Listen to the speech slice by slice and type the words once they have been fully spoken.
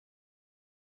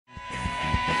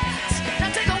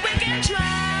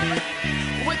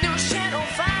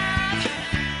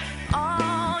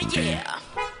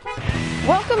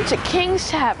Welcome to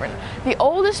King's Tavern, the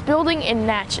oldest building in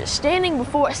Natchez, standing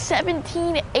before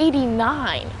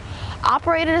 1789.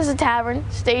 Operated as a tavern,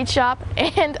 stage shop,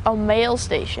 and a mail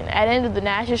station at end of the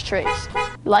Natchez Trace.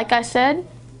 Like I said,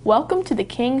 welcome to the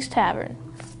King's Tavern,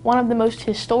 one of the most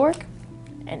historic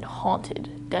and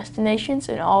haunted destinations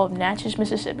in all of Natchez,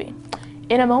 Mississippi.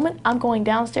 In a moment, I'm going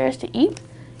downstairs to eat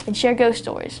and share ghost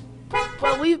stories.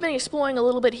 Well, we've been exploring a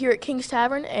little bit here at King's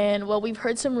Tavern, and, well, we've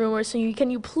heard some rumors, so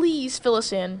can you please fill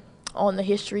us in on the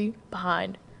history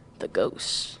behind the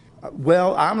ghosts?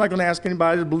 Well, I'm not going to ask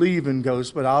anybody to believe in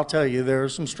ghosts, but I'll tell you, there are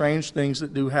some strange things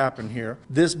that do happen here.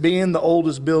 This being the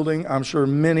oldest building, I'm sure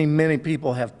many, many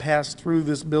people have passed through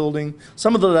this building.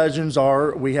 Some of the legends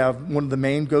are, we have one of the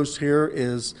main ghosts here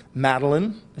is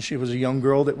Madeline. She was a young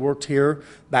girl that worked here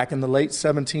back in the late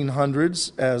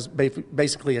 1700s as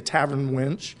basically a tavern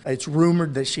wench. It's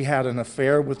rumored that she had an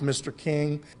affair with Mr.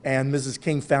 King, and Mrs.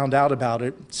 King found out about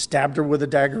it, stabbed her with a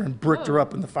dagger, and bricked her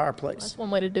up in the fireplace. That's one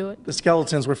way to do it. The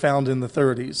skeletons were found in the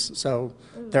 30s, so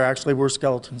there actually were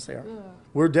skeletons there.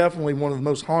 We're definitely one of the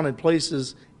most haunted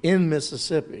places in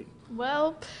Mississippi.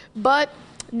 Well, but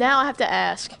now I have to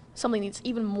ask something that's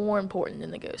even more important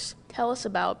than the ghosts. Tell us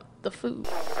about the food.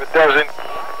 It doesn't.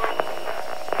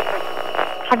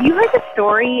 Have you heard the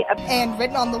story of... And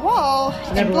written on the wall.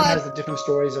 And everyone has the different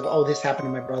stories of, oh, this happened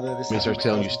to my brother. This They start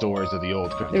telling you stories of the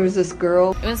old. There was this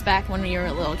girl. It was back when we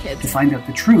were little kids. To find out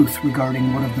the truth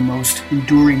regarding one of the most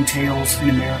enduring tales in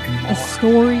American lore. A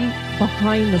story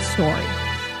behind the story.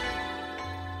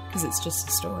 Because it's just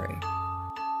a story.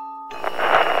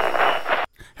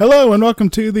 Hello and welcome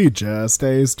to the Just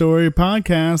a Story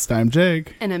podcast. I'm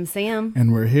Jake. And I'm Sam.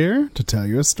 And we're here to tell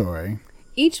you a story.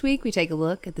 Each week we take a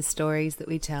look at the stories that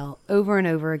we tell over and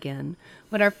over again.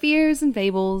 What our fears and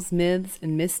fables, myths,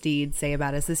 and misdeeds say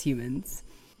about us as humans.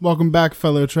 Welcome back,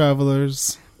 fellow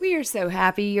travelers. We are so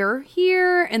happy you're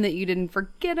here and that you didn't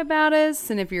forget about us.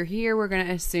 And if you're here, we're going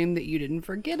to assume that you didn't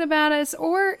forget about us.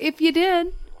 Or if you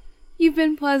did, you've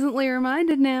been pleasantly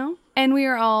reminded now. And we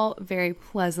are all very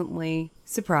pleasantly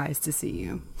surprised to see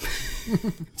you.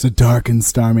 It's a dark and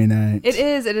stormy night. It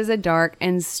is. It is a dark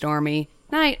and stormy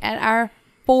night at our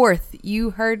fourth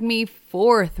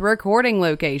recording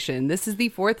location. This is the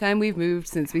fourth time we've moved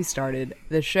since we started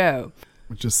the show.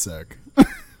 Which is sick.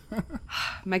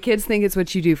 My kids think it's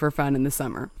what you do for fun in the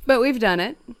summer. But we've done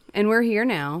it, and we're here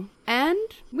now, and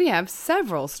we have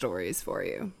several stories for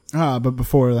you. But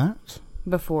before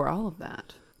all of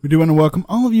that, we do want to welcome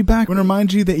all of you back. I want to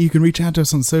remind you that you can reach out to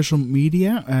us on social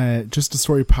media, Just a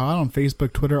Story Pod on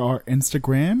Facebook, Twitter, or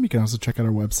Instagram. You can also check out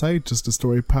our website,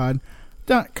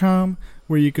 justastorypod.com,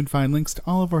 where you can find links to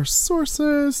all of our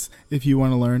sources if you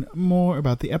want to learn more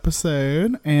about the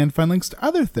episode and find links to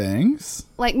other things.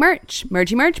 Like merch.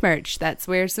 Merch. That's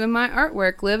where some of my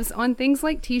artwork lives on things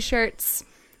like t-shirts,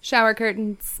 shower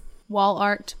curtains, wall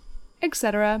art,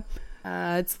 etc.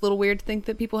 It's a little weird to think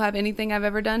that people have anything I've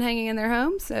ever done hanging in their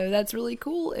home, so that's really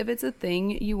cool if it's a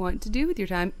thing you want to do with your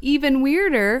time. Even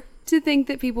weirder to think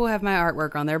that people have my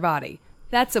artwork on their body.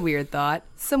 That's a weird thought.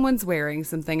 Someone's wearing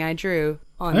something I drew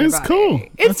on their body. That's cool.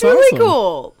 It's really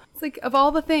cool. It's like, of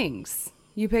all the things,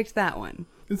 you picked that one.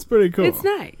 It's pretty cool. It's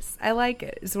nice. I like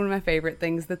it. It's one of my favorite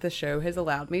things that the show has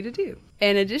allowed me to do.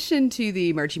 In addition to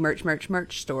the merch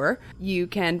store, you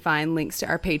can find links to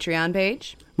our Patreon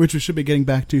page, which we should be getting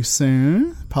back to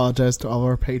soon. Apologize to all of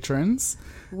our patrons.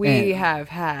 We have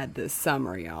had the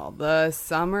summer, y'all. The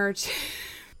summer...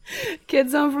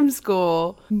 Kids home from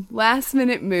school, last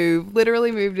minute move,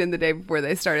 literally moved in the day before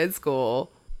they started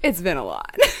school. It's been a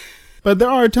lot. But there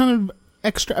are a ton of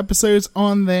extra episodes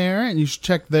on there, and you should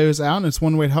check those out. And it's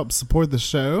one way to help support the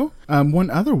show. One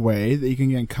other way that you can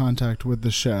get in contact with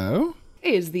the show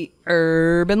is the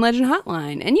Urban Legend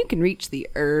Hotline. And you can reach the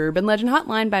Urban Legend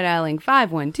Hotline by dialing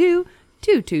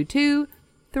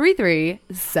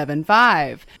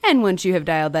 512-222-3375. And once you have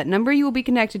dialed that number, you will be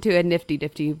connected to a nifty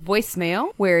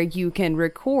voicemail where you can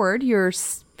record your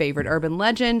favorite urban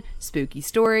legend, spooky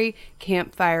story,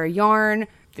 campfire yarn,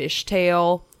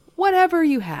 fishtail, whatever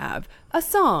you have. A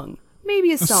song.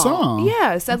 Maybe a song.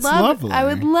 Yes, That's lovely. I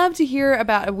would love to hear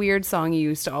about a weird song you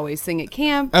used to always sing at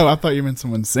camp. Oh, I thought you meant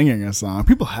someone singing a song.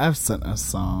 People have sent us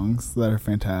songs that are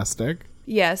fantastic.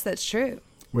 Yes, that's true.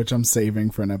 Which I'm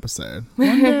saving for an episode.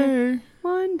 One day.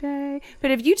 One day.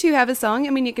 But if you two have a song, I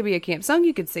mean, it could be a camp song.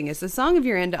 You could sing us a song. If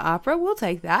you're into opera, we'll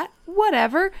take that.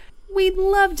 Whatever. We'd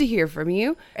love to hear from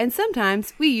you. And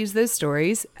sometimes we use those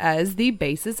stories as the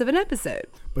basis of an episode.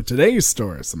 But today's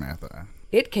story, Samantha,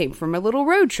 it came from a little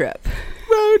road trip.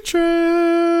 Road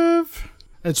trip!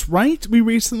 That's right. We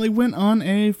recently went on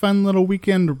a fun little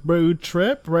weekend road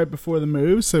trip right before the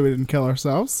move so we didn't kill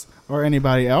ourselves or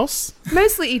anybody else.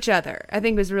 Mostly each other, I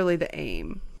think, was really the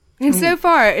aim. And so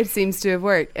far, it seems to have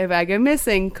worked. If I go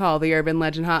missing, call the Urban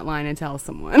Legend Hotline and tell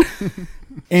someone.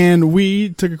 And we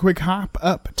took a quick hop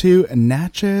up to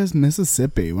Natchez,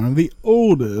 Mississippi, one of the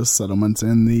oldest settlements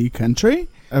in the country.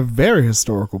 A very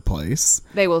historical place.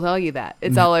 They will tell you that.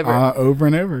 It's all over. Over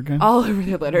and over again. All over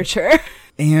the literature.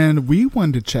 And we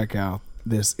wanted to check out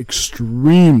this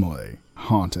extremely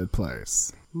haunted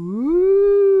place.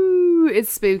 Ooh, it's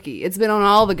spooky. It's been on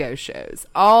all the ghost shows,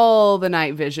 all the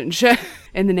night vision shows.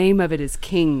 And the name of it is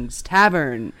King's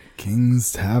Tavern.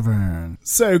 King's Tavern.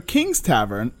 So King's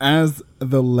Tavern, as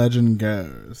the legend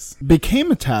goes,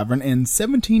 became a tavern in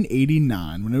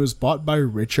 1789 when it was bought by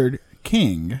Richard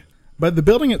King. But the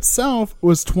building itself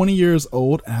was 20 years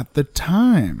old at the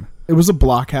time. It was a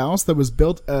blockhouse that was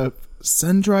built of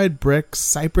sun-dried bricks,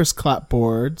 cypress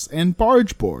clapboards, and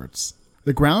barge boards.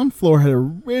 The ground floor had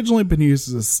originally been used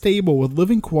as a stable with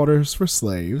living quarters for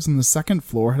slaves, and the second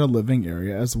floor had a living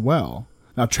area as well.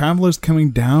 Now, travelers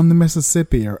coming down the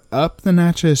Mississippi or up the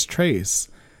Natchez Trace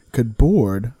could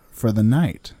board for the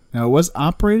night. Now, it was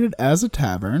operated as a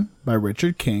tavern by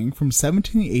Richard King from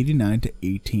 1789 to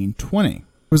 1820. It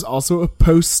was also a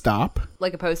post stop.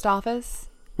 Like a post office?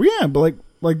 Well, yeah, but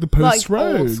like the post like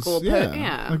roads. Old school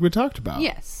yeah, like we talked about.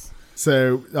 Yes.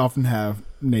 So they often have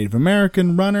Native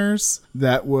American runners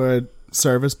that would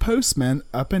serve as postmen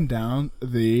up and down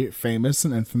the famous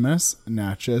and infamous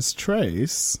Natchez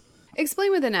Trace.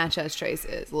 Explain what the Natchez Trace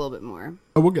is a little bit more.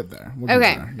 Oh, we'll get there.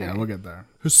 Okay. Yeah, we'll get there.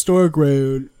 Historic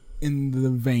road in the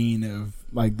vein of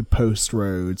like the post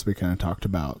roads we kind of talked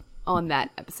about on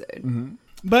that episode. Mm-hmm.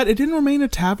 But it didn't remain a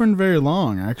tavern very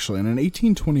long, actually. And in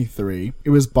 1823,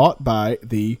 it was bought by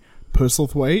the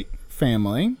Postlethwaite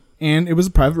family, and it was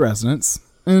a private residence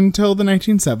until the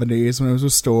 1970s when it was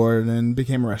restored and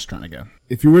became a restaurant again.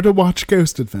 If you were to watch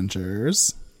Ghost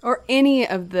Adventures... or any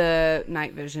of the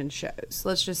night vision shows,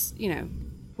 let's just,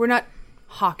 we're not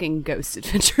hawking Ghost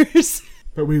Adventures.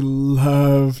 But we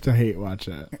love to hate watch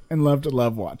it and love to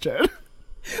love watch it.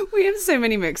 We have so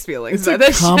many mixed feelings.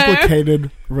 It's a complicated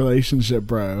relationship,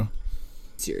 bro.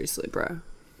 Seriously, bro.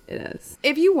 It is.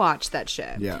 If you watch that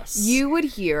show, yes, you would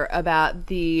hear about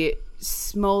the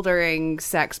smoldering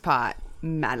sex pot,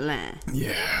 Madeleine.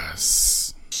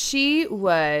 Yes. She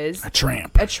was... A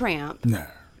tramp. No.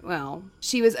 Well,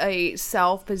 she was a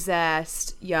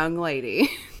self-possessed young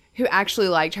lady who actually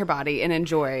liked her body and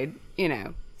enjoyed,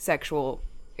 sexual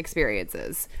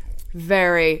experiences.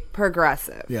 Very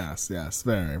progressive. Yes,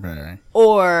 very, very.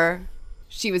 Or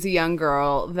she was a young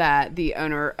girl that the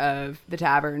owner of the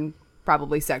tavern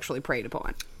probably sexually preyed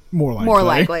upon. More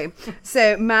likely.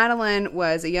 So Madeline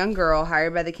was a young girl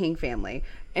hired by the King family,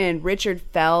 and Richard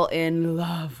fell in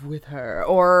love with her,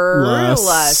 or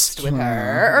lust with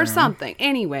her, or something.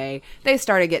 Anyway, they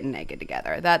started getting naked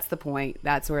together. That's the point.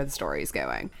 That's where the story's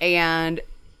going. And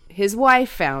his wife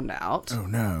found out. Oh,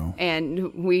 no.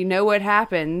 And we know what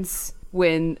happens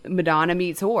when Madonna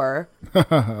meets whore.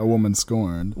 A woman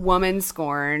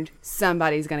scorned.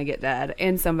 Somebody's going to get dead.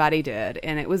 And somebody did.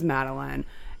 And it was Madeline.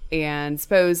 And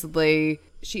supposedly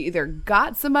she either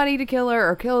got somebody to kill her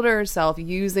or killed her herself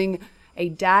using a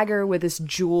dagger with this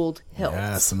jeweled hilt.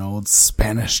 Yes, an old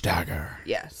Spanish dagger.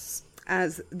 Yes,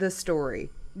 as the story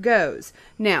goes.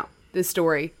 Now, the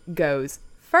story goes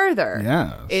further.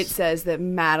 Yes. It says that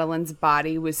Madeline's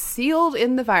body was sealed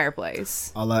in the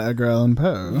fireplace. A la Edgar Allan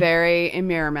Poe. Very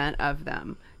immurement of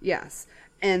them. Yes.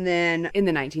 And then in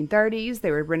the 1930s,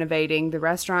 they were renovating the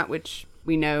restaurant, which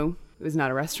we know it was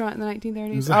not a restaurant in the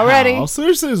 1930s. It was already. House. So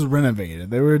it was renovated.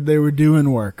 They were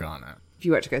doing work on it. If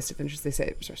you watch Ghost Adventures, they say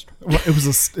it was a restaurant. Well,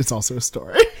 it's also a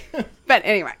story. But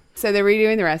anyway, so they're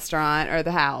redoing the restaurant or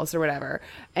the house or whatever,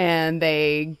 and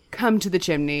they come to the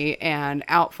chimney, and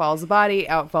out falls a body,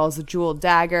 out falls a jeweled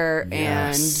dagger,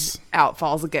 yes, and out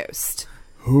falls a ghost.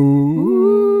 Ooh.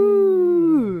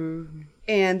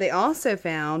 And they also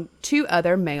found 2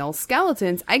 other male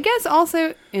skeletons, I guess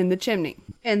also in the chimney.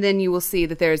 And then you will see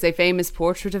that there is a famous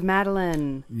portrait of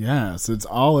Madeline. Yes, it's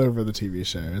all over the TV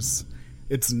shows.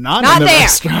 It's not in the there.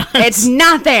 restaurant. It's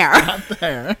not there. Not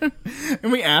there.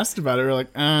 And we asked about it. We were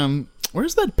like,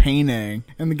 where's that painting?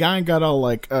 And the guy got all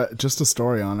like, just a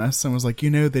story on us and was like, they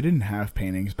didn't have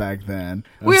paintings back then.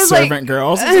 We were servant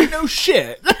girls. I was like, no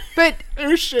shit. But,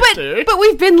 no shit, dude. But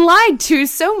we've been lied to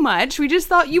so much. We just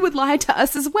thought you would lie to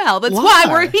us as well. That's why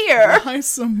we're here. Lie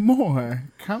some more.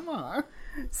 Come on.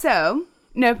 So...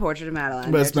 no portrait of Madeline.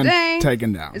 But it's been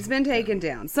taken down. It's been taken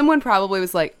down. Someone probably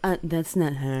was like, that's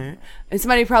not her. And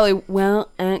somebody probably,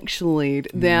 actually,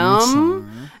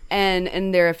 them. And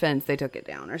in their offense, they took it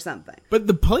down or something. But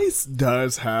the place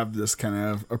does have this kind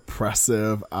of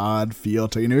oppressive, odd feel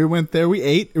to it. You know, we went there, we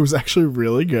ate. It was actually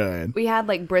really good. We had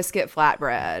like brisket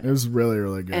flatbread. It was really,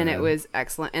 really good. And it was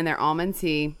excellent. And their almond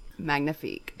tea,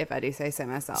 magnifique, if I do say so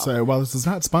myself. So while this is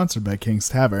not sponsored by King's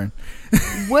Tavern,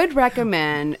 would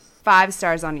recommend 5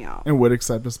 stars on y'all. And would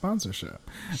accept a sponsorship.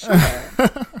 Sure.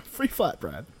 Free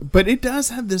flatbread. But it does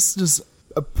have this just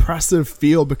oppressive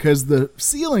feel because the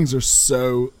ceilings are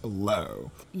so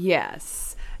low.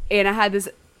 Yes. And I had this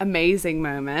amazing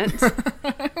moment.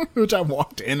 Which I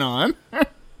walked in on.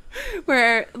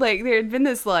 Where, like, there had been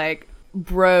this, like,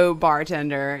 bro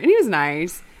bartender. And he was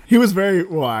nice. He was very,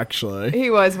 well, actually. He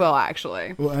was, well,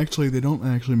 actually. Well, actually, they don't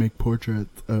actually make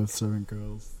portraits of servant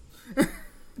girls.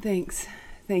 Thanks.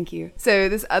 Thank you. So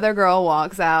this other girl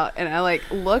walks out and I like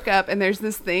look up and there's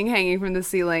this thing hanging from the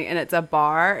ceiling and it's a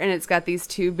bar and it's got these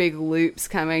 2 big loops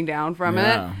coming down from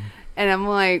it. And I'm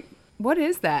like, what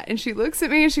is that? And she looks at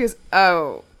me and she goes,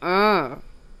 oh,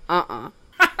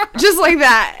 just like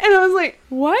that. And I was like,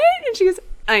 what? And she goes,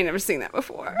 I ain't never seen that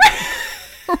before.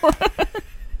 I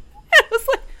was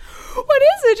like, what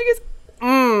is it? She goes,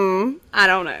 I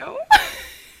don't know.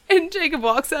 And Jacob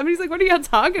walks up and he's like, what are y'all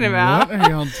talking about? What are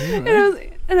y'all doing?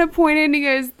 And I pointed and he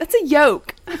goes, that's a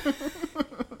yoke.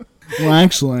 Well,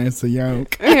 actually, it's a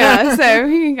yoke. Yeah, so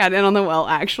he got in on the well,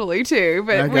 actually, too.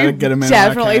 But we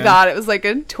definitely thought it was like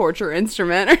a torture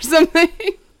instrument or something.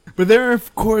 But there are,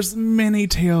 of course, many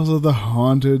tales of the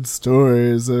haunted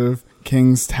stories of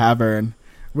King's Tavern.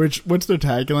 What's their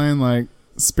tagline? Like,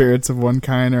 spirits of one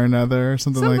kind or another or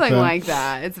something like that? Something like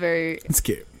that. It's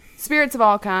cute. Spirits of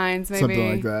all kinds, maybe. Something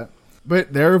like that.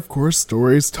 But there are, of course,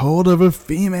 stories told of a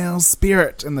female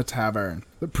spirit in the tavern.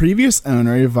 The previous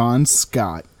owner, Yvonne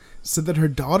Scott, said that her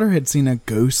daughter had seen a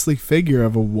ghostly figure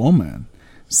of a woman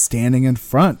standing in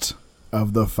front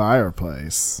of the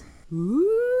fireplace. Ooh.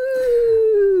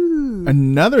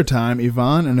 Another time,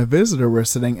 Yvonne and a visitor were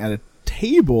sitting at a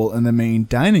table in the main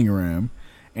dining room,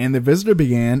 and the visitor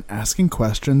began asking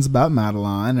questions about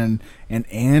Madeline and an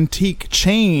antique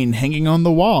chain hanging on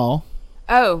the wall.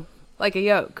 Oh, like a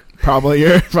yoke. Probably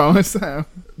so.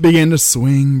 Began to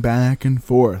swing back and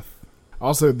forth.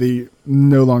 Also, the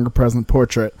no longer present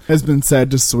portrait has been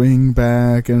said to swing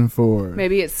back and forth.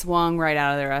 Maybe it swung right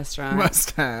out of the restaurant.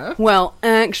 Must have. Well,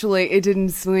 actually, it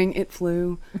didn't swing, it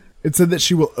flew. It said that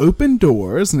she will open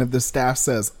doors, and if the staff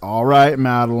says, all right,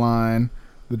 Madeline,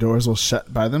 the doors will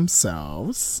shut by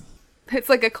themselves. It's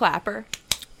like a clapper.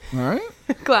 All right.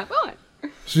 Clap on.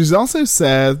 She's also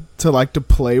said to like to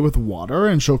play with water,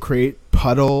 and she'll create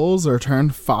puddles or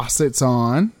turn faucets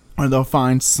on, or they'll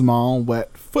find small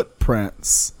wet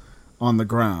footprints on the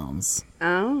grounds.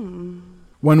 Oh.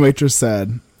 One waitress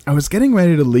said, I was getting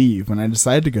ready to leave when I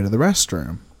decided to go to the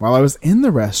restroom. While I was in the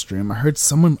restroom, I heard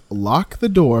someone lock the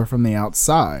door from the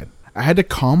outside. I had to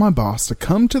call my boss to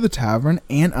come to the tavern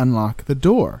and unlock the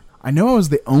door. I know I was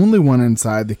the only one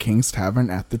inside the King's Tavern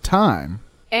at the time.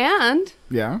 And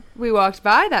we walked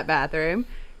by that bathroom,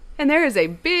 and there is a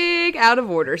big out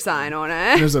of order sign on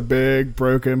it. There's a big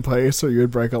broken place where you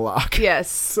would break a lock.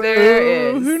 Yes, so,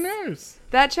 there is. Who knows?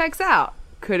 That checks out.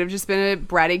 Could have just been a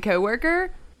bratty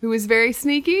coworker who was very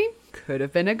sneaky. Could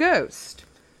have been a ghost.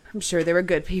 I'm sure there were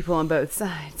good people on both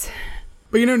sides.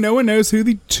 But no one knows who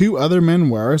the 2 other men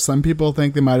were. Some people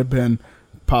think they might have been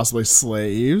possibly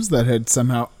slaves that had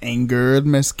somehow angered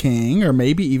Miss King, or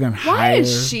maybe even hired. Why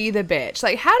is she the bitch?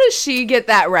 Like, how does she get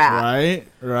that rap?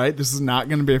 Right. This is not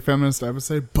going to be a feminist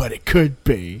episode, but it could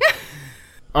be.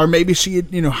 Or maybe she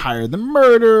had, hired the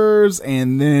murderers,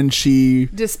 and then she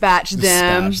dispatched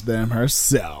them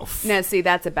herself. No, see,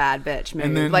 that's a bad bitch move.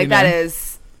 And then, that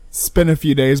is... Spend a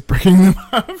few days breaking them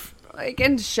up. Like,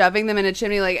 and shoving them in a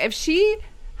chimney. Like, if she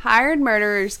hired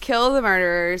murderers, killed the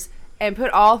murderers, and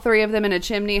put all 3 of them in a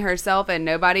chimney herself and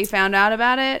nobody found out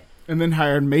about it. And then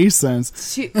hired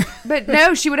masons. But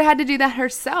no, she would have had to do that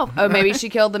herself. Oh, maybe she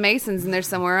killed the masons and they're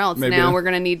somewhere else. Maybe. Now we're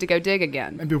going to need to go dig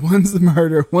again. Maybe one's the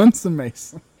murderer, one's the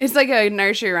mason. It's like a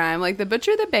nursery rhyme. Like the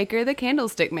butcher, the baker, the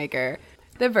candlestick maker.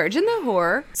 The virgin, the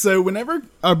whore. So whenever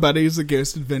our buddies at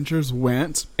Ghost Adventures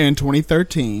went in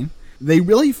 2013... they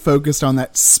really focused on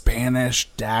that Spanish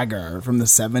dagger from the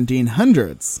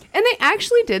 1700s. And they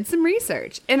actually did some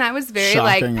research. And I was very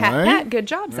shocking, pat, good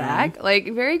job, Zach.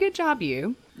 Like, very good job,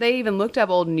 you. They even looked up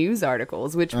old news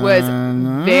articles, which was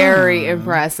very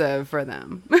impressive for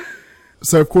them.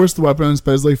 So, of course, the weapon was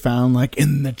supposedly found, like,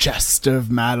 in the chest of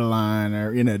Madeline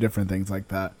or, different things like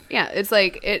that. Yeah, it's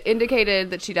like, it indicated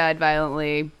that she died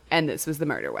violently, and this was the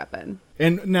murder weapon.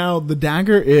 And now the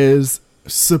dagger is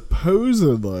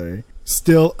supposedly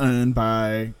still owned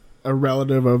by a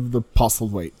relative of the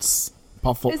Postlethwaites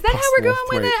Is that how we're going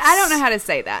with it? I don't know how to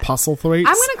say that. Postlethwaite?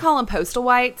 I'm going to call them postal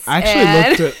whites. I actually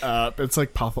looked it up. It's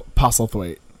like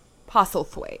Postlethwaite.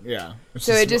 Postlethwaite. Yeah.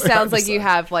 So it just sounds like you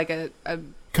have like a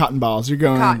cotton balls. You're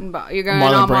going You're going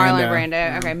all Marlon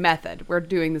Brando. Okay, method. We're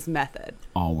doing this method.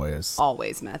 Always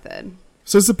method.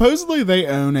 So supposedly they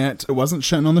own it. It wasn't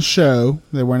shown on the show.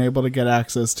 They weren't able to get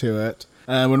access to it.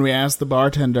 When we asked the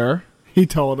bartender, he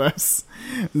told us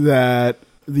that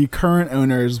the current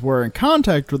owners were in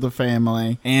contact with the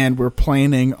family and were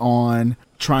planning on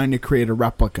trying to create a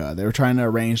replica. They were trying to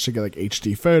arrange to get like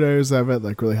HD photos of it,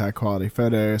 like really high quality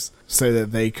photos, so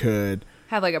that they could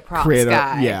have like a props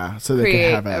guy. So they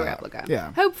could have a replica.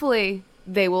 Yeah. Hopefully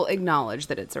they will acknowledge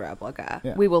that it's a replica.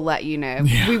 Yeah. We will let you know.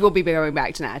 Yeah. We will be going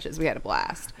back to Natchez. We had a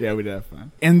blast. Yeah, we did have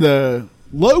fun. And the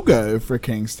logo for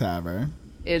King's Tavern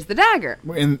is the dagger.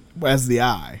 As the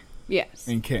eye. Yes.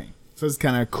 In King. So it's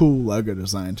kind of a cool logo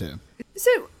design too.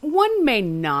 So one may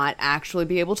not actually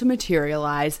be able to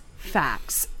materialize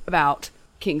facts about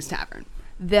King's Tavern.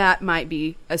 That might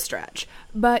be a stretch.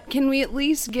 But can we at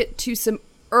least get to some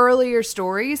earlier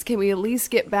stories? Can we at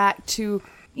least get back to,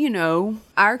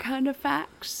 our kind of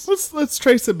facts? Let's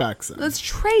trace it back some. Let's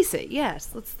trace it,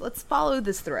 yes. Let's follow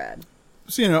this thread.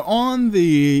 So, on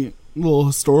the little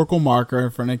historical marker in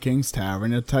front of King's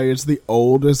Tavern, it'll tell you it's the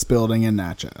oldest building in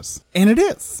Natchez. And it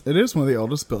is. It is one of the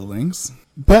oldest buildings.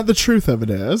 But the truth of it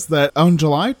is that on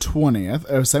July 20th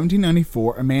of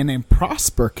 1794, a man named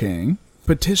Prosper King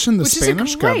petitioned the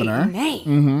Spanish governor,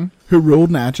 who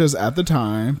ruled Natchez at the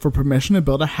time, for permission to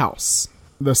build a house,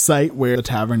 the site where the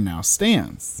tavern now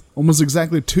stands. Almost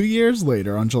exactly 2 years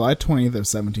later, on July 20th of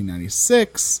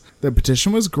 1796, the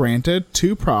petition was granted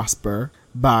to Prosper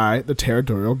by the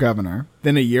territorial governor.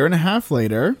 Then a year and a half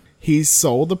later, he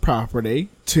sold the property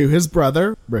to his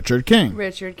brother, Richard King.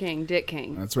 Richard King, Dick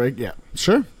King. That's right, yeah.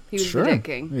 Sure. He was the Dick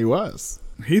King. He was.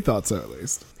 He thought so, at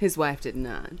least. His wife did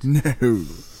not. No.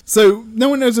 So, no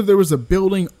one knows if there was a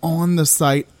building on the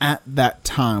site at that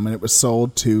time when it was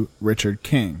sold to Richard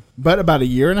King. But about a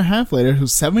year and a half later,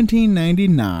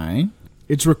 1799,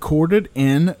 it's recorded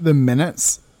in the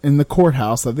minutes in the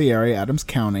courthouse of the area, Adams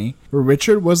County, where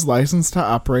Richard was licensed to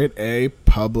operate a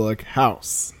public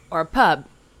house. Or a pub.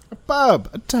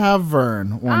 A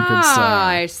tavern, one could say.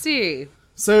 I see.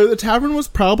 So the tavern was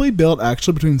probably built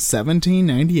actually between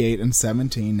 1798 and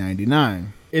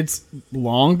 1799. It's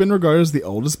long been regarded as the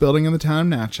oldest building in the town of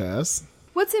Natchez.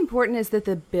 What's important is that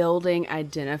the building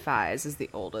identifies as the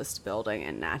oldest building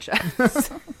in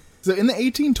Natchez. So in the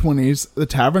 1820s, the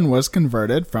tavern was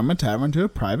converted from a tavern to a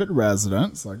private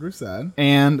residence, like we said.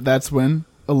 And that's when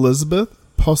Elizabeth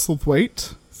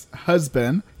Postlethwaite's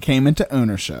husband came into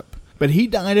ownership. But he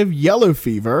died of yellow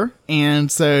fever,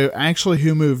 and so actually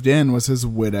who moved in was his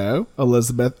widow,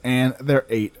 Elizabeth, and their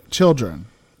 8 children.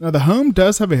 Now the home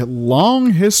does have a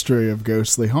long history of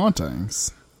ghostly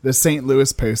hauntings. The St.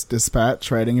 Louis Post-Dispatch,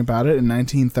 writing about it in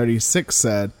 1936,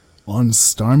 said, "On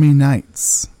stormy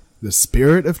nights, the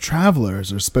spirit of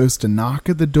travelers are supposed to knock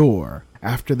at the door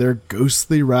after their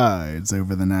ghostly rides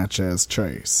over the Natchez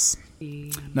Trace."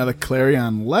 Now, the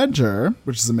Clarion Ledger,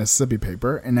 which is a Mississippi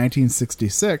paper, in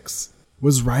 1966,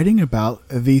 was writing about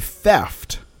the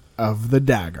theft of the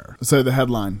dagger. So the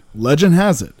headline, "Legend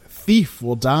has it, thief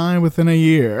will die within a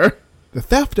year." The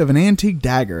theft of an antique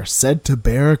dagger said to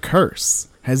bear a curse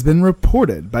has been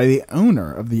reported by the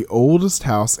owner of the oldest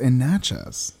house in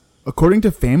Natchez. According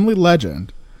to family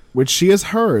legend, which she has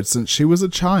heard since she was a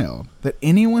child, that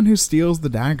anyone who steals the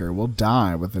dagger will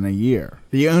die within a year.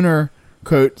 The owner,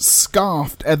 quote,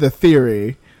 scoffed at the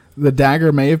theory the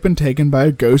dagger may have been taken by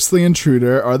a ghostly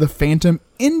intruder or the phantom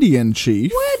Indian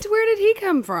chief. What? Where did he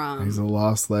come from? He's a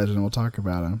lost legend, we'll talk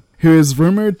about him. Who is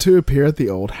rumored to appear at the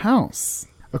old house.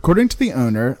 According to the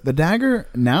owner, the dagger,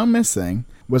 now missing,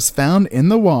 was found in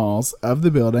the walls of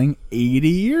the building 80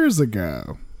 years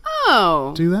ago.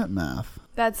 Oh. Do that math.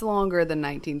 That's longer than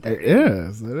 1930.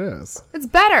 It is. It's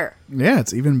better. Yeah,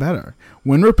 it's even better.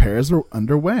 When repairs were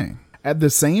underway. At the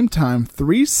same time,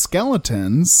 3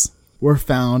 skeletons were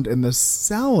found in the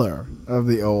cellar of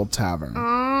the old tavern.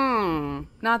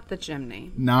 Not the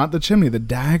chimney. Not the chimney. The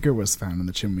dagger was found in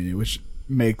the chimney, which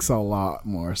makes a lot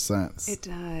more sense. It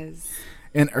does.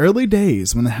 In early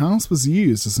days, when the house was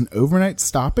used as an overnight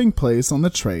stopping place on the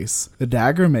Trace, the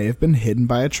dagger may have been hidden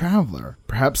by a traveler.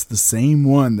 Perhaps the same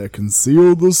one that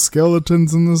concealed the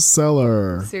skeletons in the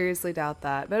cellar. Seriously doubt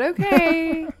that, but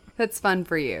okay. That's fun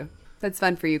for you. That's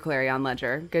fun for you, Clarion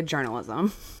Ledger. Good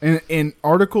journalism. An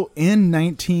article in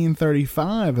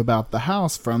 1935 about the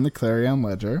house from the Clarion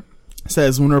Ledger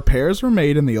says when repairs were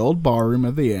made in the old barroom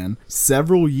of the inn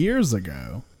several years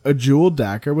ago, a jeweled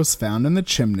dagger was found in the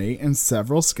chimney, and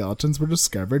several skeletons were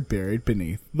discovered buried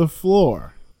beneath the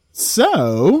floor.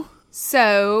 So,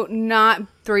 not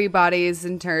 3 bodies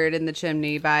interred in the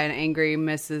chimney by an angry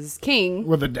Mrs. King.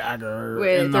 with a dagger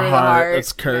Through in the heart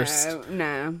that's cursed.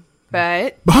 No.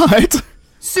 But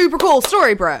super cool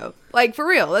story, bro. Like, for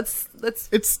real. Let's.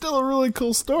 It's still a really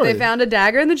cool story. They found a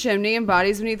dagger in the chimney and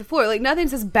bodies beneath the floor. Like, nothing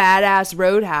says badass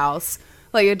Roadhouse.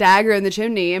 Like, a dagger in the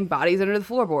chimney and bodies under the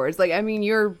floorboards. Like, I mean,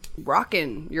 you're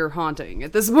rocking. You're haunting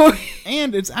at this point.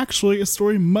 And it's actually a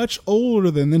story much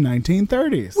older than the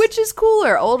 1930s. Which is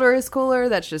cooler. Older is cooler.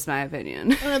 That's just my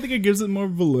opinion. And I think it gives it more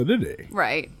validity.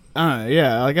 Right.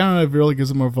 Yeah, like, I don't know if it really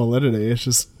gives it more validity. It's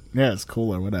just, yeah, it's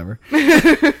cooler, whatever.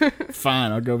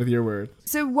 Fine, I'll go with your word.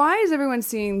 So why is everyone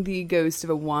seeing the ghost of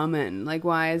a woman? Like,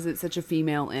 why is it such a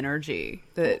female energy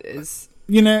that is...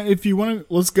 You know, if you want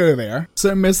to, let's go there.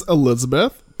 So Miss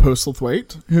Elizabeth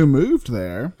Postlethwaite, who moved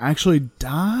there, actually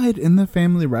died in the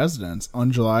family residence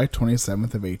on July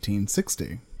 27th of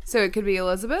 1860. So it could be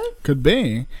Elizabeth? Could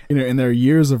be. You know, in their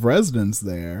years of residence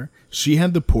there, she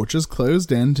had the porches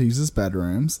closed in to use as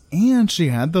bedrooms, and she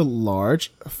had the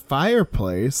large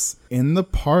fireplace in the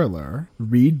parlor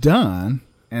redone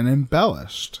and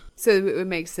embellished. So it would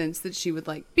make sense that she would,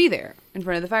 like, be there in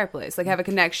front of the fireplace, like, have a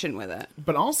connection with it.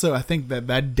 But also, I think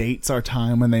that dates our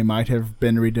time when they might have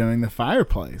been redoing the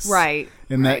fireplace. Right.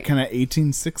 In that kind of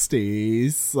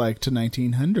 1860s, like, to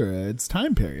 1900s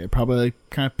time period. Probably, like,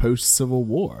 kind of post-Civil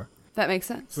War. That makes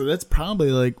sense. So that's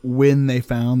probably, like, when they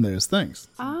found those things.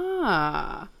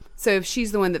 Ah. So if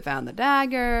she's the one that found the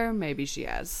dagger, maybe she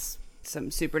has some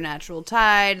supernatural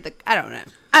tide. I don't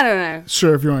know.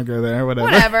 Sure, if you want to go there,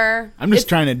 whatever. I'm just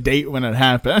trying to date when it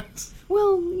happens.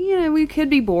 Well, you know, we could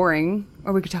be boring,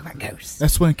 or we could talk about ghosts.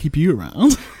 That's why I keep you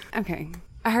around. Okay.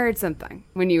 I heard something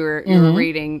when you were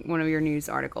reading one of your news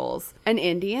articles. An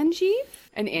Indian chief?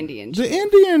 An Indian chief.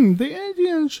 The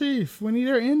Indian chief. When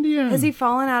they're Indian. Has he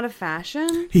fallen out of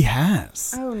fashion? He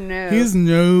has. Oh, no. He is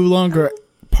no longer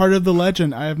part of the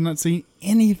legend. I have not seen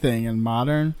anything in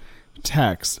modern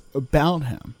text about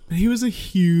him. He was a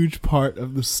huge part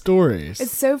of the stories.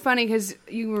 It's so funny because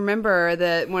you remember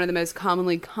that one of the most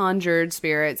commonly conjured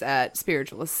spirits at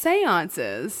spiritual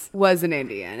seances was an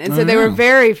Indian. And so they were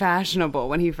very fashionable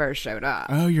when he first showed up.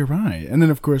 Oh, you're right. And then,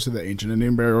 of course, the ancient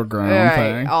Indian burial ground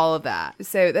thing. All of that.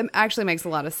 So that actually makes a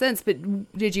lot of sense.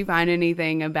 But did you find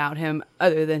anything about him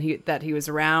other than that he was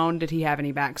around? Did he have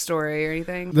any backstory or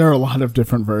anything? There are a lot of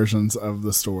different versions of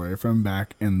the story from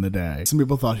back in the day. Some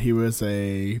people thought he was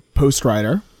a post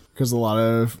rider, because a lot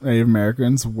of Native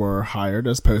Americans were hired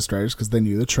as post riders because they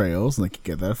knew the trails and they could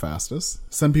get there fastest.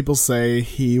 Some people say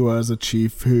he was a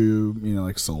chief who, you know,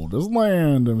 like sold his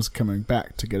land and was coming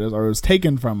back to get it, or was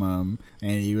taken from him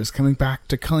and he was coming back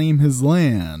to claim his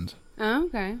land. Oh,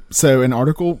 okay. So an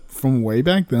article from way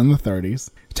back then, the 30s,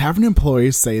 tavern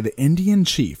employees say the Indian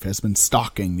chief has been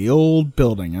stalking the old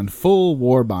building in full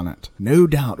war bonnet. No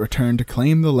doubt returned to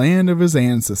claim the land of his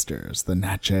ancestors, the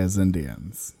Natchez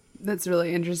Indians. That's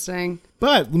really interesting.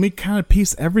 But let me kind of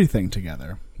piece everything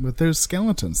together with those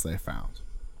skeletons they found.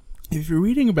 If you're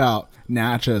reading about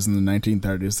Natchez in the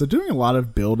 1930s, they're doing a lot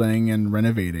of building and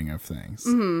renovating of things.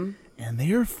 Mm-hmm. And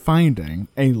they are finding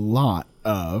a lot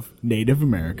of Native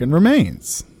American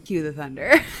remains. Cue the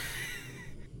thunder.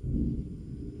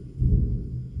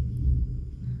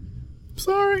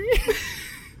 Sorry.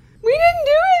 We didn't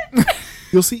do it.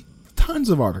 You'll see tons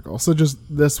of articles. So just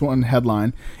this one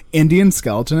headline: Indian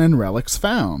skeleton and relics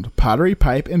found. Pottery,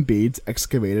 pipe, and beads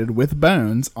excavated with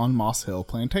bones on Moss Hill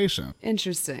Plantation.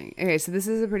 Interesting. Okay, so this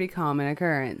is a pretty common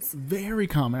occurrence. Very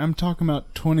common. I'm talking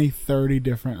about 20, 30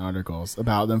 different articles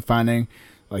about them finding,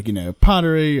 like, you know,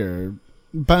 pottery or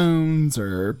bones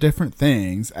or different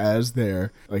things as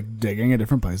they're, like, digging at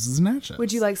different places in Natchez.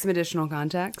 Would you like some additional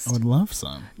context? I would love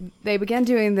some. They began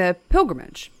doing the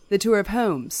pilgrimage, the tour of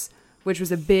homes, which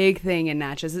was a big thing in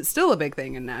Natchez. It's still a big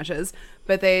thing in Natchez,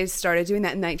 but they started doing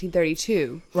that in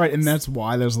 1932. Right, and that's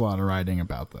why there's a lot of writing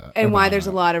about that. And why there's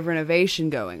a lot of renovation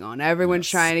going on. Everyone's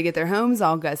trying to get their homes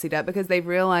all gussied up because they've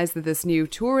realized that this new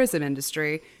tourism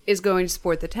industry is going to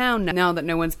support the town now that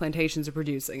no one's plantations are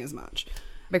producing as much.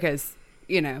 Because,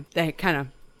 you know, they kind of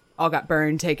all got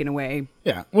burned, taken away.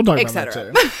 Yeah, we'll talk about that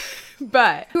too.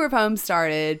 But tour of homes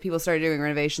started. People started doing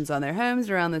renovations on their homes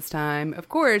around this time. Of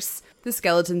course, the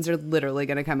skeletons are literally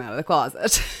going to come out of the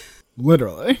closet.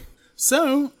 Literally.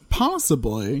 So,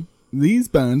 possibly, these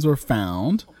bones were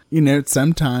found, you know, at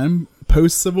some time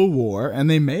post-Civil War, and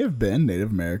they may have been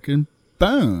Native American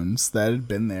bones that had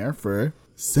been there for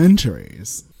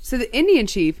centuries. So the Indian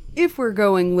chief, if we're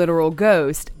going literal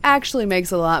ghost, actually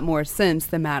makes a lot more sense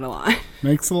than Madeline.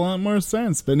 Makes a lot more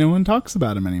sense, but no one talks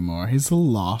about him anymore. He's a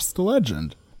lost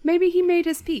legend. Maybe he made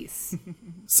his peace.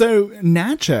 So,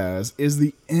 Natchez is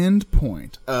the end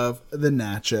point of the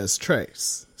Natchez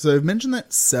Trace. So, I've mentioned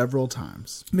that several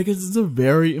times because it's a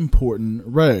very important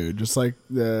road, just like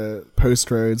the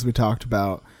post roads we talked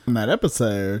about in that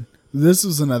episode. This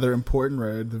was another important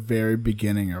road at the very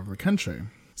beginning of the country.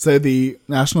 So the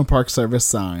National Park Service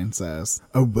sign says,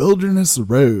 "A wilderness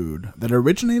road that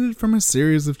originated from a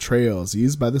series of trails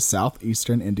used by the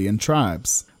southeastern Indian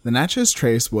tribes. The Natchez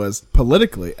Trace was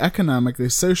politically, economically,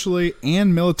 socially,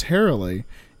 and militarily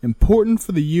important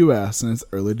for the U.S. in its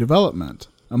early development.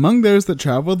 Among those that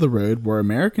traveled the road were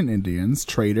American Indians,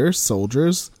 traders,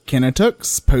 soldiers,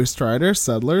 Kinnetooks, post riders,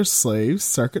 settlers, slaves,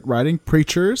 circuit riding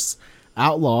preachers,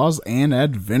 outlaws, and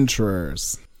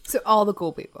adventurers." So all the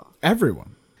cool people.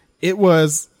 Everyone. It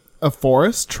was a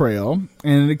forest trail,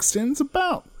 and it extends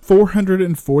about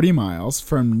 440 miles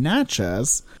from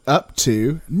Natchez up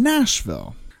to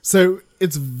Nashville. So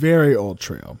it's a very old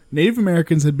trail. Native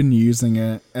Americans had been using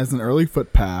it as an early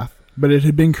footpath, but it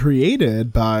had been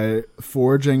created by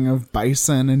foraging of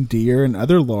bison and deer and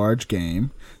other large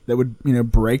game that would,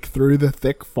 break through the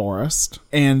thick forest,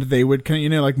 and they would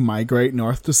kind of, migrate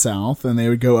north to south, and they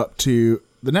would go up to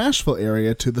the Nashville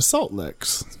area to the Salt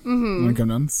Licks. Mm-hmm. And come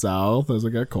down south as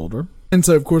it got colder. And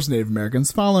so, of course, Native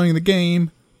Americans following the game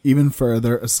even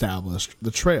further established the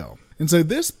trail. And so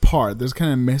this part, this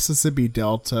kind of Mississippi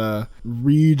Delta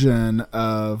region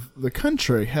of the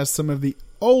country, has some of the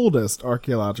oldest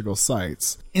archaeological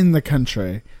sites in the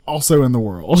country, also in the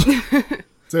world.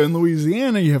 So in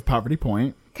Louisiana, you have Poverty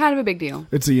Point. Kind of a big deal.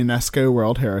 It's a UNESCO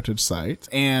World Heritage Site.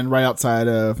 And right outside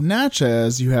of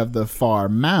Natchez, you have the Far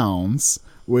Mounds,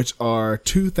 which are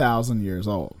 2,000 years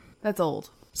old. That's old.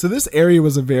 So this area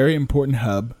was a very important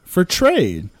hub for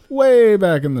trade way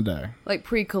back in the day. Like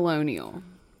pre-colonial.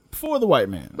 Before the white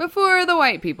man. Before the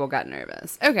white people got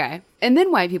nervous. Okay. And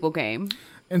then white people came.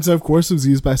 And so, of course, it was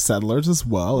used by settlers as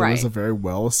well. Right. It was a very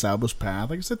well-established path,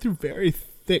 like I said, through very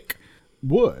thick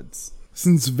woods.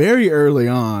 Since very early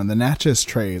on, the Natchez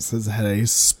Trace has had a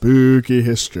spooky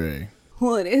history.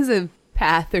 Well, it is a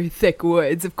path through thick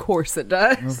woods. Of course it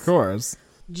does. Of course.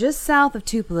 Just south of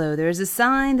Tupelo, there is a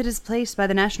sign that is placed by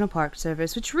the National Park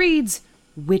Service, which reads,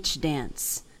 "Witch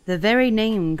Dance." The very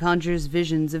name conjures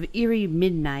visions of eerie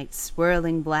midnights,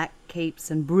 swirling black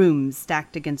capes and brooms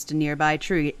stacked against a nearby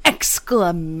tree!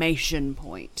 Exclamation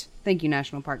point. Thank you,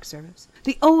 National Park Service.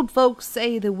 The old folks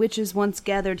say the witches once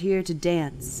gathered here to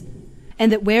dance,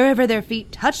 and that wherever their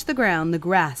feet touched the ground, the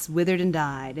grass withered and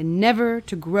died, and never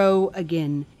to grow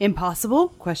again. Impossible?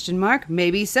 Question mark.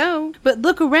 Maybe so. But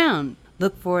look around.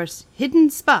 Look for a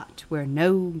hidden spot where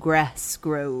no grass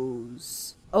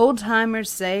grows. Old-timers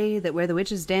say that where the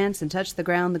witches danced and touched the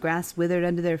ground, the grass withered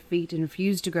under their feet and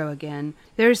refused to grow again.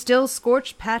 There are still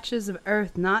scorched patches of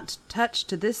earth not touched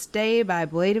to this day by a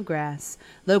blade of grass.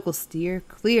 Locals steer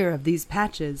clear of these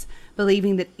patches,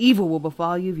 believing that evil will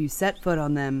befall you if you set foot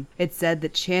on them. It's said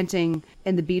that chanting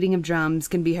and the beating of drums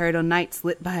can be heard on nights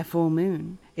lit by a full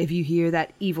moon. If you hear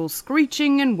that evil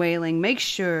screeching and wailing, make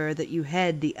sure that you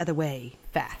head the other way.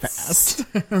 Fast.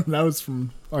 That was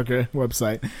from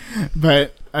website,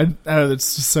 but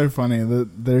it's just so funny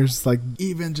that there's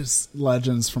even just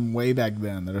legends from way back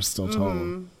then that are still told.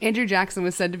 Mm-hmm. Andrew Jackson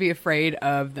was said to be afraid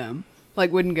of them,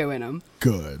 wouldn't go in them.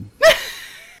 Good.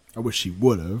 I wish he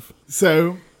would have.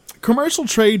 So, commercial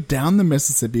trade down the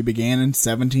Mississippi began in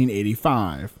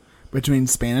 1785 between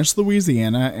Spanish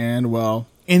Louisiana and,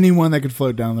 anyone that could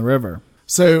float down the river.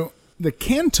 So, the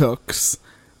Kinnetooks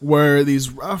were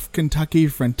these rough Kentucky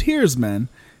frontiersmen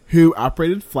who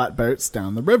operated flatboats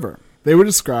down the river. They were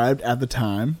described at the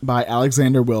time by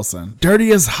Alexander Wilson.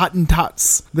 Dirty as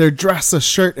Hottentots, their dress a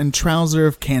shirt and trouser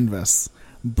of canvas.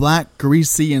 Black,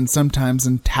 greasy, and sometimes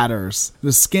in tatters.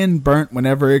 The skin burnt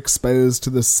whenever exposed to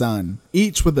the sun.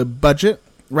 Each with a budget,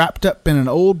 wrapped up in an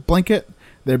old blanket,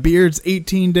 their beards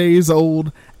 18 days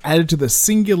old, added to the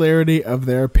singularity of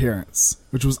their appearance,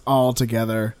 which was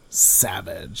altogether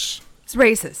savage. It's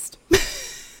racist.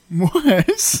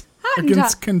 What?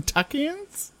 Against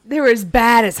Kentuckians? They were as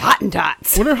bad as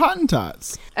Hottentots. What are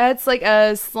Hottentots? It's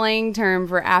a slang term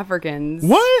for Africans.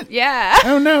 What? Yeah.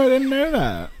 Oh, no, I didn't know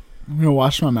that. I'm going to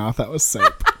wash my mouth out with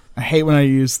soap. I hate when I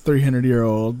use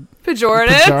 300-year-old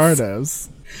pejoratives.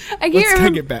 Let's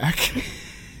take it back.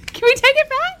 Can we take it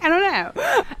back? I don't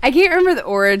know. I can't remember the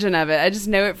origin of it. I just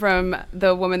know it from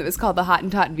the woman that was called the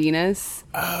Hottentot Venus.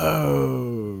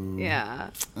 Oh. Yeah.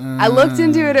 I looked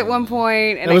into it at one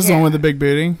point. And that was the one with the big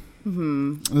booty?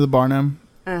 Mm-hmm. The Barnum?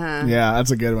 Uh-huh. Yeah, that's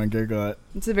a good one. Google it.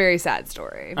 It's a very sad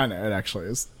story. I know. It actually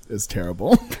is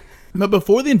terrible. But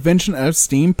before the invention of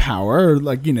steam power, or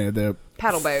the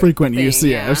Paddle boat frequent thing, use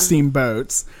yeah. of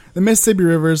steamboats, the Mississippi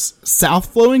River's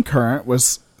south-flowing current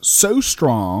was so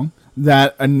strong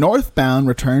that a northbound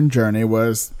return journey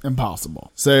was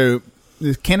impossible. So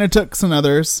the Connecticuts and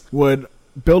others would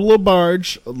build a little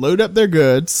barge, load up their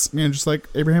goods, just like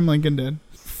Abraham Lincoln did,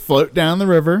 float down the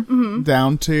river,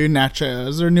 down to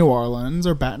Natchez or New Orleans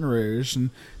or Baton Rouge, and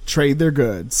trade their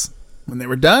goods. When they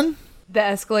were done, The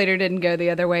escalator didn't go the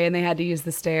other way and they had to use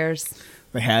the stairs.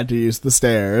 they had to use the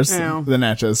stairs, Oh. the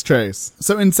Natchez Trace.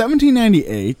 So in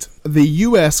 1798, the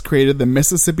U.S. created the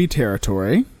Mississippi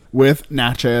Territory with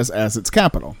Natchez as its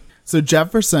capital. So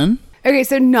Jefferson... Okay,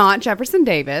 so not Jefferson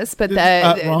Davis, but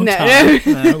wrong no. time.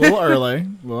 A little early.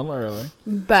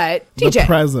 But The TJ.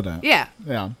 president. Yeah.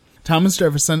 Thomas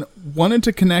Jefferson wanted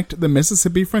to connect the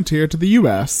Mississippi frontier to the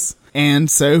U.S., and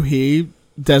so he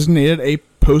designated a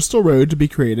postal road to be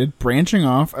created, branching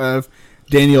off of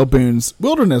Daniel Boone's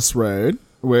Wilderness Road,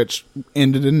 which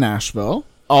ended in Nashville,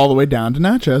 all the way down to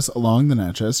Natchez along the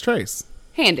Natchez Trace.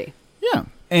 Handy. Yeah.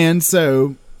 And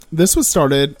so this was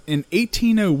started in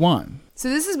 1801. So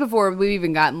this is before we've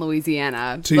even gotten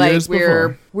Louisiana. 2 years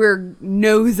before. We're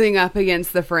nosing up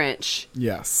against the French,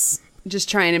 Yes. just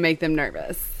trying to make them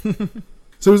nervous.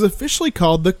 So it was officially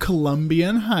called the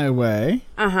Columbian Highway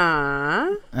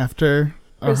Uh-huh. after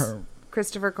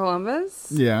Christopher Columbus?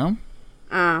 yeah,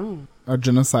 Oh. a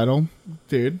genocidal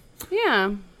dude.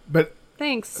 Yeah. But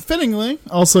Thanks. fittingly,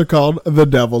 also called the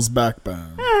Devil's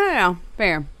Backbone. Yeah,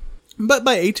 fair. But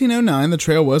by 1809, the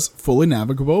trail was fully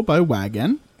navigable by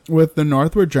wagon, with the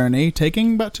northward journey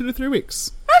taking about 2 to 3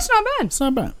 weeks. That's not bad. It's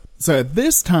not bad. So at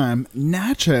this time,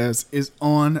 Natchez is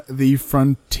on the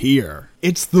frontier.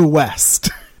 It's the West.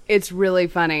 It's really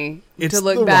funny It's to the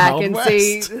look back Wild and West.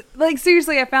 see. Like,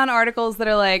 seriously, I found articles that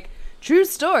are like, true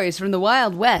stories from the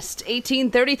Wild West,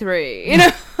 1833.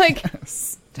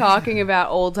 Talking about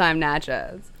old-time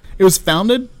Natchez. It was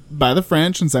founded by the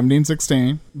French in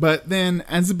 1716, but then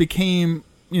as it became,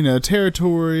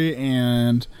 territory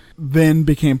and then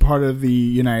became part of the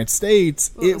United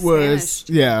States, Well, it was, Spanish.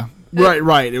 yeah,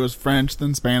 right. It was French,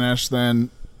 then Spanish, then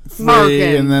free,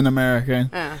 American. and then American.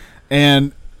 Ah.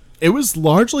 And it was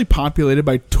largely populated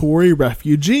by Tory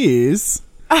refugees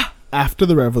after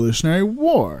the Revolutionary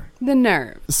War. The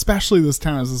nerve. Especially this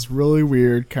town is this really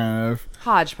weird kind of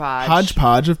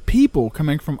Hodgepodge of people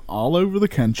coming from all over the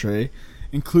country,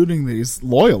 including these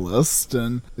loyalists,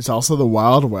 and it's also the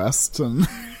Wild West, and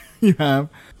you have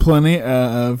plenty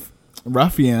of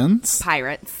ruffians.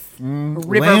 Pirates.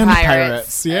 River Land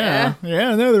pirates. Yeah.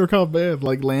 No, they were called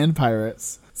land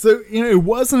pirates. So, it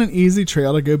wasn't an easy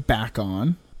trail to go back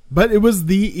on, but it was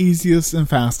the easiest and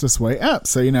fastest way up.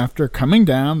 So, after coming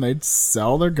down, they'd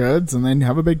sell their goods and then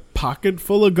have a big pocket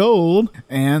full of gold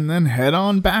and then head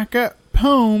on back up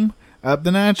home up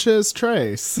the Natchez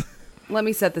Trace. Let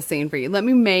me set the scene for you. Let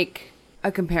me make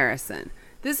a comparison.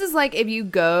 This is like if you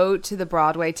go to the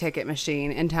Broadway ticket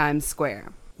machine in Times Square.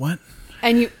 What?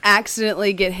 And you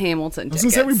accidentally get Hamilton tickets. I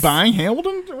was going to say, we're buying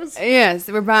Hamilton? Yes,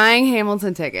 we're buying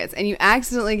Hamilton tickets. And you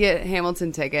accidentally get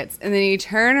Hamilton tickets. And then you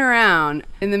turn around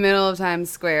in the middle of Times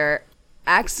Square,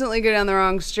 accidentally go down the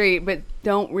wrong street, but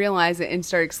don't realize it and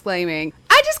start exclaiming,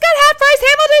 I just got half-price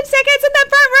Hamilton tickets in the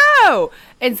front row!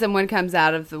 And someone comes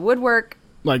out of the woodwork.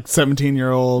 Like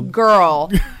 17-year-old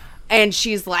girl. And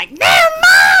she's like, they're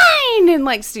mine!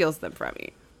 And steals them from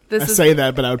you. Say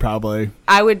that, but I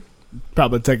would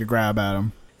probably take a grab at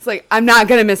him. It's like, I'm not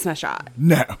going to miss my shot.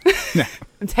 No.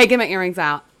 I'm taking my earrings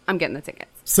out. I'm getting the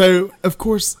tickets. So, of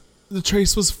course, the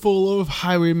trace was full of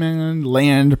highwaymen,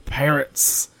 land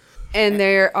pirates. And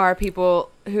there are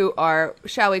people who are,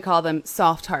 shall we call them,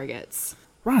 soft targets.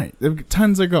 Right. They've got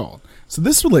tons of gold. So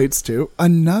this relates to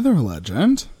another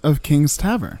legend of King's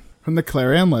Tavern from the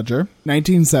Clarion Ledger,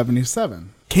 1977.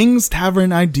 King's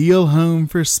Tavern, ideal home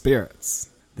for spirits.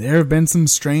 There have been some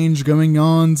strange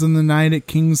going-ons in the night at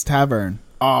King's Tavern.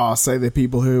 Aw, say the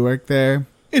people who work there.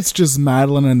 It's just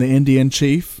Madeline and the Indian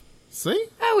chief. See?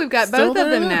 Oh, we've got Still both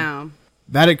of them there. now.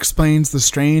 That explains the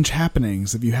strange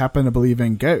happenings if you happen to believe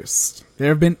in ghosts. There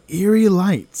have been eerie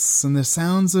lights and the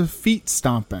sounds of feet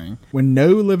stomping when no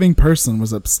living person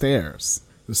was upstairs.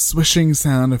 The swishing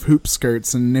sound of hoop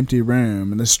skirts in an empty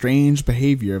room and the strange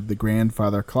behavior of the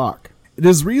grandfather clock. It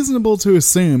is reasonable to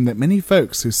assume that many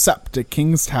folks who supped at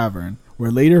King's Tavern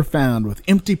were later found with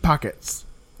empty pockets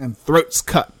and throats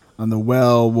cut on the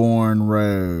well-worn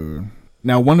road.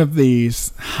 Now, one of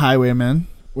these highwaymen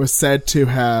was said to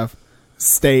have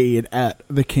stayed at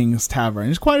the King's Tavern.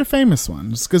 It's quite a famous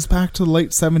one. This goes back to the late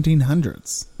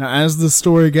 1700s. Now, as the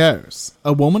story goes,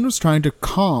 a woman was trying to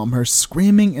calm her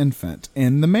screaming infant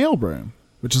in the mailroom,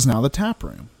 which is now the tap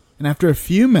room. and after a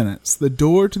few minutes, the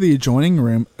door to the adjoining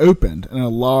room opened and a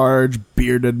large,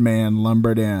 bearded man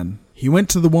lumbered in. He went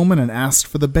to the woman and asked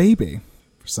for the baby.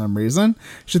 For some reason,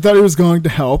 she thought he was going to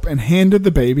help and handed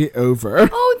the baby over.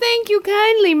 Oh, thank you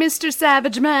kindly, Mr.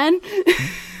 Savage Man.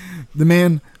 The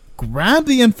man grabbed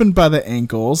the infant by the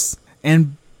ankles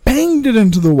and banged it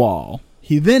into the wall.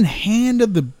 He then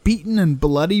handed the beaten and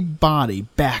bloody body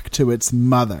back to its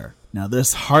mother. Now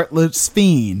this heartless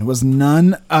fiend was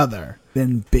none other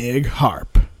than Big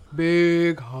Harpe.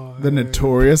 Big Harpe. The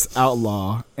notorious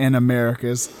outlaw and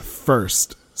America's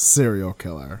first serial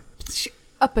killer.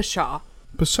 A Pashaw.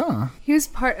 Pashaw? He was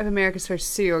part of America's first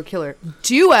serial killer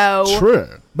duo.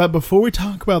 True. But before we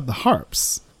talk about the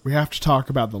Harpes, we have to talk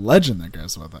about the legend that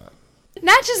goes with it.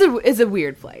 Natchez is a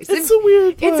weird place. It's a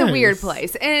weird place. It's a weird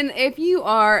place. And if you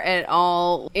are at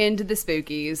all into the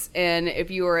spookies, and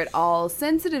if you are at all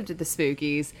sensitive to the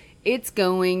spookies, it's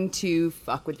going to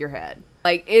fuck with your head.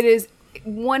 Like, it is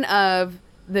one of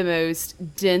the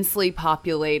most densely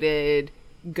populated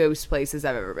ghost places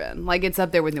I've ever been. Like, it's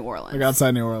up there with New Orleans. Like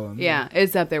outside New Orleans. Yeah,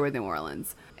 it's up there with New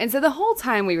Orleans. And so the whole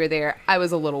time we were there, I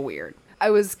was a little weird.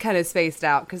 I was kind of spaced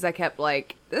out because I kept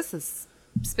like, this is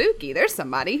spooky. There's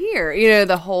somebody here,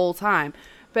 the whole time.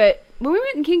 But when we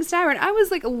went in King's Tavern, I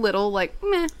was like a little like,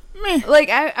 meh. Like,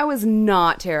 I was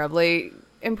not terribly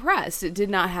impressed. It did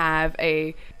not have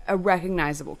a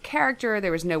recognizable character.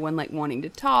 There was no one like wanting to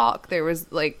talk. There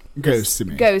was like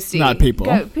ghosty, not people.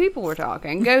 People were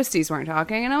talking. Ghosties weren't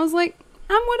talking, and I was like,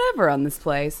 I'm whatever on this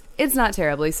place. It's not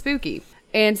terribly spooky.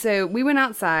 And so we went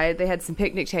outside. They had some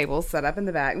picnic tables set up in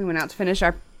the back. We went out to finish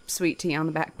our sweet tea on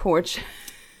the back porch.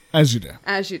 As you do.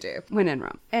 As you do. When in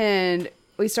Rome. And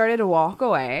we started to walk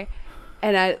away.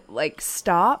 And I like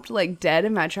stopped like dead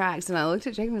in my tracks. And I looked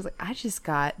at Jake and was like, I just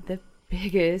got the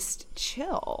biggest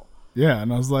chill. Yeah.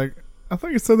 And I was like, I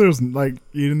thought you said there was like,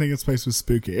 you didn't think this place was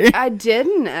spooky. I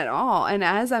didn't at all. And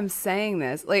as I'm saying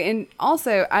this, like, and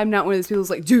also I'm not one of those people who's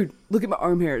like, dude, look at my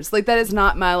arm hairs. Like, that is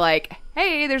not my like,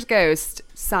 hey, there's ghost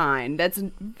sign. That's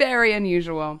very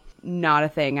unusual. Not a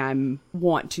thing I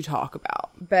want to talk about.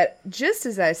 But just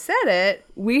as I said it,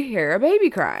 we hear a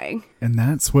baby crying. And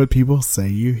that's what people say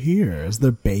you hear, is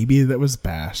the baby that was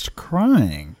bashed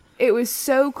crying. It was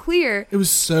so clear. It was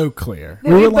so clear.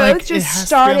 That we both just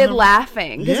started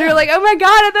laughing. Because we were like, oh my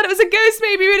God, I thought it was a ghost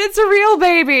baby, but it's a real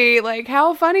baby. Like,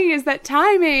 how funny is that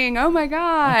timing? Oh my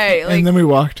God. Okay. Like, and then we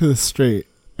walked to the street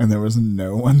and there was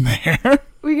no one there.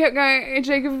 We kept going, and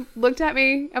Jacob looked at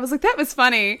me. I was like, that was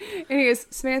funny. And he goes,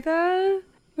 Samantha,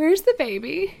 where's the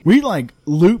baby? We like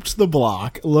looped the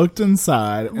block, looked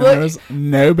inside, and there was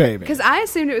no baby. Because I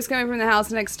assumed it was coming from the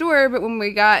house next door, but when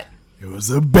we got... It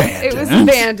was abandoned. It was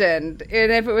abandoned.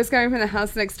 And if it was coming from the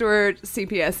house next door,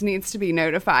 CPS needs to be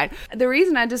notified. The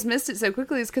reason I dismissed it so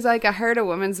quickly is because like I heard a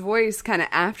woman's voice kind of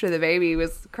after the baby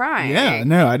was crying. Yeah,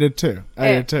 no, I did too.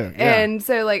 Yeah. And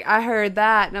so like I heard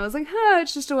that and I was like,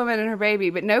 it's just a woman and her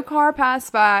baby. But no car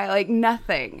passed by, like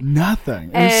nothing. Nothing.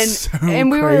 It was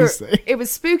so crazy. It was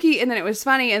spooky and then it was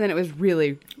funny and then it was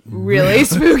really, really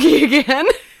spooky again.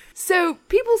 So,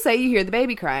 people say you hear the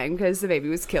baby crying because the baby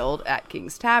was killed at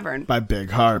King's Tavern. By Big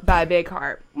Harpe.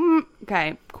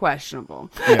 Okay,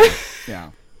 questionable. Yeah.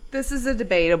 This is a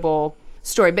debatable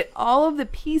story, but all of the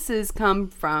pieces come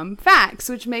from facts,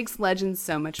 which makes legends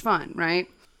so much fun, right?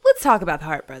 Let's talk about the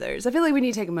Harpe Brothers. I feel like we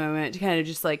need to take a moment to kind of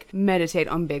just like meditate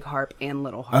on Big Harpe and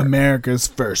Little Harpe. America's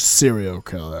first serial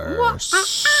killer.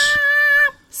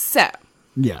 So.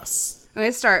 Yes. I'm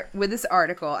going to start with this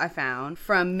article I found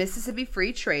from Mississippi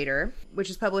Free Trader, which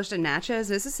is published in Natchez,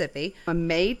 Mississippi, on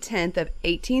May 10th of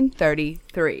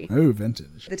 1833. Oh,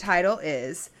 vintage. The title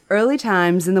is Early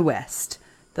Times in the West,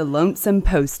 The Lonesome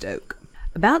Post Oak.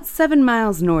 About 7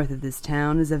 miles north of this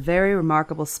town is a very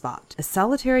remarkable spot. A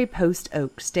solitary post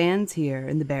oak stands here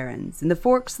in the barrens, in the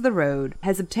forks of the road,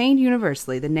 has obtained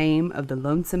universally the name of the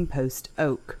Lonesome Post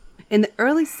Oak. In the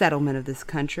early settlement of this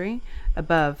country,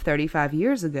 above 35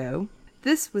 years ago,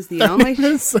 this was the only...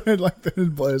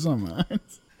 It blows my mind.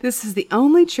 This is the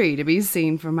only tree to be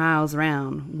seen for miles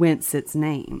round, whence its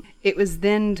name. It was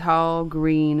then tall,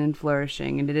 green, and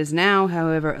flourishing, and it is now,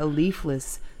 however, a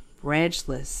leafless,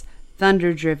 branchless,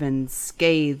 thunder-driven,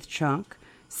 scathed trunk,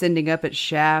 sending up its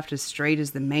shaft as straight as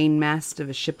the mainmast of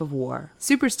a ship of war.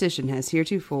 Superstition has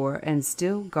heretofore and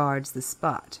still guards the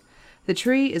spot. The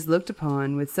tree is looked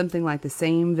upon with something like the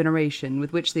same veneration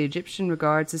with which the Egyptian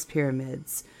regards his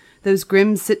pyramids, those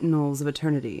grim sentinels of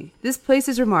eternity. This place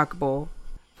is remarkable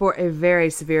for a very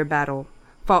severe battle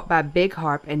fought by Big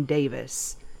Harpe and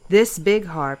Davis. This Big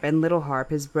Harpe and Little Harpe,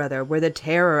 his brother, were the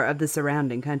terror of the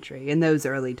surrounding country in those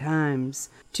early times.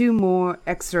 Two more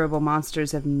execrable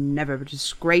monsters have never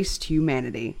disgraced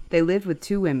humanity. They lived with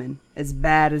two women, as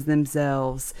bad as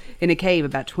themselves, in a cave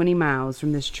about 20 miles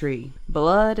from this tree.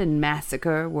 Blood and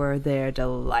massacre were their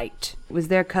delight. It was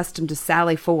their custom to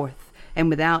sally forth, and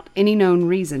without any known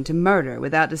reason to murder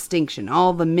without distinction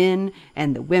all the men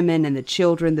and the women and the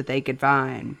children that they could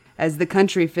find. As the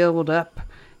country filled up,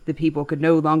 the people could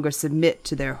no longer submit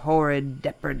to their horrid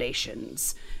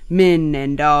depredations. Men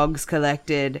and dogs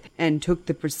collected and took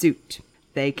the pursuit.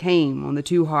 They came on the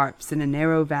two harps in a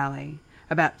narrow valley,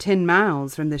 about 10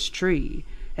 miles from this tree,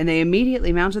 and they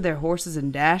immediately mounted their horses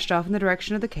and dashed off in the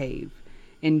direction of the cave.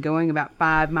 In going about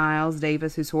 5 miles,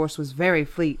 Davis, whose horse was very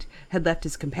fleet, had left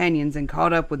his companions and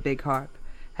caught up with Big Harpe,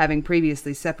 having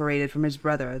previously separated from his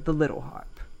brother, the Little Harpe.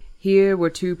 Here were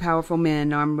two powerful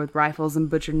men armed with rifles and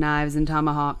butcher knives and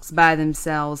tomahawks, by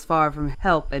themselves, far from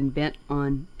help and bent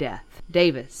on death.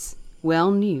 Davis well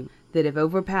knew that if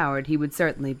overpowered he would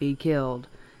certainly be killed,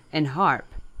 and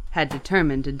Harpe had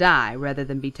determined to die rather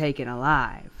than be taken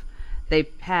alive. They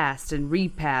passed and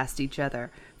repassed each other,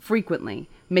 frequently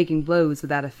making blows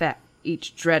without effect,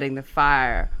 each dreading the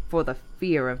fire for the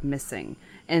fear of missing,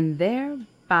 and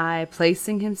thereby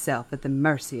placing himself at the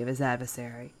mercy of his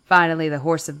adversary. Finally, the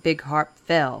horse of Big Harpe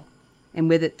fell, and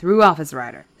with it threw off his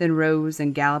rider, then rose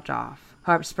and galloped off.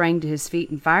 Harpe sprang to his feet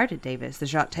and fired at Davis, the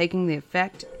shot taking the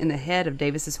effect in the head of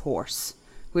Davis's horse,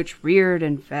 which reared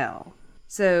and fell.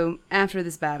 So, after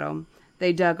this battle,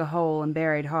 they dug a hole and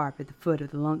buried Harpe at the foot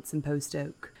of the lonesome post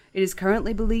oak. It is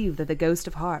currently believed that the ghost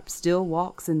of Harpe still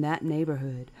walks in that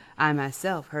neighborhood. I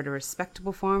myself heard a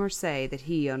respectable farmer say that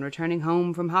he, on returning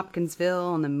home from Hopkinsville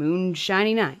on the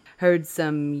moonshiny night, heard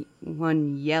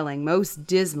someone yelling most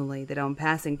dismally that on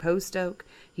passing Post Oak,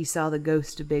 he saw the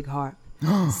ghost of Big Harpe,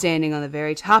 standing on the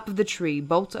very top of the tree,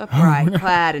 bolt upright,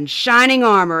 clad in shining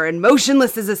armor and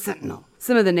motionless as a sentinel.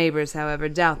 Some of the neighbors, however,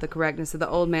 doubt the correctness of the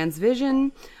old man's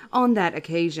vision on that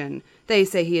occasion. They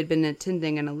say he had been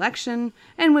attending an election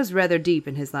and was rather deep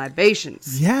in his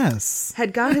libations. Yes.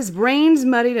 Had got his brains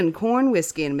muddied in corn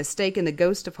whiskey and mistaken the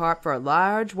ghost of Harpe for a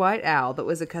large white owl that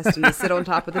was accustomed to sit on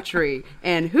top of the tree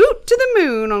and hoot to the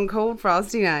moon on cold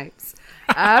frosty nights.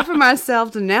 I, for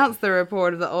myself, denounce the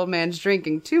report of the old man's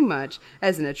drinking too much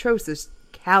as an atrocious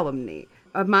calumny.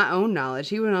 Of my own knowledge,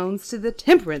 he belongs to the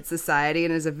Temperance Society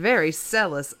and is a very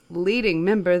zealous leading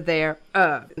member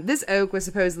thereof. This oak was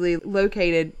supposedly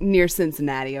located near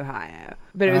Cincinnati, Ohio.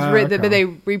 But it was but they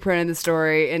reprinted the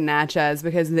story in Natchez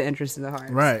because of the interest in the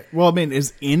Harpes. Right. Well, I mean,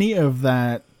 is any of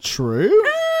that true?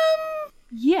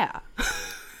 Yeah.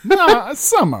 No,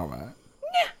 some of it.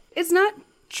 Yeah. It's not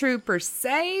true per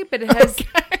se, but it has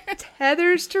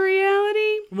tethers to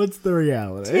reality. What's the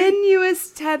reality? Tenuous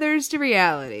tethers to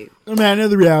reality. I mean, I know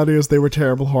the reality is they were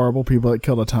terrible, horrible people that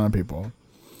killed a ton of people.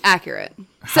 Accurate.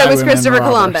 So was Christopher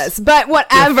Columbus. But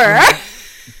whatever.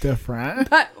 Different.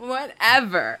 But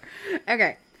whatever.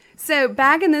 Okay. So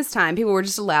back in this time, people were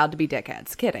just allowed to be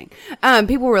dickheads. Kidding.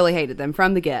 People really hated them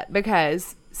from the get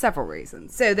because several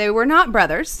reasons. So they were not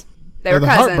brothers. They were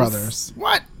cousins. Harpe Brothers.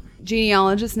 What?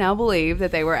 Genealogists now believe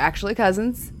that they were actually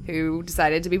cousins who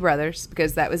decided to be brothers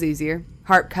because that was easier.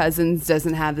 Harpe cousins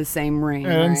doesn't have the same ring. It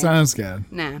doesn't sound as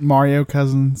good. Nah. Mario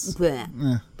cousins.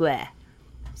 Bleh. Bleh.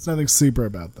 There's nothing super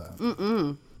about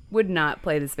that. Would not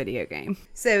play this video game.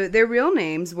 So their real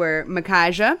names were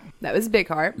Micaiah, that was Big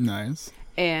Harpe. Nice.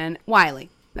 And Wiley,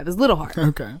 that was Little Harpe.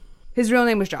 Okay. His real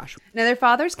name was Joshua. Now their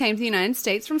fathers came to the United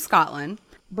States from Scotland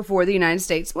before the United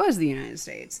States was the United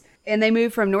States. And they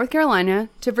moved from North Carolina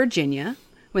to Virginia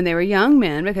when they were young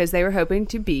men because they were hoping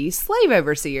to be slave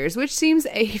overseers, which seems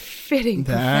a fitting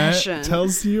profession. That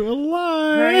tells you a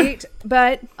lot. Right?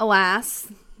 But alas,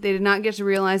 they did not get to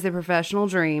realize their professional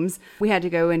dreams. We had to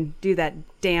go and do that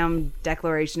damn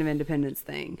Declaration of Independence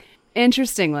thing.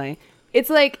 Interestingly,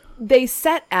 it's like they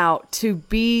set out to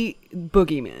be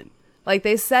boogeymen. Like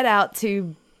they set out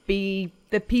to be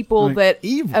the people like that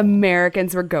evil.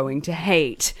 Americans were going to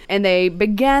hate. And they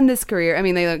began this career. I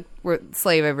mean, they were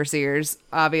slave overseers.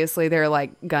 Obviously, they're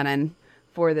like gunning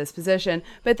for this position.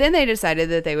 But then they decided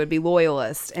that they would be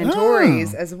loyalists and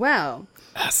Tories as well.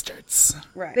 Bastards.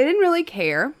 Right. They didn't really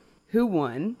care who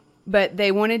won, but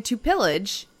they wanted to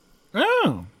pillage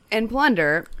and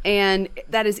plunder. And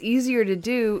that is easier to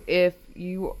do if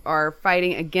you are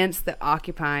fighting against the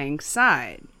occupying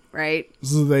side, right?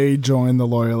 So they joined the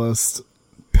loyalist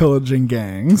pillaging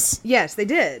gangs. Yes, they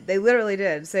did. They literally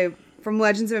did. So from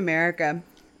Legends of America,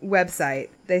 website,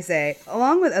 they say,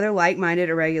 along with other like-minded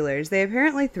irregulars, they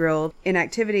apparently thrilled in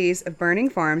activities of burning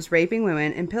farms, raping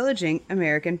women, and pillaging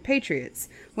American patriots.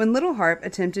 When Little Harpe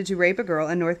attempted to rape a girl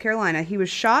in North Carolina, he was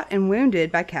shot and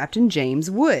wounded by Captain James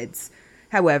Woods.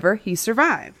 However, he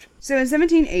survived. So in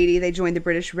 1780, they joined the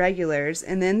British regulars,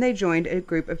 and then they joined a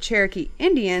group of Cherokee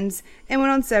Indians and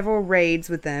went on several raids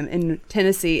with them in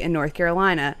Tennessee and North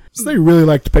Carolina. So they really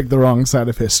like to pick the wrong side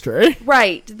of history.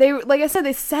 Right. They, like I said,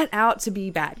 they set out to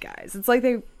be bad guys. It's like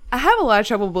I have a lot of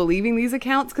trouble believing these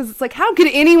accounts because it's like, how could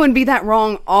anyone be that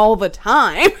wrong all the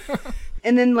time?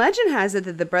 And then legend has it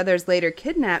that the brothers later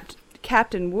kidnapped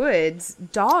Captain Wood's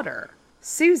daughter,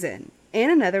 Susan,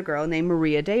 and another girl named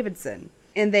Maria Davidson.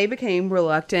 And they became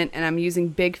reluctant, and I'm using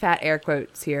big fat air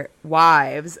quotes here,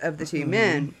 wives of the two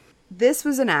men. This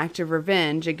was an act of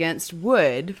revenge against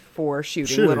Wood for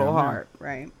shooting Little Harpe,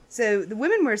 right? So the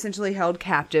women were essentially held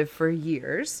captive for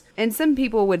years. And some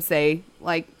people would say,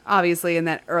 like, obviously in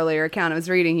that earlier account I was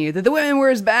reading you, that the women were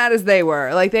as bad as they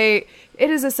were. Like, it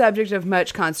is a subject of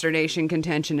much consternation,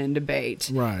 contention, and debate.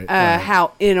 Right.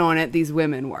 How in on it these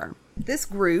women were. This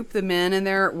group, the men and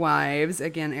their wives,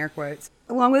 again, air quotes,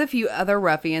 along with a few other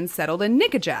ruffians, settled in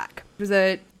Nickajack. It was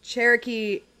a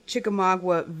Cherokee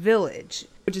Chickamauga village,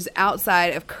 which is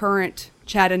outside of current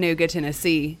Chattanooga,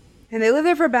 Tennessee. And they lived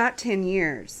there for about 10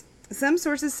 years. Some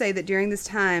sources say that during this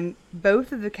time,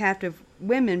 both of the captive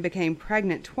women became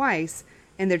pregnant twice,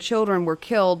 and their children were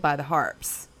killed by the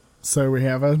Harpes. So we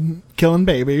have a killing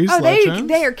babies. Oh, legends.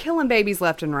 they are killing babies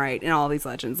left and right in all these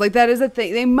legends. Like, that is a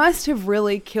thing. They must have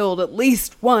really killed at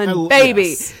least one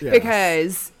baby yes.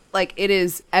 because, like, it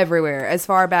is everywhere as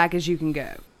far back as you can go.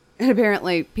 And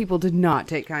apparently, people did not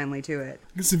take kindly to it.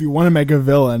 I guess if you want to make a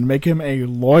villain, make him a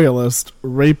loyalist,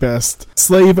 rapist,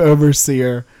 slave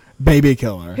overseer, baby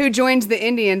killer. Who joins the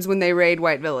Indians when they raid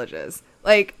white villages.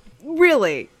 Like,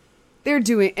 really. They're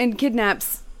doing... And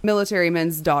kidnaps military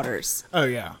men's daughters. Oh,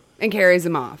 yeah. And carries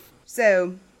them off.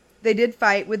 So, they did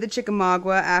fight with the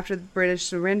Chickamauga after the British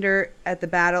surrender at the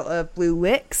Battle of Blue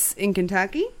Licks in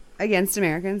Kentucky against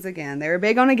Americans. Again, they were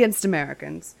big on against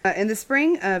Americans. In the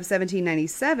spring of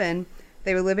 1797,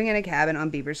 they were living in a cabin on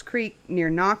Beaver's Creek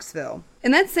near Knoxville.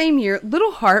 In that same year,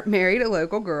 Little Harpe married a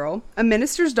local girl, a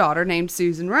minister's daughter named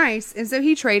Susan Rice, and so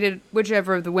he traded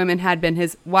whichever of the women had been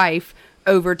his wife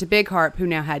over to Big Harpe, who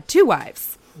now had two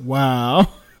wives. Wow.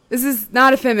 This is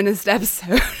not a feminist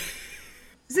episode.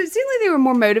 So it seemed like they were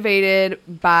more motivated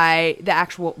by the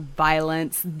actual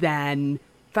violence than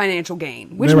financial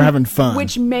gain. They were having fun.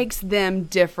 Which makes them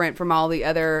different from all the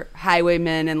other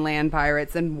highwaymen and land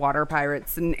pirates and water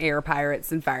pirates and air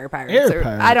pirates and fire pirates. Pirates.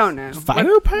 I don't know.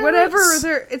 Fire pirates?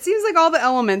 Whatever. It seems like all the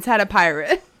elements had a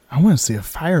pirate. I want to see a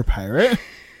fire pirate.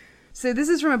 So this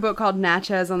is from a book called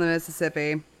Natchez on the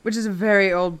Mississippi, which is a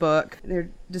very old book. They're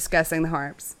discussing the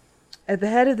Harpes. At the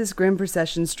head of this grim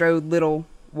procession strode Little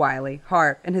Wiley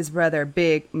Harpe and his brother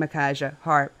Big Micajah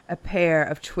Harpe, a pair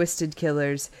of twisted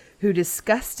killers who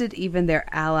disgusted even their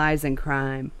allies in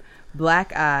crime.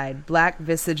 Black-eyed,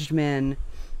 black-visaged men.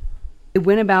 They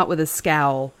went about with a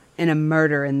scowl and a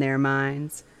murder in their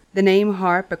minds. The name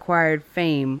Harpe acquired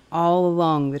fame all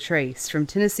along the trace, from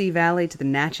Tennessee Valley to the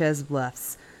Natchez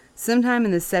Bluffs. Sometime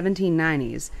in the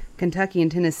 1790s, Kentucky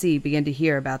and Tennessee began to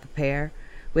hear about the pair,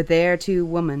 with their two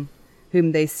women,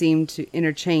 whom they seemed to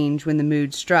interchange when the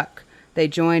mood struck. They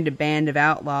joined a band of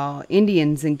outlaw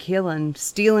Indians in killing,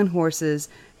 stealing horses,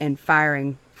 and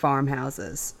firing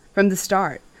farmhouses. From the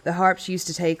start, the Harpes used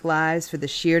to take lives for the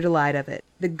sheer delight of it,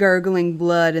 the gurgling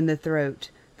blood in the throat,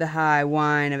 the high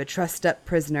whine of a trussed-up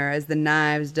prisoner as the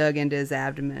knives dug into his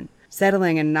abdomen.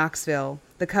 Settling in Knoxville,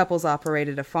 the couples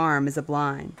operated a farm as a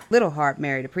blind. Little Harpe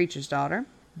married a preacher's daughter,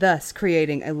 thus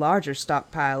creating a larger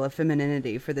stockpile of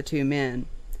femininity for the two men.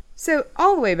 So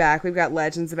all the way back, we've got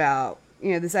legends about,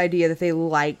 this idea that they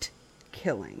liked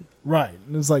killing. Right.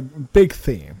 It's like big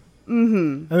theme.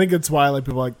 Mm-hmm. I think it's why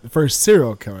people like the first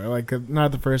serial killer,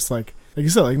 not the first like you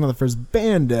said, not the first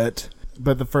bandit,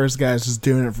 but the first guy's just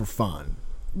doing it for fun.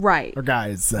 Right. Or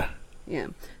guys. Yeah.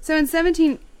 So in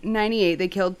 1798, they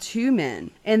killed two men,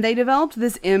 and they developed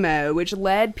this MO, which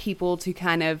led people to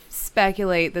kind of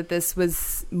speculate that this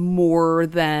was more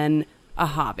than a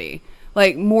hobby.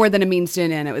 Like, more than a means to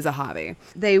an end, it was a hobby.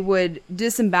 They would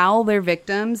disembowel their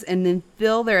victims and then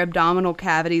fill their abdominal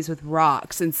cavities with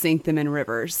rocks and sink them in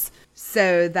rivers.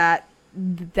 So that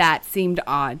seemed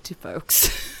odd to folks.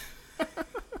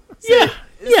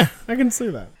 Yeah, I can see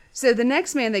that. So the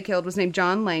next man they killed was named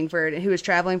John Langford, who was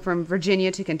traveling from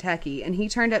Virginia to Kentucky, and he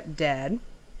turned up dead,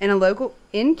 and a local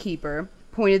innkeeper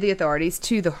pointed the authorities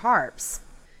to the Harpes.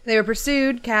 They were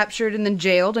pursued, captured, and then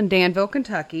jailed in Danville,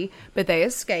 Kentucky, but they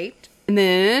escaped. And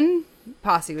then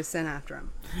posse was sent after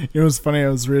him. It was funny. I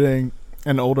was reading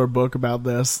an older book about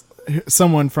this.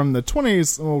 Someone from the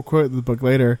 20s, we'll quote the book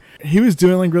later, he was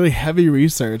doing like really heavy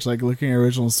research, like looking at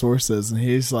original sources, and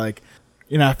he's like,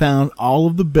 I found all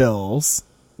of the bills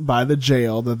by the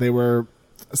jail that they were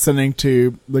sending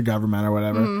to the government or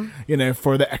whatever,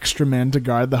 for the extra men to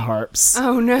guard the harps.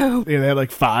 Oh no. They had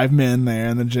like 5 men there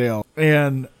in the jail,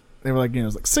 and they were like, it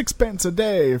was like 6 pence a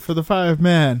day for the 5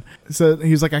 men. So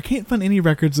he was like, I can't find any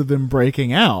records of them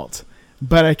breaking out,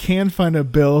 but I can find a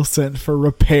bill sent for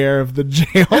repair of the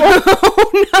jail.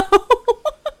 Oh no.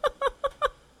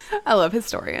 I love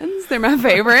historians. They're my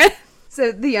favorite.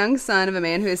 So the young son of a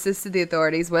man who assisted the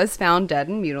authorities was found dead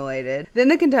and mutilated. Then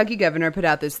the Kentucky governor put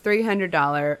out this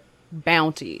 $300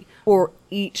 bounty for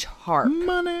each harp.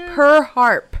 Money. Per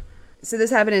harp. So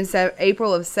this happened in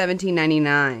April of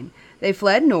 1799. They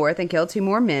fled north and killed 2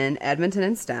 more men, Edmonton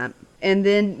and Stump. And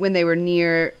then when they were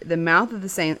near the mouth of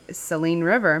the Saline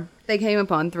River, they came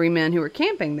upon 3 men who were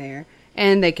camping there,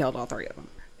 and they killed all 3 of them.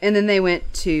 And then they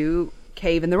went to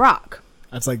Cave in the Rock.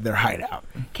 That's like their hideout.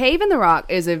 Cave in the Rock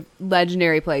is a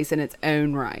legendary place in its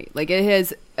own right. Like, it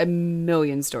has a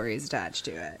million stories attached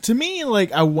to it. To me,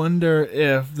 like, I wonder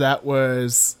if that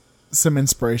was some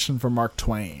inspiration for Mark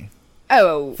Twain.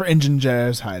 Oh. For Injun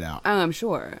Joe's hideout. Oh, I'm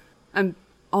sure. I'm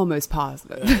almost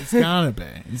positive. It's gotta be.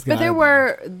 But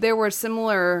there were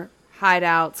similar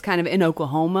hideouts kind of in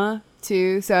Oklahoma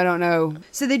too, so I don't know.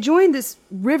 So they joined this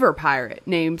river pirate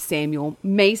named Samuel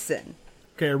Mason.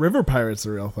 Okay, a river pirate's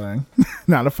a real thing.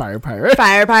 Not a fire pirate.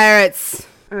 Fire pirates.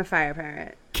 I'm a fire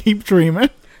pirate. Keep dreaming.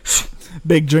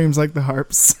 Big dreams like the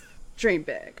harps. Dream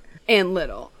big. And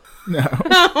little. No.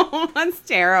 Oh, that's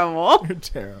terrible. You're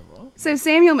terrible. So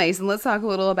Samuel Mason, let's talk a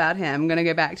little about him. I'm going to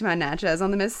go back to my Natchez on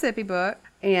the Mississippi book,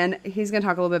 and he's going to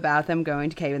talk a little bit about them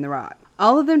going to Cave in the Rock.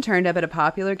 All of them turned up at a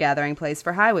popular gathering place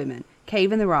for highwaymen,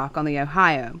 Cave in the Rock on the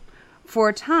Ohio. For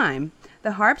a time,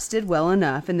 the harps did well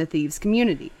enough in the thieves'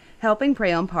 community, helping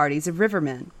prey on parties of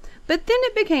rivermen. But then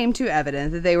it became too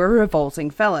evident that they were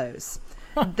revolting fellows.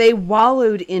 They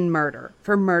wallowed in murder,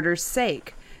 for murder's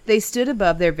sake. They stood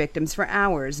above their victims for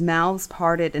hours, mouths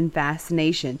parted in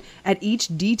fascination at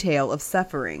each detail of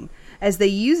suffering, as they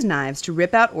used knives to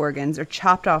rip out organs or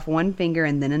chopped off one finger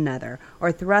and then another,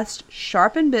 or thrust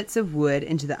sharpened bits of wood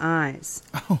into the eyes.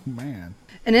 Oh, man.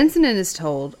 An incident is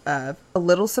told of a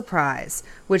little surprise,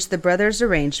 which the brothers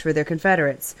arranged for their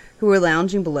confederates, who were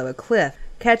lounging below a cliff.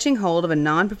 Catching hold of a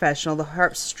non-professional, the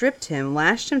harp stripped him,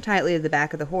 lashed him tightly to the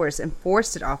back of the horse, and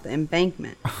forced it off the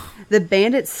embankment. The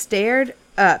bandits stared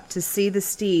up to see the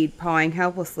steed pawing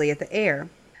helplessly at the air,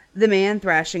 the man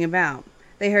thrashing about.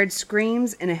 They heard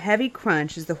screams and a heavy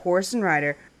crunch as the horse and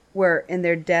rider were in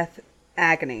their death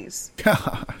agonies.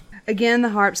 God. Again, the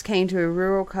harps came to a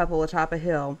rural couple atop a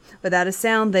hill. Without a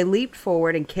sound, they leaped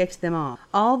forward and kicked them off.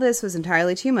 All this was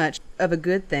entirely too much of a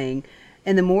good thing,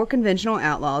 and the more conventional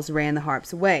outlaws ran the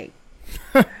harps away.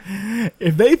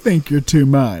 If they think you're too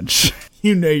much,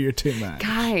 you know you're too much.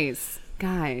 Guys.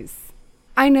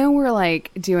 I know we're, like,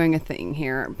 doing a thing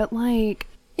here, but, like,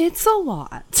 it's a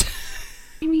lot.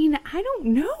 I mean, I don't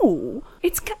know.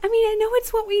 I know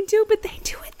it's what we do, but they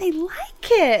do it. They like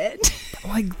it.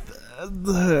 Like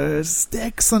the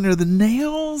sticks under the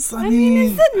nails? I mean,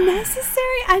 is it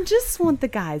necessary? I just want the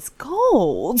guy's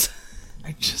gold.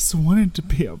 I just wanted to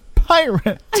be a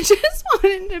pirate.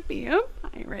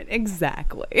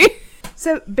 Exactly.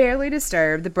 So, barely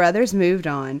disturbed, the brothers moved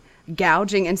on,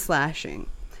 gouging and slashing.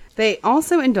 They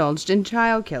also indulged in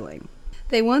child killing.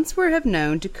 They once were have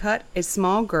known to cut a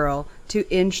small girl to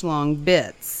inch-long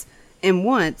bits. And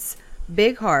once,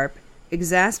 Big Harpe,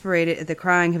 exasperated at the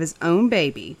crying of his own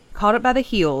baby, caught it by the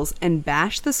heels and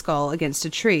bashed the skull against a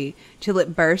tree till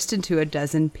it burst into a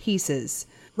dozen pieces.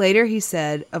 Later, he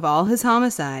said of all his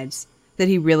homicides that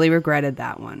he really regretted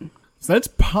that one. So that's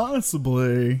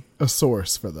possibly a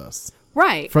source for this.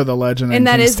 Right. For the legend and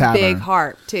that King's is Tavern. Big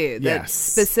Harpe, too. Yes.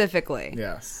 Specifically.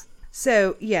 Yes.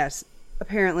 So, yes,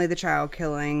 apparently the child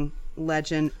killing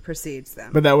legend precedes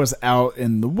them. But that was out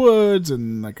in the woods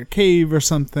in like a cave or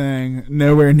something,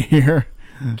 nowhere near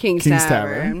King's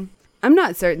Tavern. I'm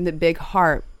not certain that Big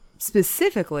Harpe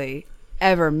specifically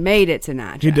ever made it to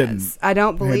Natchez. He didn't. I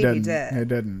don't believe he did. He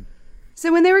didn't.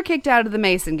 So when they were kicked out of the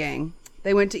Mason gang,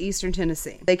 they went to eastern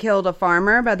Tennessee. They killed a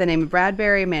farmer by the name of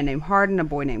Bradbury, a man named Hardin, a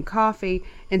boy named Coffee,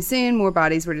 and soon more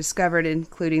bodies were discovered,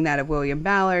 including that of William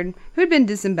Ballard, who had been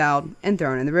disemboweled and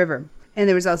thrown in the river. And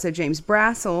there was also James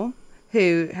Brassel,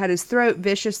 who had his throat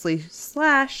viciously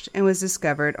slashed and was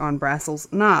discovered on Brassel's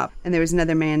Knob. And there was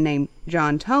another man named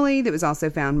John Tully that was also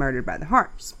found murdered by the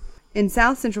Harpes. In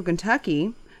south central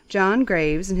Kentucky, John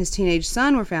Graves and his teenage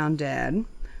son were found dead.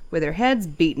 with their heads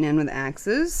beaten in with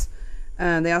axes.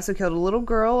 They also killed a little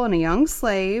girl and a young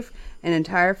slave, an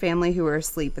entire family who were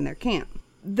asleep in their camp.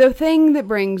 The thing that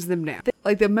brings them down,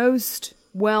 like the most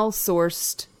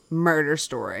well-sourced murder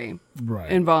story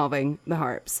involving the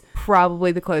Harpes,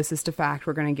 probably the closest to fact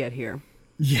we're going to get here.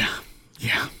 Yeah.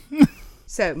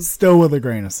 So still with a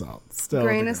grain of salt.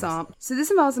 Grain of salt. So this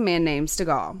involves a man named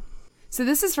Stegall. So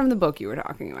this is from the book you were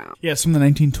talking about. Yeah, it's from the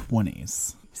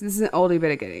 1920s. So this is an oldie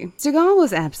but a goodie. Stegall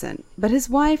was absent, but his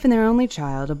wife and their only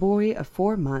child, a boy of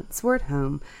 4 months, were at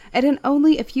home, and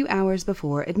only a few hours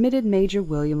before admitted Major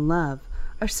William Love,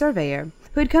 a surveyor,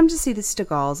 who had come to see the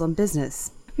Stegalls on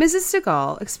business. Mrs.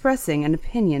 Stegall, expressing an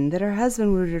opinion that her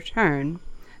husband would return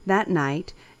that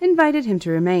night, invited him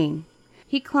to remain.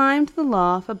 He climbed the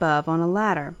loft above on a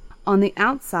ladder on the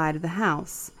outside of the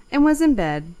house, and was in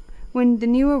bed when the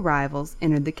new arrivals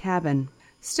entered the cabin.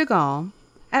 Stegall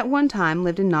at one time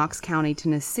lived in Knox County,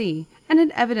 Tennessee, and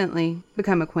had evidently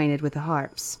become acquainted with the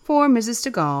Harpes, for Mrs.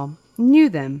 Stegall knew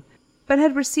them, but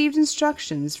had received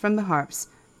instructions from the Harpes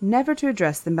never to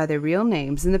address them by their real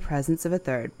names in the presence of a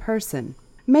third person.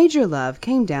 Major Love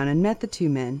came down and met the two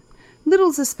men,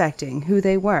 little suspecting who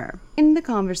they were. In the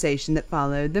conversation that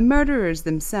followed, the murderers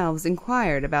themselves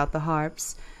inquired about the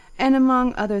Harpes, and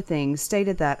among other things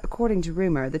stated that, according to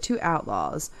rumor, the two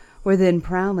outlaws were then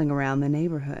prowling around the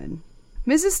neighborhood.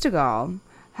 Mrs. Stegall,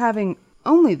 having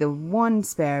only the one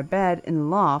spare bed in the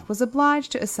loft, was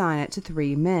obliged to assign it to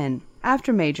 3 men.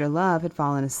 After Major Love had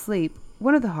fallen asleep,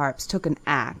 one of the Harpes took an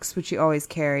axe, which he always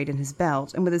carried in his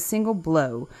belt, and with a single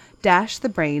blow dashed the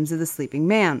brains of the sleeping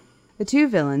man. The 2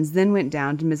 villains then went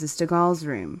down to Mrs. Stegall's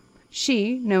room.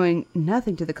 She, knowing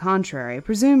nothing to the contrary,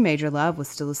 presumed Major Love was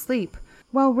still asleep.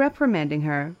 While reprimanding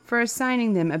her for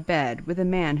assigning them a bed with a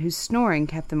man whose snoring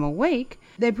kept them awake,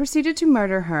 they proceeded to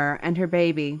murder her and her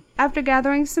baby. After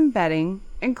gathering some bedding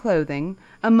and clothing,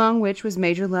 among which was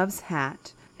Major Love's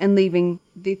hat, and leaving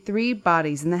the 3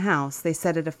 bodies in the house, they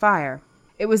set it afire.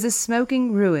 It was a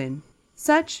smoking ruin.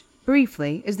 Such,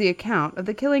 briefly, is the account of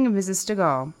the killing of Mrs.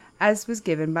 Stegall, as was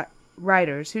given by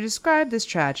writers who describe this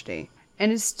tragedy,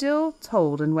 and is still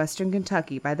told in western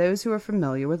Kentucky by those who are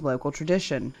familiar with local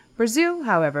tradition. Brazil,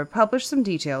 however, published some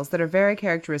details that are very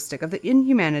characteristic of the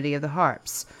inhumanity of the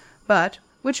Harpes, but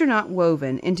which are not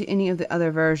woven into any of the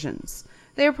other versions.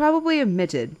 They are probably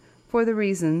omitted for the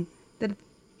reason that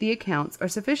the accounts are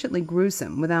sufficiently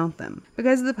gruesome without them,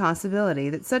 because of the possibility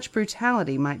that such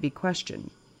brutality might be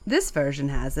questioned. This version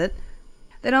has it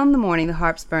that on the morning the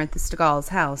Harpes burnt the Stegall's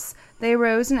house, they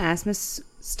arose and asked Miss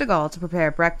Stegall to prepare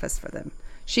breakfast for them.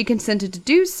 She consented to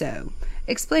do so,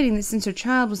 explaining that since her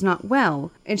child was not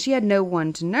well, and she had no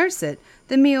one to nurse it,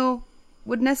 the meal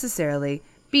would necessarily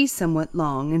be somewhat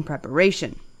long in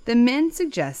preparation. The men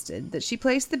suggested that she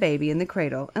place the baby in the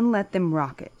cradle and let them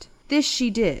rock it. This she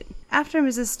did. After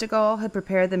Mrs. Stegall had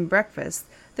prepared them breakfast,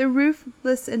 the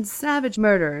ruthless and savage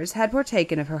murderers had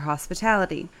partaken of her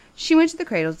hospitality. She went to the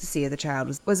cradle to see if the child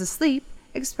was asleep,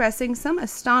 expressing some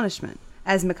astonishment,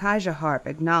 as Micaiah Harpe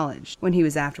acknowledged, when he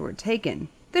was afterward taken,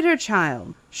 that her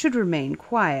child should remain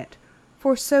quiet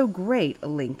for so great a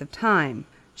length of time.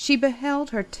 She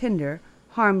beheld her tender,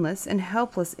 harmless, and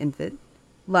helpless infant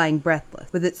lying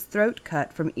breathless, with its throat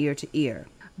cut from ear to ear.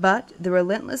 But the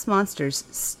relentless monsters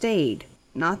stayed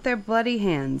not their bloody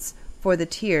hands for the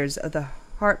tears of the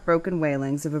heartbroken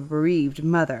wailings of a bereaved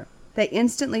mother. They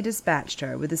instantly dispatched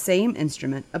her with the same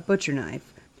instrument, a butcher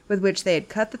knife, with which they had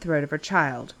cut the throat of her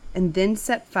child, and then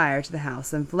set fire to the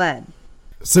house and fled.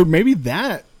 So maybe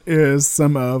that is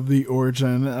some of the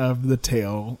origin of the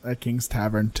tale at King's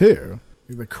Tavern too.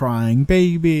 The crying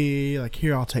baby, like,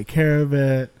 here, I'll take care of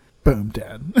it. Boom,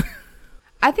 dead.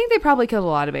 I think they probably killed a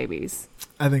lot of babies.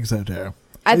 I think so too.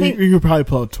 I think you could probably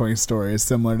pull up 20 stories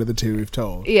similar to the 2 we've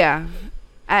told. Yeah.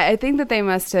 I think that they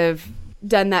must have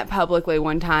done that publicly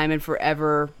one time and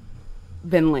forever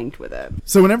been linked with it.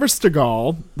 So whenever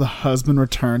Stegall, the husband,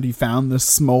 returned, he found the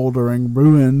smoldering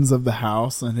ruins of the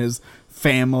house and his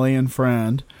family and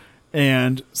friend.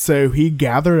 And so he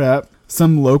gathered up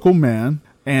some local men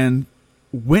and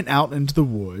went out into the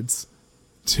woods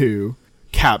to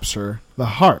capture the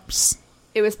Harpes.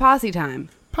 It was posse time.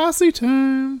 Posse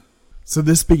time. So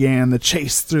this began the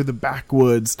chase through the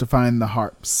backwoods to find the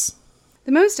Harpes.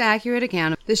 The most accurate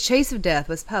account of this chase of death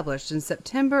was published in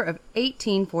September of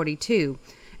 1842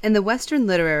 in the Western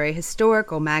Literary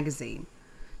Historical Magazine.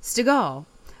 Stegall,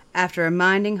 after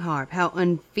reminding Harpe how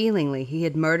unfeelingly he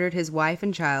had murdered his wife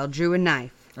and child, drew a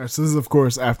knife. So this is, of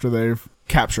course, after they've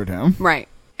captured him. Right.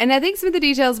 And I think some of the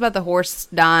details about the horse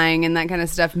dying and that kind of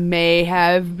stuff may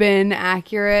have been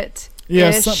accurate.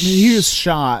 Yeah, he was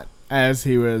shot as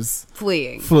he was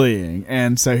fleeing.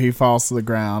 And so he falls to the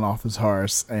ground off his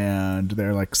horse, and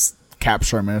they're like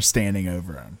capture him and are standing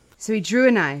over him. So he drew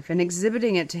a knife, and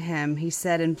exhibiting it to him, he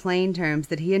said in plain terms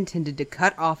that he intended to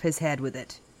cut off his head with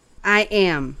it. "I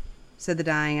am," said the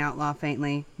dying outlaw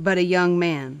faintly, "but a young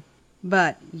man.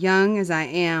 But, young as I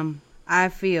am, I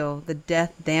feel the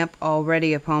death damp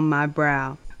already upon my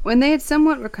brow." When they had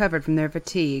somewhat recovered from their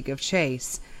fatigue of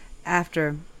chase,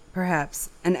 after, perhaps,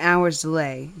 an hour's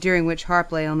delay, during which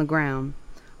Harpe lay on the ground,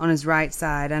 on his right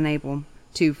side, unable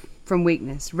to, from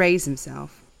weakness, raise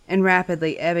himself, and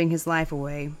rapidly ebbing his life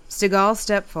away, Stegall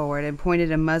stepped forward and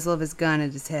pointed a muzzle of his gun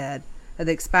at his head of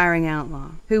the expiring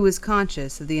outlaw, who was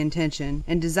conscious of the intention,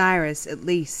 and desirous, at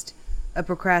least, of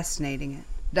procrastinating it,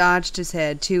 dodged his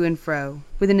head to and fro,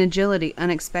 with an agility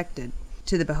unexpected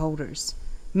to the beholders,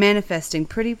 manifesting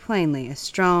pretty plainly a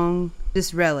strong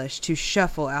disrelish to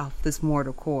shuffle out this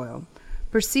mortal coil.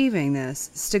 Perceiving this,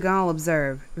 Stegall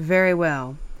observed, "Very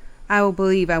well, I will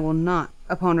believe I will not,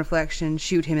 upon reflection,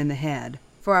 shoot him in the head,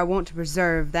 for I want to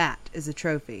preserve that as a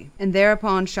trophy," and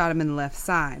thereupon shot him in the left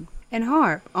side. And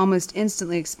Harpe almost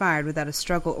instantly expired without a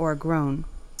struggle or a groan.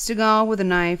 Stegall, with the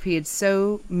knife he had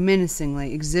so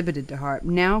menacingly exhibited to Harpe,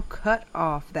 now cut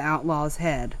off the outlaw's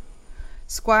head.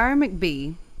 Squire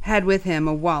McBee had with him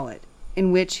a wallet,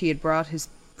 in which he had brought his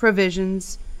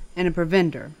provisions and a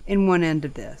provender in one end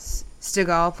of this.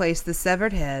 Stegall placed the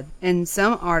severed head and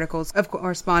some articles of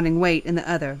corresponding weight in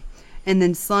the other, and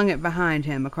then slung it behind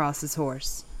him across his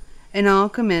horse. And all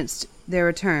commenced their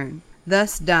return.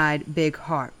 Thus died Big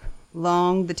Harpe,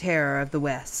 long the terror of the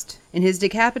West, and his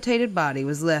decapitated body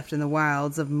was left in the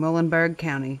wilds of Muhlenberg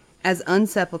County, as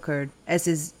unsepulchred as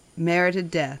his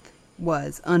merited death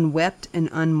was unwept and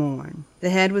unmourned. The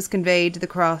head was conveyed to the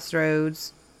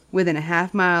crossroads within a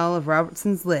half-mile of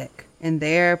Robertson's Lick, and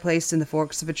there placed in the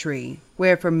forks of a tree,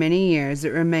 where for many years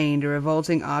it remained a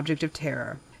revolting object of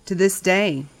terror. To this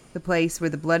day, the place where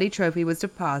the bloody trophy was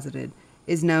deposited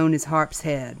is known as Harpe's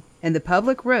Head, and the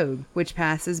public road which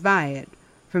passes by it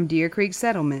from Deer Creek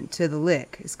Settlement to the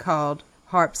Lick is called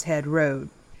Harpe's Head Road.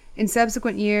 In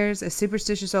subsequent years, a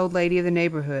superstitious old lady of the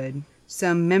neighborhood,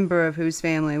 some member of whose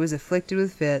family was afflicted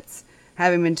with fits,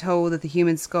 having been told that the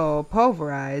human skull,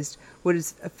 pulverized, would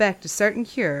effect a certain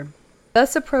cure,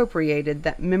 thus appropriated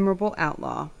that memorable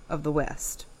outlaw of the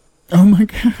West. Oh my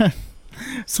god.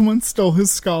 Someone stole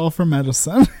his skull for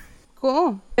medicine.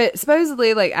 Cool. But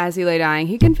supposedly, like, as he lay dying,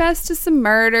 he confessed to some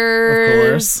murders.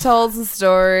 Of course. Told some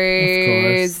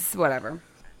stories. Of course. Whatever.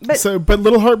 But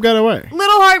Little Harpe got away.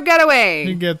 Little Harpe got away.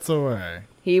 He gets away.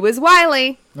 He was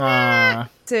wily. Ah.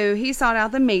 So he sought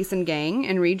out the Mason gang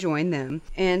and rejoined them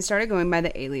and started going by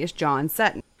the alias John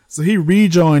Sutton. So he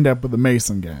rejoined up with the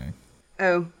Mason gang.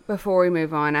 Oh, before we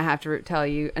move on, I have to tell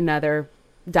you another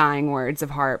dying words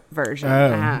of Harpe version.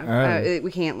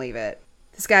 We can't leave it.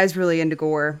 This guy's really into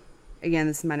gore. Again,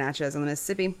 this is my Natchez on the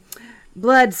Mississippi.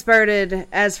 Blood spurted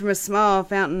as from a small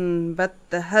fountain, but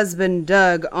the husband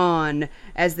dug on.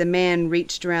 As the man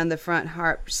reached around the front,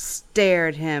 Harpe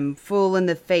stared him full in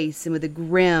the face, and with a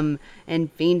grim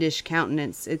and fiendish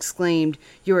countenance exclaimed,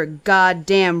 "You're a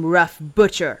goddamn rough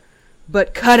butcher,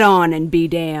 but cut on and be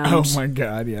damned." Oh my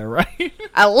god, yeah, right?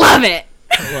 I love it!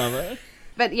 I love it.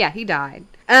 But yeah, he died.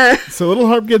 So Little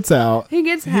Harpe gets out. He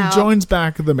joins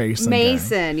back the Mason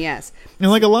gang. Yes.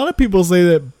 And like a lot of people say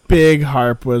that Big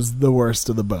Harpe was the worst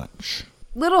of the bunch.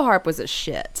 Little Harpe was a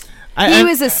shit. He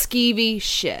was a skeevy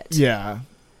shit. Yeah.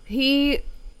 He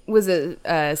was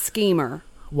a schemer.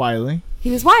 Wily.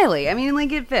 He was wily. I mean,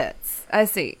 like, it fits. I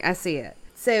see it.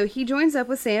 So he joins up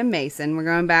with Sam Mason. We're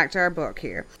going back to our book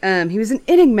here. He was an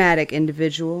enigmatic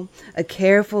individual, a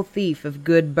careful thief of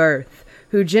good birth,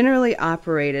 who generally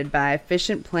operated by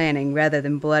efficient planning rather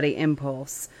than bloody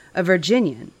impulse. A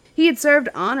Virginian, he had served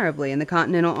honorably in the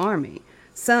Continental Army.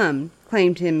 Some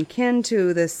claimed him kin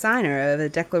to the signer of the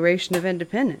Declaration of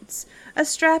Independence. A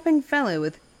strapping fellow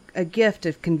with a gift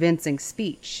of convincing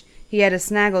speech. He had a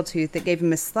snaggletooth that gave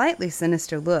him a slightly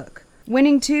sinister look.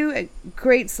 Winning, too, a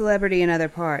great celebrity in other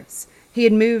parts, he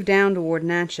had moved down toward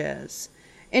Natchez.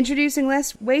 Introducing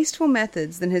less wasteful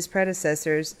methods than his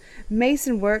predecessors,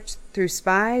 Mason worked through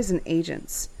spies and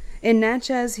agents. In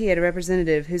Natchez, he had a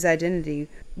representative whose identity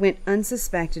went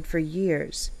unsuspected for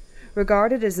years.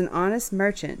 Regarded as an honest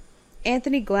merchant,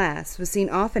 Anthony Glass was seen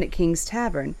often at King's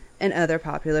Tavern and other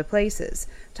popular places,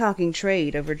 talking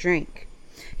trade over drink.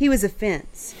 He was a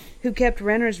fence, who kept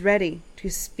runners ready to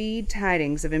speed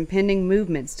tidings of impending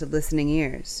movements to listening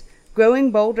ears.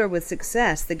 Growing bolder with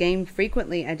success, the gang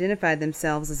frequently identified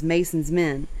themselves as Mason's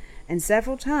men, and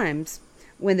several times,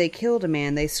 when they killed a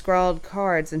man, they scrawled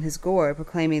cards in his gore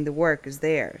proclaiming the work as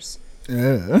theirs.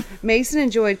 Mason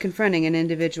enjoyed confronting an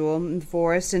individual in the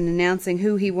forest and announcing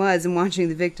who he was and watching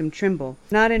the victim tremble.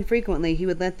 Not infrequently, he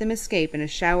would let them escape in a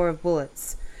shower of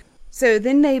bullets. So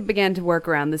then they began to work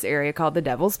around this area called the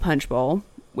Devil's Punch Bowl,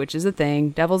 which is a thing.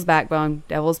 Devil's Backbone,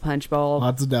 Devil's Punch Bowl.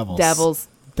 Lots of devils. Devils.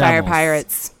 Fire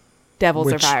pirates.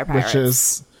 Devils are fire pirates.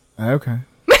 Witches. Okay.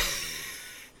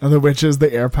 Are the witches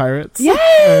the air pirates?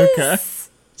 Yes! Okay.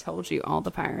 Told you, all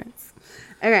the pirates.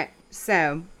 Okay,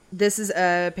 so this is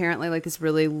apparently like this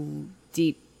really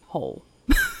deep hole.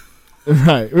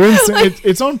 Right.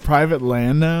 It's on private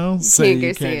land now, so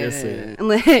you can't go see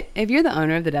it. If you're the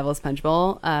owner of the Devil's Punch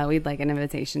Bowl, we'd like an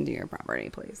invitation to your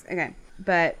property, please. Okay,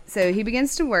 but so he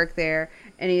begins to work there,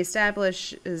 and he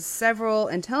establishes several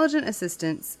intelligent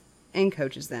assistants and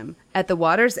coaches them. At the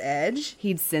water's edge,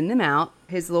 he'd send them out,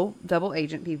 his little double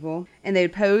agent people, and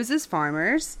they'd pose as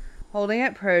farmers, holding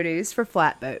up produce for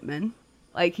flatboatmen.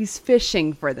 Like he's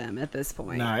fishing for them at this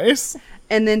point. Nice.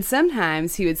 And then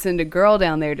sometimes he would send a girl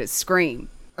down there to scream.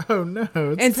 Oh no,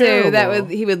 it's and terrible. So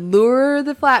he would lure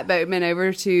the flatboatmen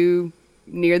over to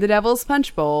near the Devil's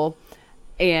Punch Bowl,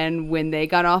 and when they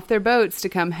got off their boats to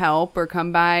come help or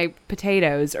come buy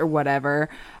potatoes or whatever,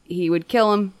 he would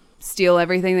kill them, steal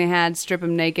everything they had, strip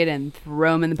them naked, and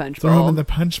throw them in the punch bowl. Throw them in the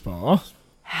punch bowl.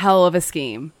 Hell of a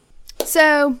scheme.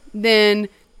 So then,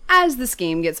 as the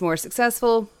scheme gets more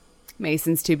successful,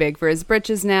 Mason's too big for his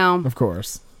britches now. Of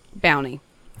course. Bounty.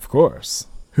 Of course.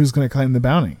 Who's going to claim the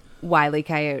bounty? Wile E.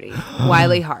 Coyote.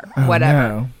 Wile E. Harpe. Whatever.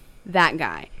 No. That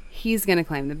guy. He's going to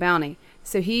claim the bounty.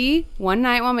 So he, one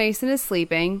night while Mason is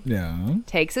sleeping,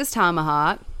 takes his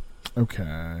tomahawk.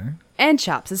 Okay. And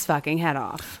chops his fucking head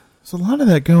off. There's a lot of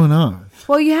that going on.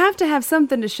 Well, you have to have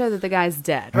something to show that the guy's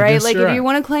dead, right? Like, if you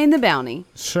want to claim the bounty,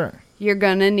 sure, you're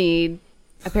going to need,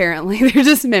 apparently, their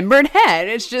dismembered head.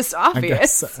 It's just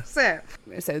obvious. I guess so.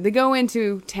 So they go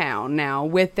into town now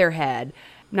with their head.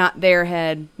 Not their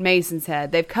head, Mason's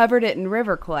head. They've covered it in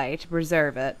river clay to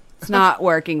preserve it. It's not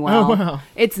working well. Oh, wow.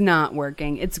 It's not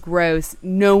working. It's gross.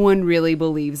 No one really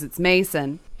believes it's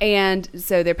Mason. And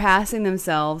so they're passing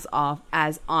themselves off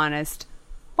as honest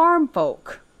farm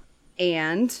folk.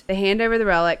 And they hand over the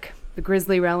relic, the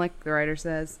grisly relic, the writer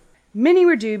says. Many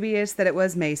were dubious that it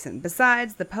was Mason.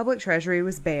 Besides, the public treasury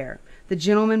was bare. The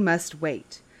gentleman must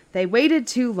wait. They waited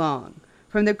too long.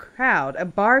 From the crowd, a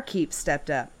barkeep stepped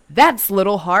up. That's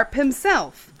little Harpe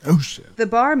himself. Oh, shit. The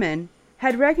barman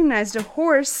had recognized a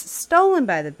horse stolen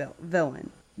by the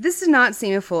villain. This did not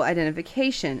seem a full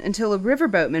identification until a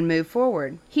riverboatman moved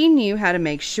forward. He knew how to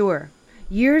make sure.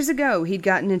 Years ago, he'd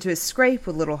gotten into a scrape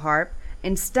with little Harpe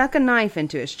and stuck a knife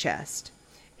into his chest.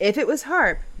 If it was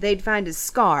Harpe, they'd find a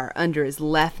scar under his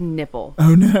left nipple.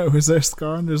 Oh no, is there a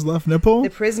scar under his left nipple? The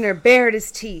prisoner bared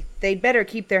his teeth. They'd better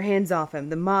keep their hands off him.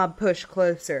 The mob pushed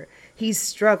closer. He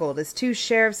struggled as two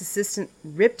sheriff's assistants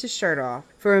ripped his shirt off.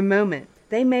 For a moment,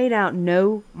 they made out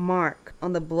no mark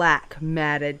on the black,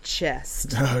 matted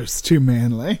chest. Oh, it's too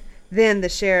manly. Then the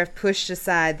sheriff pushed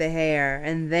aside the hair,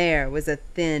 and there was a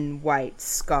thin white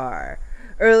scar.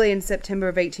 Early in September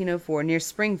of 1804, near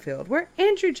Springfield, where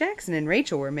Andrew Jackson and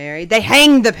Rachel were married, they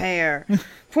hanged the pair.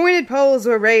 Pointed poles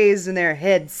were raised and their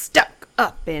heads stuck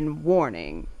up in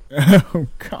warning. Oh,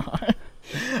 God.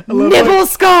 Nipple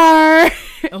scar!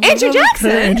 Andrew Jackson!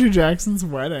 Andrew Jackson's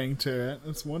wedding to it.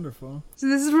 That's wonderful. So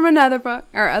this is from another book,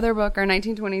 our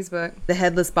 1920s book. The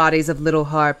headless bodies of Little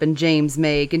Harpe and James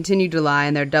May continued to lie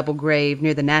in their double grave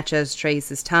near the Natchez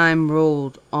Trace as time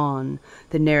rolled on.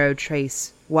 The narrow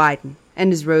trace widened,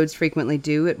 and as roads frequently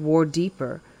do, it wore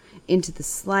deeper into the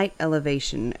slight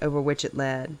elevation over which it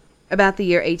led. About the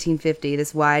year 1850,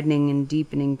 this widening and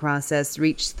deepening process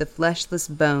reached the fleshless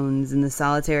bones in the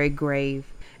solitary grave,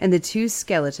 and the two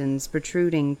skeletons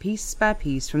protruding piece by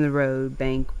piece from the road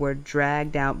bank were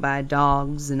dragged out by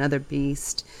dogs and other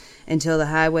beasts until the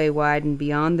highway widened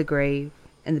beyond the grave,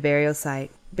 and the burial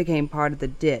site became part of the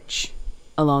ditch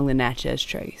along the Natchez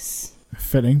Trace. A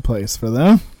fitting place for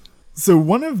them. So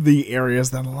one of the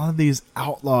areas that a lot of these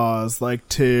outlaws like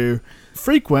to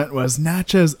frequent was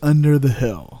Natchez under the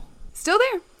hill. Still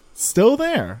there. Still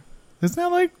there. It's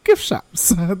not like gift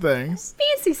shops things.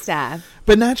 Fancy stuff.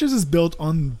 But Natchez is built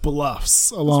on bluffs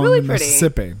along really the pretty.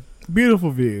 Mississippi. Beautiful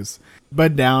views.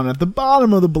 But down at the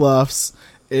bottom of the bluffs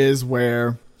is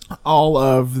where all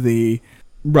of the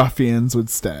ruffians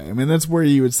would stay. I mean, that's where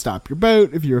you would stop your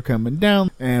boat if you were coming down,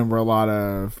 and where a lot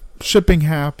of shipping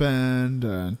happened.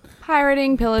 And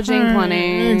Pirating, pillaging,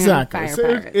 plenty. Exactly.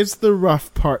 So it's the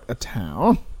rough part of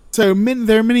town. So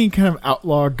there are many kind of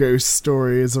outlaw ghost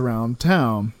stories around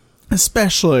town,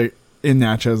 especially in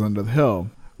Natchez under the hill.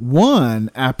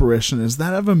 One apparition is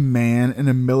that of a man in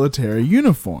a military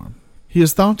uniform. He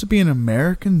is thought to be an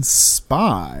American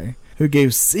spy who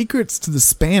gave secrets to the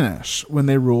Spanish when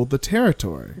they ruled the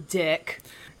territory. Dick.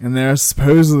 And there are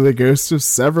supposedly the ghosts of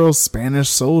several Spanish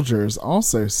soldiers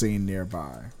also seen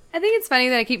nearby. I think it's funny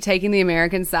that I keep taking the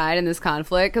American side in this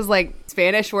conflict because, like,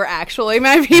 Spanish were actually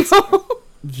my people.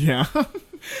 Yeah. I'm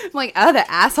like, oh, the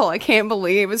asshole, I can't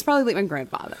believe. It was probably like my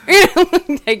grandfather.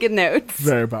 Taking notes.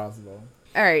 Very possible.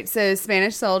 All right, so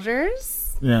Spanish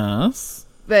soldiers. Yes.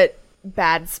 But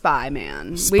bad spy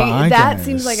man. Spy that ghost.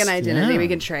 seems like an identity Yeah. we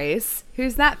can trace.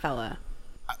 Who's that fella?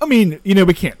 I mean,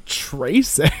 we can't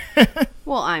trace it.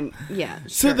 Well, yeah.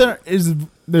 So Sure.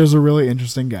 there's a really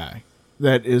interesting guy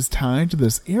that is tied to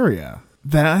this area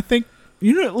that I think,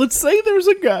 let's say there's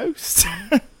a ghost.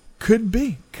 Could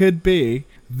be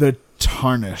the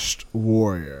Tarnished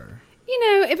Warrior.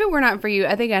 If it were not for you,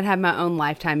 I think I'd have my own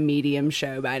Lifetime medium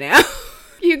show by now.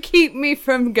 You keep me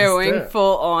from going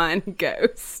full on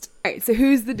ghost. All right, so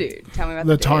who's the dude? Tell me about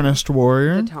the dude. Tarnished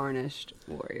Warrior. The Tarnished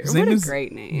Warrior. His What name a is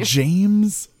great name.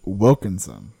 James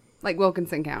Wilkinson. Like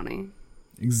Wilkinson County.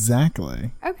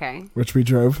 Exactly. Okay. Which we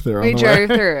drove through. We drove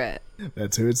through it.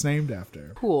 That's who it's named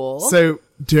after. Cool. So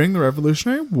during the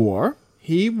Revolutionary War,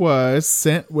 he was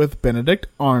sent with Benedict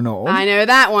Arnold. I know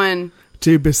that one.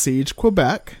 To besiege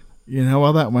Quebec. You know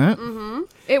how that went? Mm-hmm.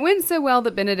 It went so well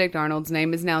that Benedict Arnold's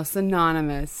name is now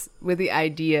synonymous with the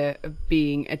idea of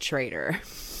being a traitor.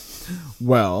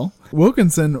 Well,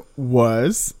 Wilkinson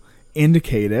was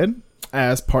indicated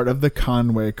as part of the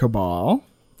Conway Cabal.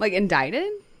 Like indicted?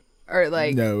 Or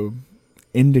like... No,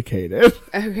 indicated.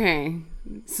 Okay.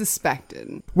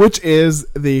 Suspected. Which is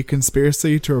the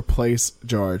conspiracy to replace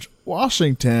George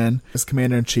Washington as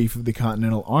Commander-in-Chief of the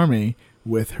Continental Army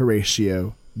with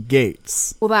Horatio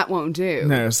Gates. Well, that won't do.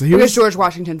 No, so because George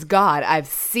Washington's God. I've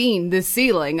seen the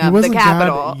ceiling of the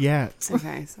Capitol. God yet.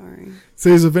 Okay, sorry.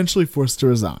 So he's eventually forced to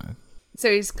resign. So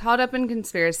he's caught up in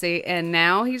conspiracy, and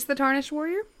now he's the Tarnished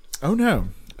Warrior? Oh, no.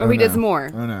 He does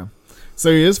more. Oh, no. So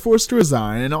he is forced to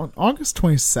resign, and on August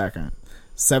 22nd,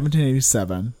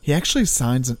 1787, he actually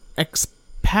signs an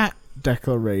expat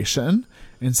declaration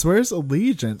and swears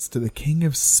allegiance to the King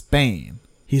of Spain.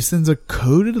 He sends a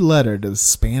coded letter to the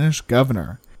Spanish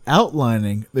governor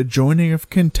outlining the joining of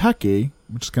Kentucky,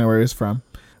 which is kind of where he's from,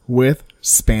 with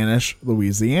Spanish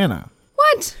Louisiana.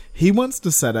 What? He wants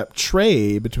to set up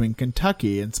trade between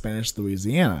Kentucky and Spanish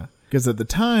Louisiana, because at the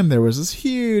time there was this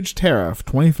huge tariff,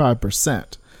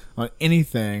 25%, on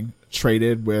anything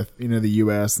traded with, the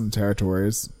U.S. and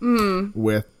territories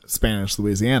with Spanish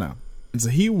Louisiana. And so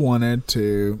he wanted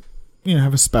to,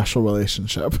 have a special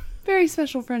relationship. Very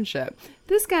special friendship.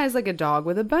 This guy's like a dog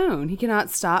with a bone. He cannot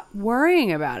stop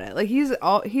worrying about it. Like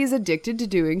he's addicted to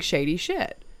doing shady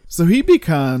shit. So he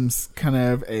becomes kind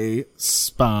of a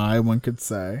spy, one could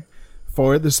say,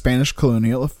 for the Spanish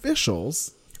colonial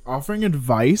officials, offering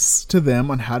advice to them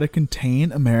on how to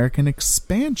contain American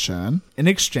expansion in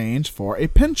exchange for a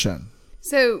pension.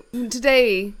 So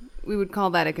today we would call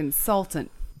that a consultant.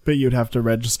 But you'd have to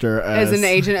register as an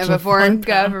agent of a foreign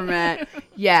government.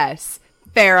 Yes.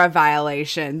 FARA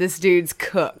violation. This dude's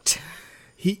cooked.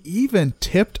 He even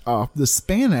tipped off the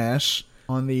Spanish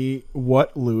on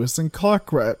what Lewis and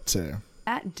Clark were up to.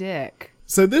 That dick.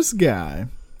 So this guy...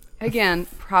 Again,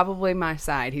 probably my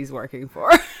side he's working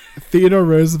for. Theodore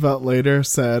Roosevelt later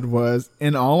said was,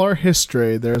 in all our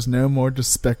history, there's no more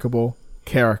despicable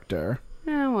character.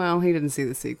 Oh, well, he didn't see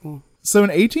the sequel. So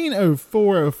in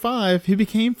 1804-05, he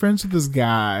became friends with this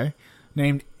guy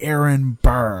named Aaron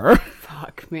Burr.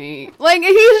 Fuck me. Like,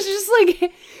 he's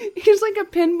like a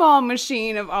pinball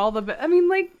machine of all the... I mean,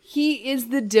 like, he is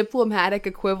the diplomatic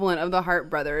equivalent of the Harpe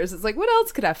Brothers. It's like, what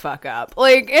else could I fuck up?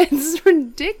 Like, it's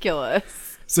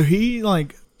ridiculous. So he,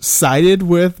 sided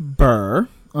with Burr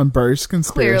on Burr's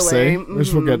conspiracy, Clearly.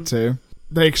 which we'll get to.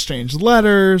 They exchanged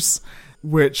letters,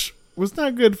 which was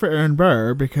not good for Aaron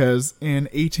Burr, because in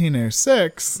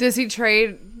 1806... Does he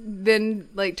then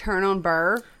turn on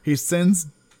Burr? He sends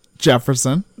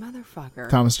Jefferson, motherfucker,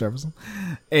 Thomas Jefferson,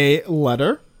 a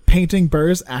letter painting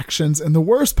Burr's actions in the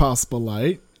worst possible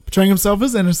light, portraying himself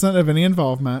as innocent of any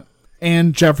involvement,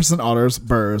 and Jefferson orders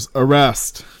Burr's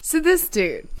arrest. So this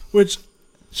dude, which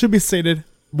should be stated,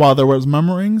 while there was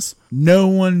murmurings, no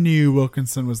one knew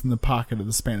Wilkinson was in the pocket of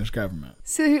the Spanish government.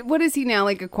 So what is he now,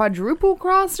 like a quadruple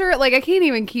crosser? Like, I can't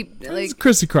even keep... He's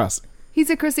crissy-crossy. He's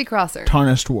a crissy-crosser.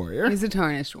 Tarnished warrior. He's a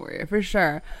tarnished warrior, for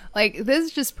sure. Like,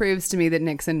 this just proves to me that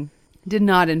Nixon did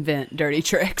not invent dirty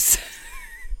tricks.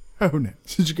 Oh, no.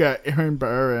 So you got Aaron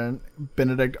Burr and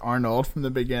Benedict Arnold from the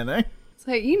beginning. It's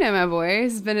like, my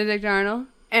boys, Benedict Arnold,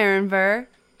 Aaron Burr,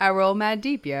 I roll mad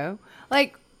deep, yo.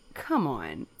 Like, come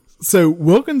on. So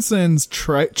Wilkinson's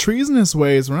treasonous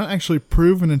ways were not actually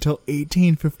proven until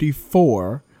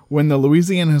 1854, when the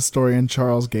Louisiana historian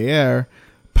Charles Gaillard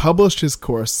published his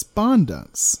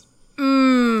correspondence.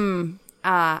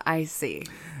 I see.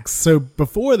 So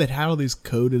before, they'd had all these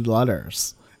coded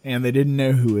letters, and they didn't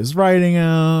know who was writing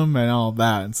them and all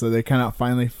that, and so they kind of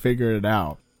finally figured it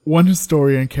out. One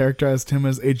historian characterized him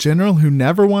as a general who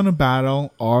never won a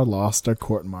battle or lost a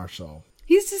court-martial.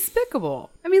 He's despicable.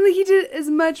 I mean, like, he did as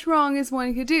much wrong as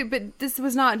one could do, but this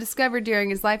was not discovered during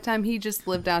his lifetime. He just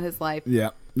lived out his life.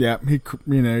 Yeah. He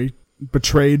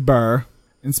betrayed Burr.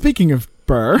 And speaking of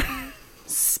Burr...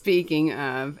 Speaking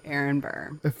of Aaron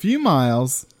Burr. A few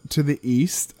miles to the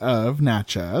east of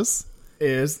Natchez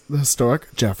is the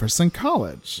historic Jefferson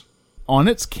College. On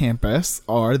its campus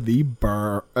are the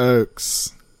Burr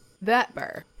Oaks. That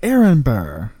Burr. Aaron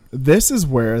Burr. This is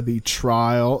where the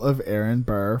trial of Aaron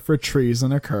Burr for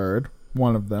treason occurred,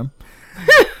 one of them,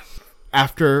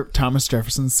 after Thomas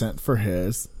Jefferson sent for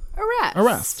his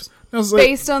arrest.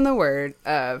 Based on the word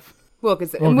of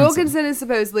Wilkinson. And Wilkinson is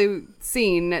supposedly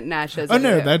seen at Natchez. Oh,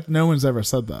 no, no one's ever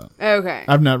said that. Okay.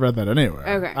 I've not read that anywhere.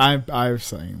 Okay. I'm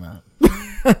saying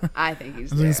that. I think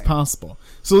he's I think it's possible.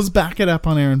 So let's back it up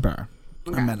on Aaron Burr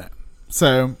a minute.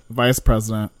 So, vice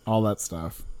president, all that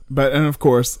stuff. And of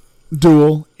course,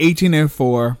 duel,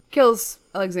 1804. Kills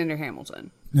Alexander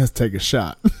Hamilton. Let's take a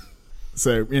shot.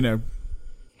 So,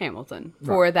 Hamilton,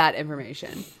 for that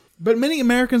information. But many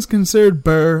Americans considered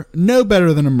Burr no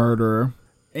better than a murderer.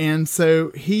 And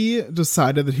so he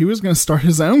decided that he was going to start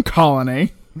his own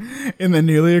colony in the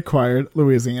newly acquired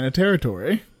Louisiana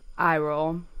Territory. Eye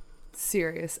roll.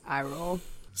 Serious eye roll.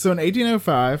 So in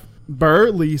 1805,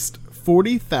 Burr leased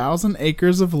 40,000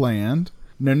 acres of land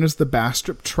known as the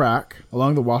Bastrop Tract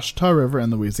along the Washita River in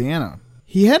Louisiana.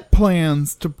 He had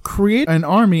plans to create an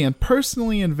army and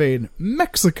personally invade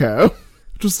Mexico,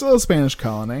 which was still a Spanish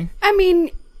colony. I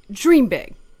mean, dream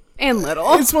big. And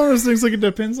little. It's one of those things, like, it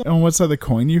depends on what side of the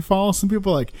coin you fall. Some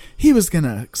people are like, he was going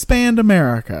to expand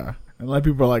America. And a lot of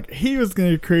people are like, he was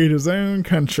going to create his own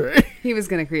country. He was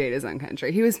going to create his own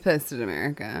country. He was pissed at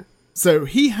America. So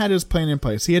he had his plan in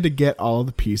place. He had to get all of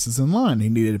the pieces in line. He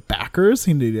needed backers.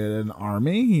 He needed an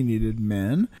army. He needed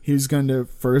men. He was going to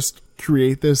first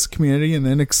create this community and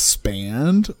then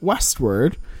expand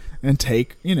westward and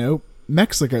take,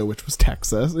 Mexico, which was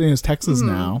Texas. It's Texas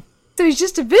now. So he's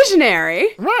just a visionary.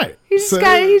 Right. He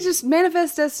just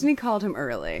manifest destiny called him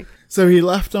early. So he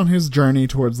left on his journey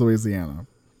towards Louisiana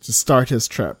to start his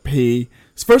trip. His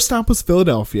first stop was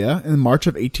Philadelphia in March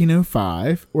of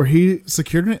 1805, where he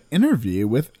secured an interview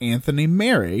with Anthony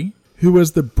Merry, who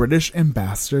was the British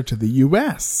ambassador to the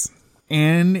U.S.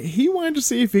 And he wanted to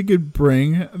see if he could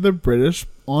bring the British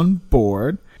on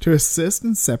board to assist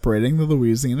in separating the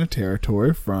Louisiana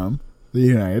Territory from the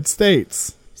United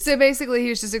States. So basically, he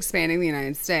was just expanding the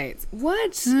United States.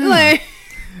 What?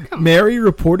 Mary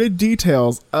reported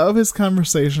details of his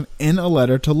conversation in a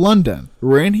letter to London,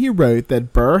 wherein he wrote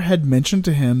that Burr had mentioned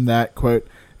to him that, quote,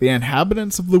 the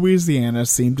inhabitants of Louisiana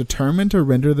seemed determined to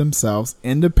render themselves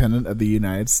independent of the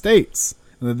United States,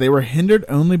 and that they were hindered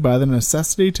only by the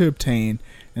necessity to obtain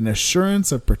an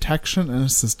assurance of protection and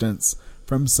assistance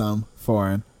from some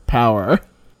foreign power.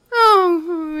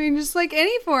 Oh, I mean, just like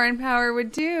any foreign power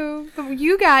would do. But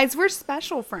you guys, we're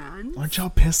special friends. Aren't y'all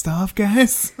pissed off,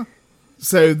 guys?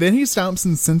 So then he stops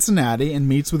in Cincinnati and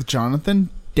meets with Jonathan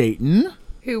Dayton,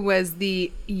 who was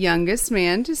the youngest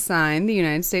man to sign the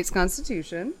United States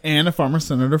Constitution. And a former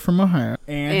senator from Ohio.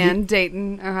 And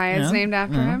Dayton, Ohio is named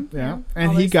after him. Yeah.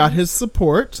 And he got his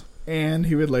support, and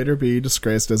he would later be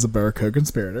disgraced as a Burr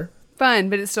co-conspirator. Fun,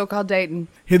 but it's still called Dayton.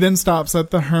 He then stops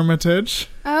at the Hermitage.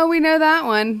 Oh, we know that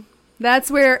one. That's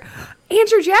where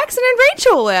Andrew Jackson and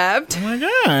Rachel lived. Oh my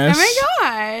gosh. Oh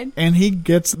my God. And he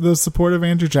gets the support of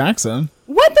Andrew Jackson.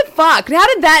 What the fuck? How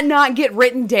did that not get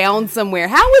written down somewhere?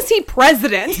 How was he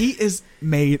president? He is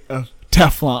made of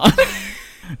Teflon.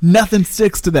 Nothing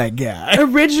sticks to that guy.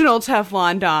 Original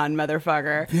Teflon Don,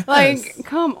 motherfucker. Yes. Like,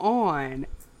 come on.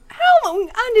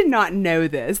 I did not know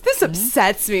this. This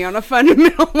upsets me on a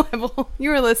fundamental level. You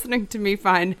were listening to me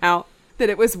find out that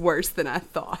it was worse than I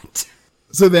thought.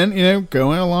 So then,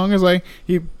 going along his way,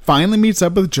 he finally meets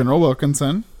up with General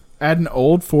Wilkinson at an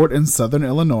old fort in southern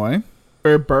Illinois,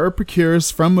 where Burr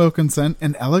procures from Wilkinson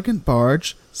an elegant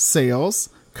barge, sails,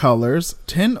 colors,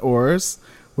 10 oars,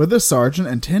 with a sergeant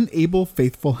and 10 able,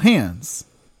 faithful hands,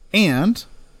 and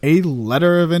a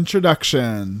letter of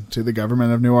introduction to the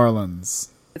government of New Orleans.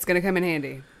 It's going to come in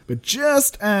handy. But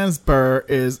just as Burr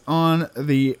is on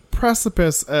the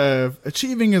precipice of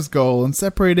achieving his goal and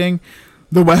separating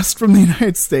the West from the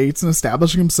United States and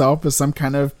establishing himself as some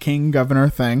kind of king-governor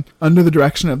thing under the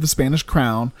direction of the Spanish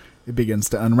crown, it begins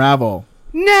to unravel.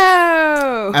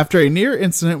 No! After a near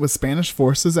incident with Spanish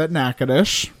forces at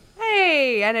Natchez.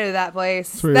 Hey, I know that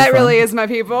place. That That really is my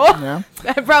people. Yeah.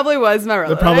 That probably was my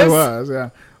relatives. It probably was, yeah.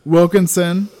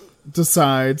 Wilkinson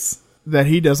decides that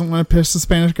he doesn't want to piss the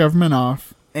Spanish government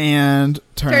off and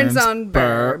turns on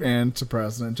Burr into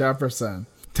President Jefferson,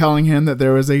 telling him that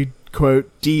there was a, quote,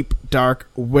 deep, dark,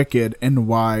 wicked, and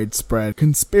widespread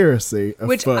conspiracy afoot.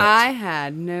 Which I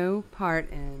had no part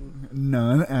in.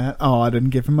 None at all. I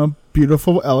didn't give him a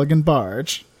beautiful, elegant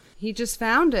barge. He just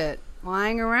found it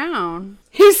lying around.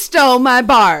 He stole my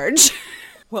barge.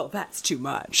 Well, that's too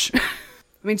much.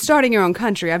 I mean, starting your own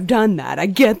country, I've done that. I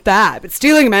get that. But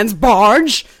stealing a man's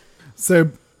barge?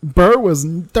 So Burr was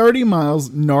 30 miles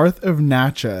north of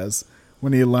Natchez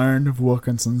when he learned of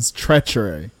Wilkinson's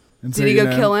treachery. And so, Did he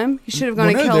go kill him? He should have gone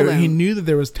and killed him. He knew that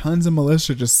there was tons of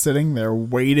militia just sitting there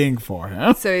waiting for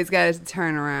him. So he's got to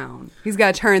turn around. He's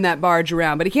got to turn that barge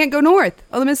around. But he can't go north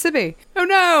of the Mississippi. Oh,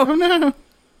 no. Oh, no.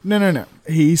 No.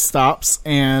 He stops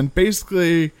and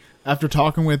basically, after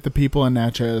talking with the people in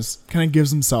Natchez, kind of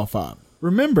gives himself up.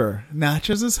 Remember,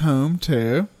 Natchez is home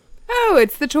to... Oh,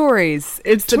 it's the Tories.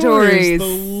 It's the Tories. The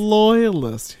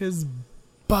loyalists, his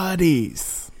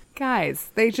buddies. Guys,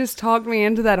 they just talked me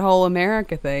into that whole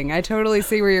America thing. I totally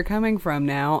see where you're coming from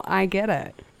now. I get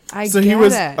it. So he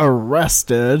was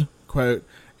arrested, quote,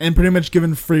 and pretty much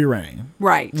given free reign.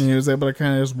 Right. And he was able to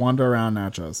kind of just wander around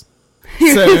Natchez.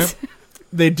 So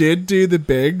they did do the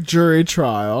big jury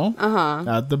trial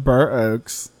at the Burr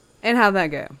Oaks. And how'd that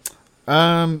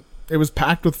go? It was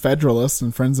packed with Federalists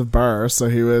and friends of Burr, so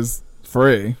he was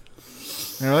free.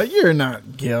 They're like, you're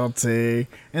not guilty.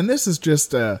 And this is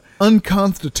just a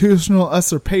unconstitutional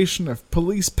usurpation of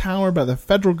police power by the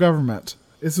federal government.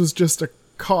 This was just a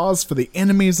cause for the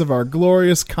enemies of our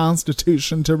glorious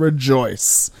Constitution to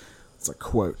rejoice. It's a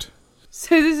quote.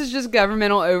 So this is just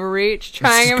governmental overreach?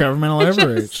 This is governmental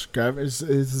overreach. This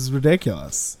is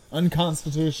ridiculous.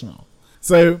 Unconstitutional.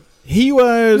 So... He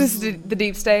was... This is the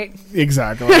deep state.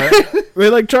 Exactly. Right?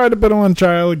 They tried to put him on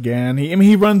trial again.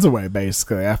 He runs away,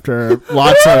 basically, after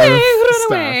lots of stuff.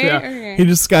 Yeah. Okay. He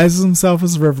disguises himself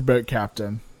as a riverboat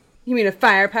captain. You mean a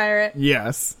fire pirate?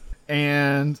 Yes.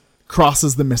 And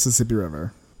crosses the Mississippi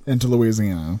River into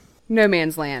Louisiana. No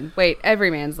man's land. Wait,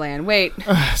 every man's land. Wait.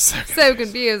 So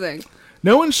confusing.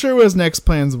 No one's sure what his next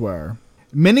plans were.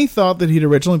 Many thought that he'd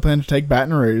originally planned to take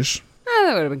Baton Rouge. Oh,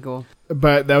 that would have been cool.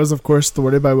 But that was, of course,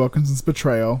 thwarted by Wilkinson's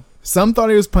betrayal. Some thought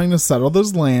he was planning to settle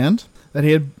this land that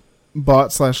he had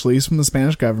bought/leased from the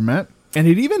Spanish government. And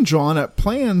he'd even drawn up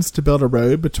plans to build a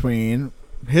road between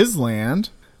his land,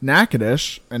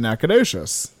 Natchez, and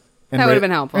Nacogdoches. That would have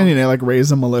been helpful. And, raise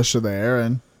a militia there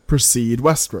and proceed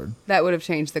westward. That would have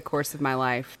changed the course of my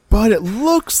life. But it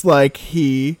looks like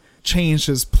he changed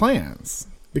his plans.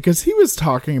 Because he was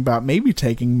talking about maybe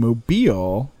taking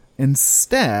Mobile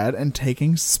instead and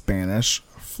taking Spanish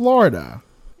Florida.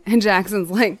 And Jackson's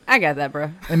like, I got that,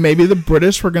 bro. And maybe the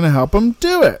British were going to help him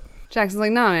do it. Jackson's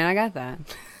like, no, man, I got that.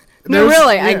 No,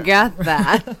 really, yeah. I got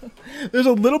that. There's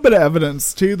a little bit of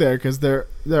evidence, too, there, because there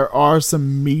are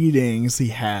some meetings he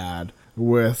had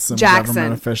with some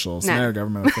government officials. No,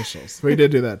 government officials. We did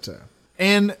do that, too.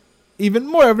 And even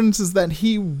more evidence is that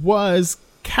he was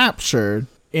captured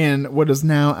in what is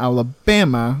now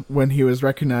Alabama when he was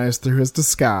recognized through his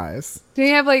disguise. Did he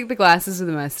have, the glasses with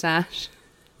the mustache?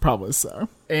 Probably so.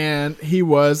 And he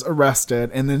was arrested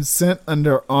and then sent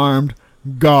under armed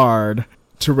guard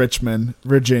to Richmond,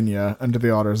 Virginia, under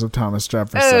the orders of Thomas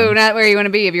Jefferson. Oh, not where you want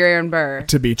to be if you're Aaron Burr.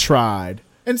 To be tried.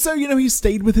 And so, he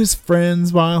stayed with his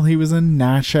friends while he was in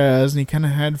Natchez, and he kind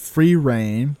of had free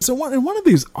reign. So in one of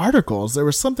these articles, there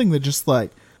was something that just,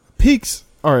 piques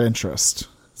our interest.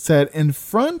 Said, in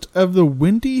front of the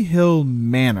Windy Hill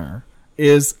Manor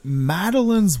is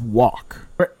Madeline's Walk,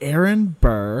 where Aaron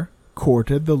Burr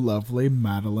courted the lovely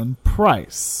Madeline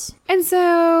Price. And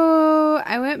so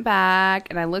I went back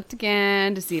and I looked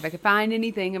again to see if I could find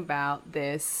anything about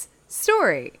this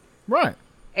story. Right.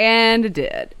 And it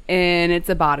did. And it's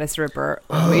a bodice ripper,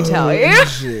 let me tell you.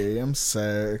 Gee, I'm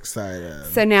so excited.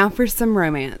 So now for some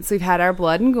romance. We've had our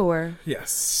blood and gore.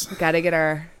 Yes. We've got to get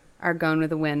our Gone with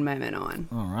the Wind moment on.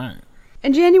 All right.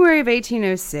 In January of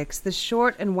 1806, the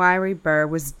short and wiry Burr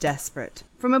was desperate.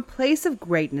 From a place of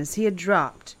greatness he had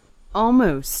dropped,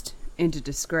 almost, into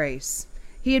disgrace.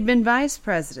 He had been vice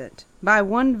president. By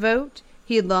one vote,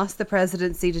 he had lost the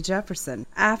presidency to Jefferson.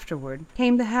 Afterward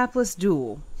came the hapless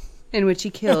duel, in which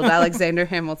he killed Alexander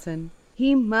Hamilton.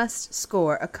 He must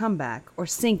score a comeback or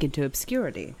sink into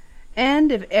obscurity.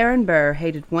 And if Aaron Burr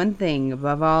hated one thing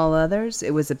above all others,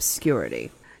 it was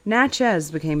obscurity.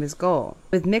 Natchez became his goal.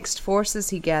 With mixed forces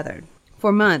he gathered.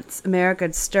 For months, America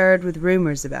had stirred with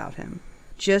rumors about him.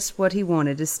 Just what he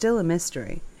wanted is still a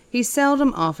mystery. He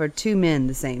seldom offered two men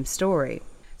the same story.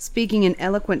 Speaking in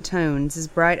eloquent tones, his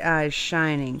bright eyes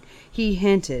shining, he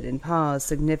hinted and paused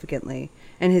significantly,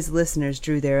 and his listeners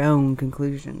drew their own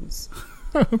conclusions.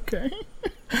 Okay.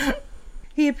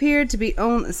 He appeared to be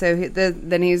only...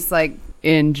 then he's like,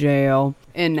 in jail.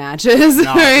 In Natchez.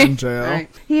 Not in jail. Right.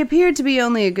 He appeared to be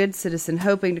only a good citizen,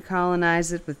 hoping to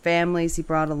colonize it with families he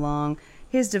brought along.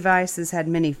 His devices had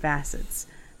many facets.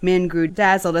 Men grew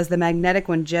dazzled as the magnetic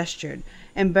one gestured,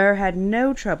 and Burr had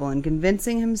no trouble in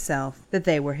convincing himself that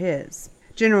they were his.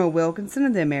 General Wilkinson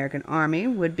of the American Army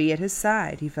would be at his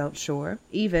side, he felt sure.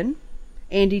 Even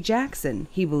Andy Jackson,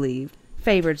 he believed,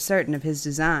 favored certain of his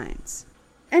designs.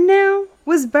 And now,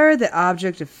 was Burr the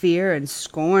object of fear and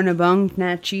scorn among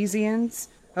Natchezians?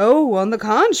 Oh, on the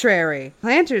contrary.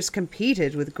 Planters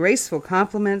competed with graceful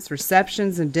compliments,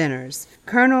 receptions, and dinners.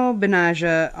 Colonel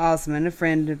Benijah Osman, a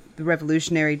friend of the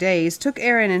Revolutionary days, took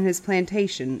Aaron and his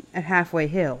plantation at Halfway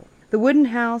Hill. The wooden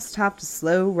house topped a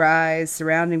slow rise,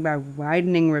 surrounded by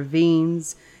widening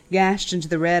ravines, gashed into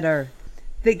the red earth,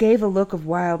 that gave a look of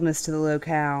wildness to the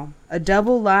locale. A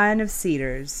double line of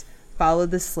cedars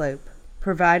followed the slope,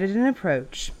 provided an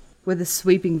approach with a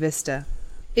sweeping vista.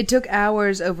 It took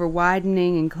hours over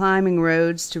widening and climbing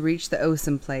roads to reach the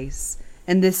Osum place,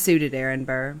 and this suited Aaron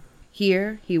Burr.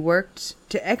 Here he worked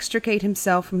to extricate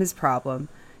himself from his problem,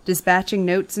 dispatching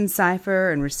notes in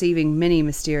cipher and receiving many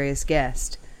mysterious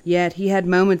guests. Yet he had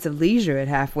moments of leisure at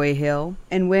Halfway Hill,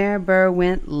 and where Burr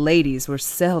went, ladies were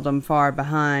seldom far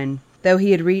behind. Though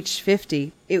he had reached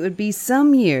 50, it would be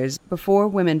some years before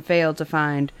women failed to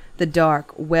find the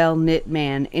dark, well-knit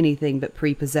man anything but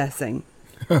prepossessing.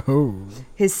 Oh.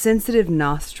 His sensitive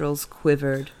nostrils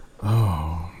quivered.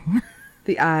 Oh.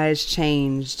 The eyes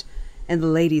changed, and the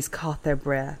ladies caught their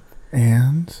breath.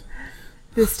 And?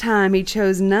 This time he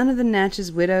chose none of the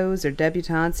Natchez widows or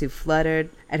debutantes who fluttered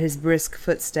at his brisk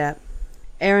footstep.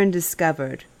 Aaron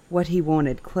discovered what he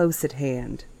wanted close at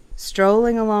hand.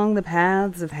 Strolling along the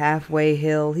paths of Halfway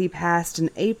Hill, he passed an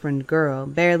aproned girl,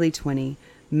 barely 20,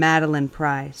 Madeline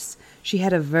Price. She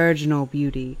had a virginal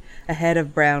beauty, a head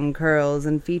of brown curls,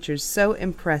 and features so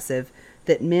impressive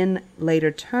that men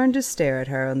later turned to stare at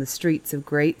her on the streets of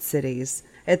great cities.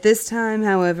 At this time,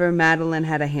 however, Madeline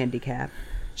had a handicap.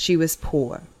 She was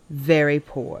poor, very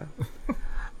poor.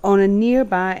 On a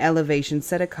nearby elevation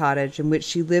sat a cottage in which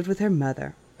she lived with her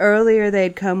mother. Earlier they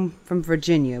had come from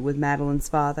Virginia with Madeline's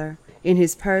father. In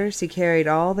his purse he carried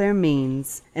all their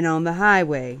means, and on the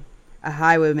highway a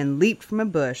highwayman leaped from a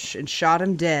bush and shot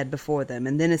him dead before them,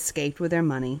 and then escaped with their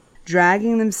money.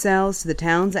 Dragging themselves to the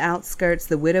town's outskirts,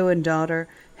 the widow and daughter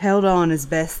held on as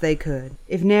best they could.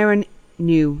 If Aaron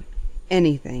knew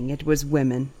anything, it was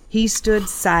women. He stood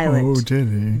silent, Oh, did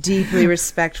he? deeply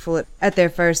respectful at their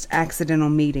first accidental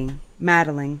meeting.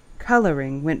 Madeline,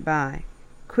 coloring, went by.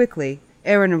 Quickly,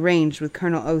 Aaron arranged with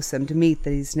Colonel Osum to meet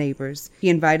these neighbors. He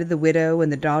invited the widow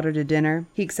and the daughter to dinner.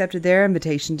 He accepted their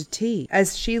invitation to tea.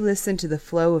 As she listened to the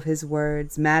flow of his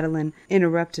words, Madeline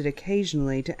interrupted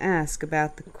occasionally to ask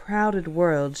about the crowded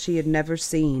world she had never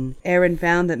seen. Aaron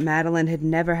found that Madeline had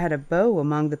never had a beau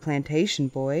among the plantation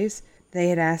boys. They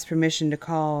had asked permission to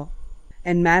call,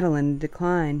 and Madeline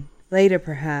declined. Later,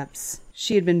 perhaps,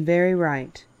 she had been very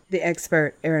right, the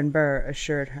expert Aaron Burr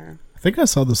assured her. I think I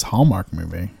saw this Hallmark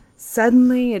movie.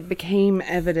 Suddenly it became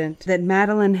evident that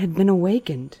Madeline had been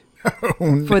awakened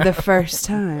for the first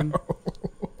time.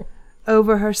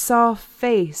 Over her soft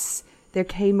face there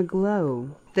came a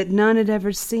glow that none had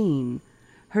ever seen.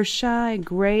 Her shy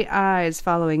gray eyes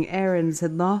following Aaron's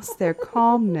had lost their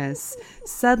calmness.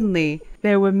 Suddenly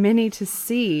there were many to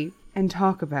see and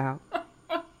talk about.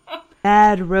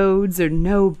 Bad roads or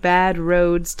no bad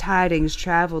roads, tidings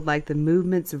traveled like the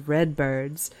movements of red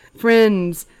birds.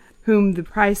 Friends whom the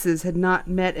Prices had not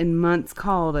met in months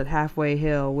called at Halfway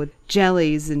Hill with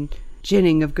jellies and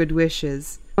ginning of good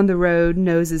wishes. On the road,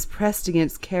 noses pressed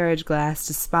against carriage glass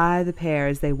to spy the pair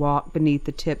as they walked beneath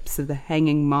the tips of the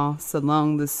hanging moss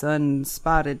along the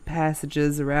sun-spotted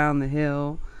passages around the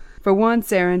hill. For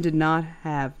once Aaron did not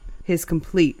have his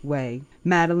complete way.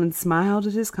 Madeline smiled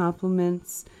at his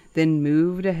compliments, then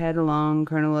moved ahead along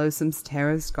Colonel Osum's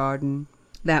terraced garden.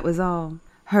 That was all.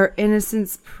 Her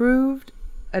innocence proved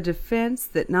a defense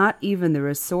that not even the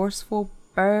resourceful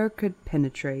Burr could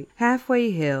penetrate.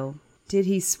 Halfway Hill. Did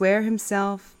he swear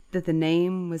himself that the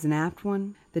name was an apt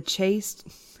one? The chaste...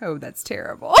 Oh, that's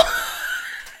terrible.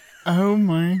 Oh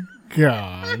my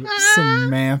God,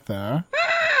 Samantha.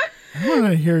 I want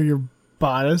to hear your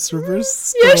bodice reverse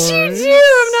story. Yes, you do.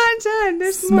 I'm not done.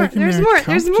 There's more. There's more.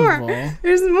 There's more.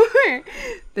 There's more.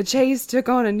 The chase took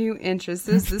on a new interest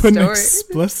as the Put story. an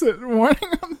explicit warning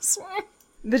on this one.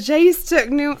 The chase took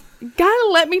new. Gotta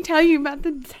let me tell you about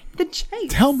the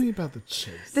chase. Tell me about the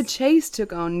chase. The chase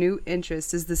took on new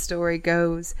interest as the story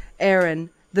goes. Aaron,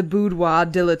 the boudoir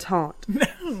dilettante,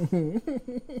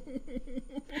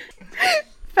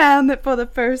 found that for the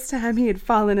first time he had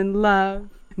fallen in love.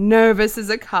 Nervous as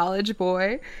a college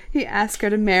boy, he asked her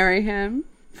to marry him.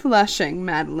 Flushing,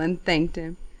 Madeline thanked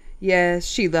him. Yes,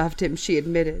 she loved him, she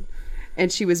admitted,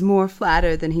 and she was more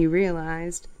flattered than he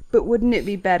realized. But wouldn't it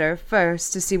be better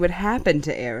first to see what happened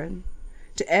to Aaron?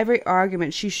 To every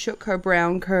argument she shook her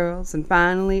brown curls, and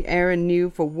finally Aaron knew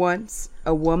for once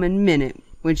a woman meant it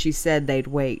when she said they'd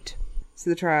wait. So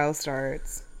the trial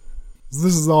starts.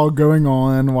 This is all going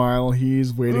on while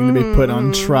he's waiting to be put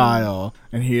on trial,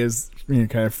 and he is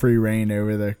kind of free reign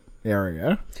over the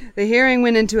area. The hearing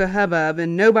went into a hubbub,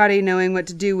 and nobody knowing what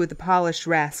to do with the polished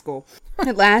rascal.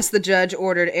 At last the judge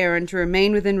ordered Aaron to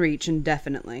remain within reach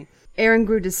indefinitely. Aaron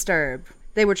grew disturbed.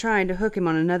 They were trying to hook him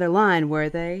on another line, were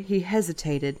they? He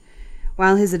hesitated.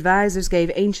 While his advisers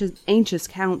gave anxious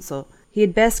counsel, he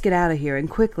had best get out of here, and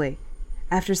quickly.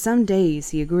 After some days,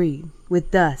 he agreed.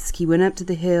 With dusk, he went up to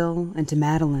the hill and to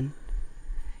Madeline.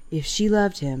 If she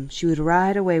loved him, she would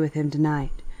ride away with him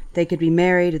tonight. They could be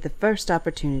married at the first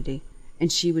opportunity,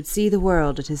 and she would see the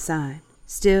world at his side.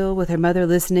 Still, with her mother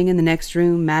listening in the next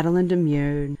room, Madeline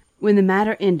demurred. When the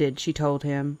matter ended, she told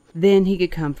him, then he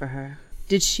could come for her.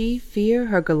 Did she fear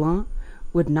her gallant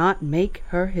would not make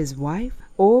her his wife?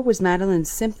 Or was Madeline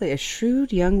simply a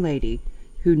shrewd young lady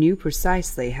who knew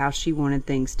precisely how she wanted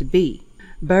things to be?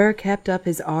 Burr kept up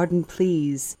his ardent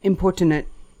pleas, importunate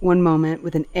one moment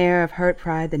with an air of hurt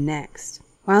pride the next.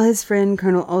 While his friend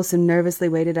Colonel Olson nervously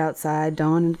waited outside,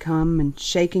 dawn had come, and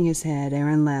shaking his head,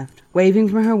 Aaron left. Waving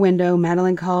from her window,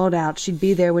 Madeline called out she'd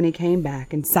be there when he came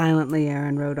back, and silently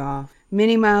Aaron rode off.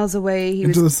 Many miles away, he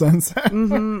was... Into the sunset?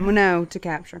 No, to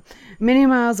capture. Many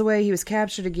miles away, he was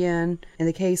captured again, and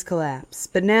the case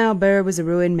collapsed. But now Burr was a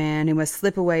ruined man who must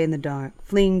slip away in the dark,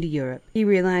 fleeing to Europe. He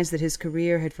realized that his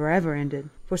career had forever ended.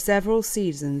 For several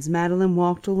seasons, Madeline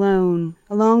walked alone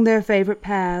along their favorite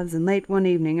paths, and late one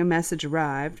evening a message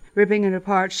arrived. Ripping it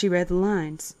apart, she read the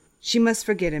lines. She must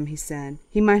forget him, he said.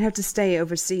 He might have to stay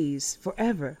overseas,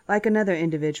 forever. Like another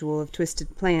individual of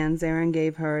twisted plans, Aaron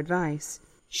gave her advice.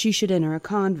 She should enter a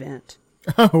convent.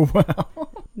 Oh, wow.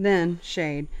 Then,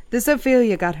 shade, this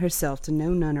Ophelia got herself to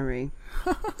no nunnery.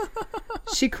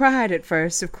 She cried at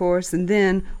first, of course, and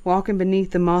then, walking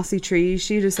beneath the mossy trees,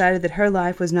 she decided that her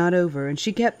life was not over, and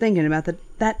she kept thinking about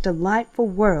that delightful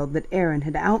world that Aaron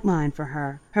had outlined for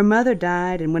her. Her mother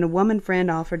died, and when a woman friend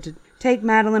offered to take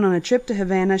Madeline on a trip to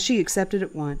Havana, she accepted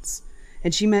at once.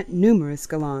 And she met numerous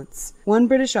gallants. One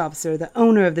British officer, the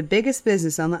owner of the biggest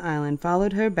business on the island,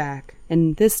 followed her back,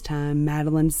 and this time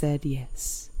Madeline said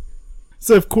yes.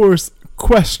 So, of course,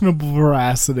 questionable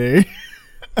veracity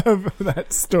of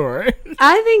that story.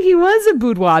 I think he was a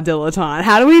boudoir dilettante.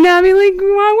 How do we know? I mean, like,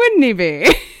 why wouldn't he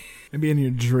be? Maybe in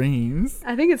your dreams.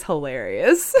 I think it's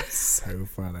hilarious. So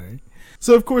funny.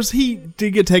 So, of course, he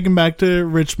did get taken back to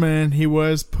Richmond. He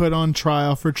was put on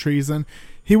trial for treason.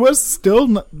 He was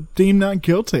still deemed not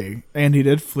guilty, and he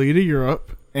did flee to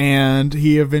Europe, and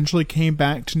he eventually came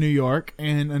back to New York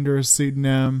and under a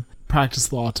pseudonym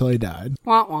practiced law till he died.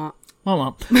 Wah wah. Wah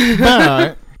wah.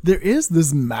 But there is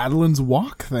this Madeline's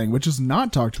Walk thing, which is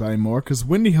not talked about anymore because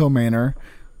Windy Hill Manor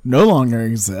no longer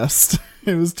exists.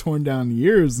 It was torn down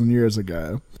years and years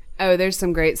ago. Oh, there's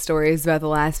some great stories about the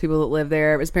last people that lived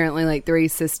there. It was apparently like 3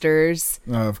 sisters.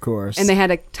 Oh, of course. And they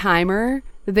had a timer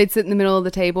that they'd sit in the middle of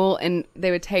the table and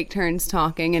they would take turns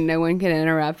talking and no one could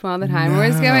interrupt while the timer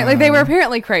was going. Like, they were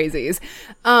apparently crazies.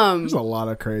 There's a lot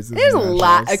of crazies. There's a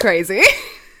lot of crazy.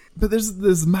 But there's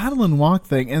this Madeline Walk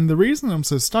thing, and the reason I'm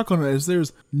so stuck on it is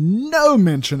there's no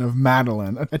mention of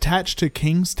Madeline attached to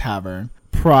King's Tavern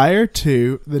prior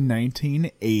to the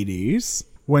 1980s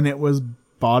when it was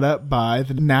bought up by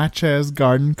the Natchez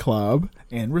Garden Club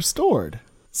and restored.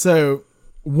 So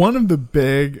one of the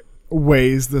big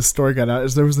ways this story got out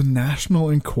is there was a National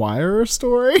Enquirer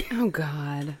story. Oh,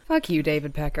 God. Fuck you,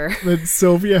 David Pecker. That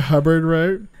Sylvia Hubbard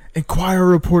wrote. Enquirer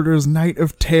reporters night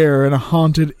of terror in a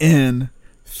haunted inn,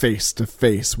 face to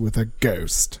face with a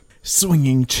ghost.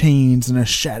 Swinging chains and a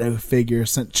shadow figure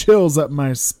sent chills up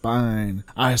my spine.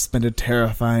 I spent a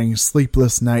terrifying,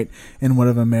 sleepless night in one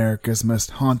of America's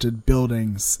most haunted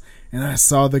buildings, and I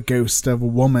saw the ghost of a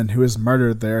woman who was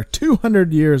murdered there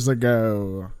 200 years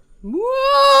ago.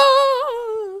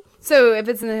 Whoa! So if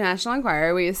it's in the National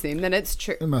Enquirer, we assume that it's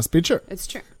true. It must be true. It's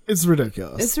true. It's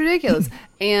ridiculous. It's ridiculous.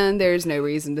 And there's no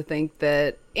reason to think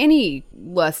that any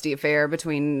lusty affair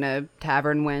between a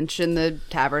tavern wench and the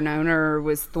tavern owner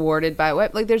was thwarted by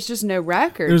what? Like, there's just no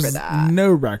record for that. There's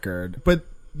no record. But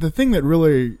the thing that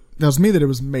really tells me that it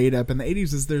was made up in the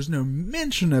 80s is there's no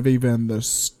mention of even the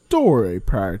story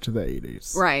prior to the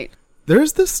 80s. Right.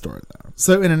 There's this story, though.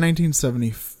 So in a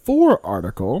 1974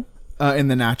 article in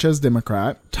the Natchez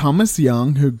Democrat, Thomas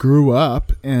Young, who grew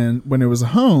up when it was a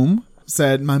home,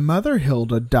 said, "My mother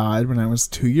Hilda died when I was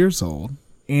 2 years old,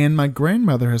 and my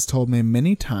grandmother has told me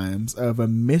many times of a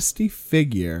misty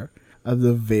figure of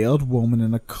the veiled woman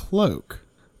in a cloak,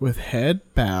 with head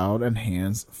bowed and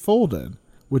hands folded,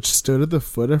 which stood at the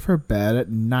foot of her bed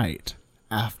at night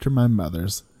after my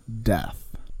mother's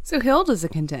death." So Hilda's a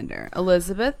contender.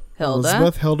 Elizabeth,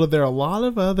 Hilda. There are a lot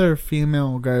of other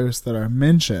female ghosts that are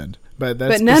mentioned, but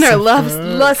none are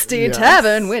lusty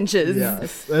tavern wenches.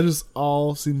 Yes, that is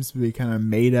all seems to be kind of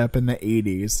made up in the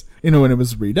 80s, when it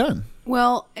was redone.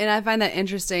 Well, and I find that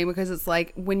interesting because it's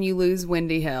like when you lose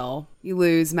Wendy Hill, you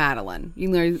lose Madeline. You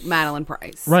lose Madeline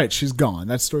Price. Right, she's gone.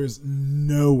 That story's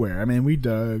nowhere. I mean, we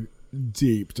dug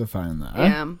deep to find that.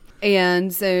 Yeah,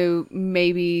 and so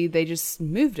maybe they just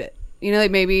moved it.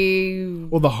 Maybe...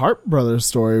 Well, the Harpe Brothers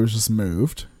story was just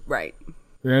moved. Right.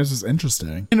 Yeah, this is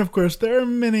interesting. And of course, there are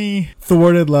many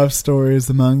thwarted love stories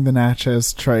among the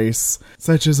Natchez Trace,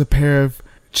 such as a pair of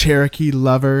Cherokee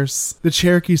lovers. The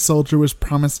Cherokee soldier was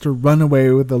promised to run away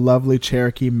with the lovely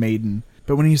Cherokee maiden,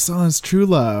 but when he saw his true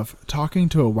love talking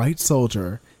to a white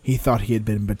soldier, he thought he had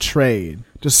been betrayed.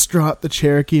 Distraught, the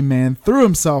Cherokee man threw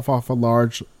himself off a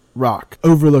large rock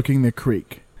overlooking the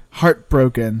creek.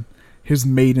 Heartbroken, his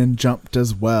maiden jumped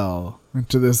as well. And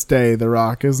to this day, the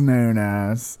rock is known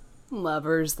as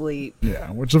Lover's Leap.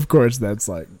 Yeah, which of course that's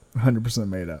like 100%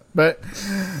 made up. But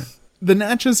the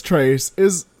Natchez Trace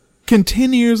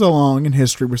continues along in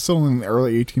history. We're still in the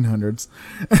early 1800s.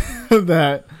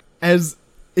 That as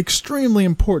extremely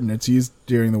important. It's used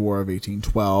during the War of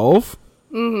 1812.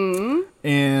 Mm-hmm.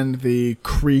 And the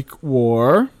Creek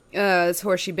War. It's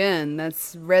Horseshoe Bend.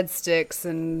 That's Red Sticks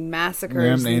and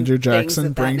massacres. And Andrew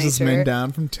Jackson brings his men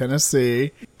down from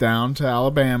Tennessee down to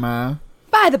Alabama.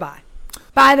 By the by.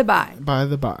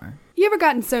 You ever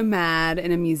gotten so mad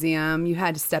in a museum you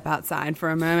had to step outside for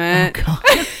a moment? Oh,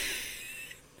 God.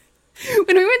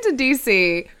 When we went to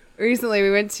D.C. recently,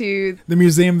 we went to the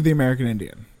Museum of the American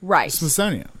Indian. Right.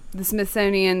 Smithsonian. The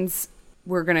Smithsonian's,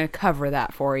 we're going to cover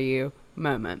that for you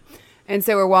moment. And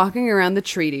so we're walking around the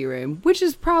treaty room, which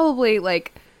is probably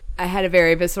like, I had a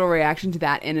very visceral reaction to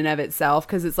that in and of itself,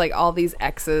 because it's like all these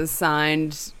X's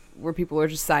signed where people are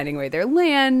just signing away their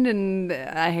land, and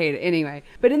I hate it anyway.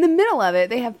 But in the middle of it,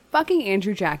 they have fucking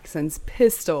Andrew Jackson's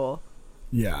pistol.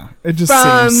 Yeah. It just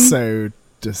seems so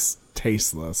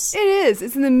tasteless. It is.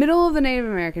 It's in the middle of the Native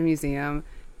American Museum.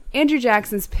 Andrew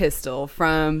Jackson's pistol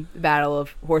from the Battle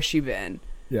of Horseshoe Bend.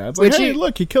 Yeah, it's like, hey,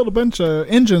 look, he killed a bunch of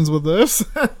Indians with this.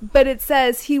 But it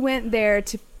says he went there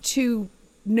to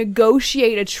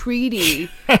negotiate a treaty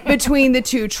between the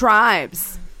two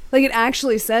tribes. Like, it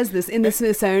actually says this in the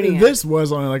Smithsonian. This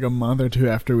was only like a month or two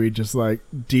after we just like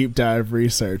deep dive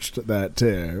researched that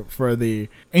too for the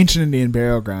Ancient Indian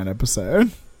Burial Ground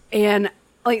episode. And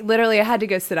like literally I had to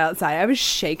go sit outside. I was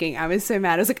shaking. I was so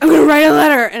mad. I was like, I'm going to write a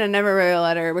letter. And I never wrote a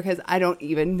letter because I don't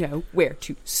even know where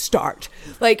to start.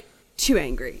 Like, too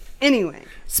angry. Anyway.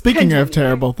 Speaking of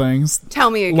terrible things. Tell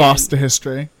me again. Lost to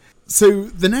history. So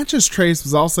the Natchez Trace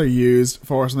was also used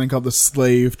for something called the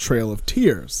Slave Trail of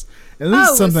Tears. And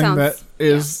this is something that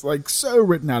is like so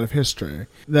written out of history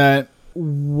that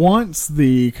once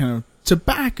the kind of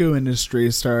tobacco industry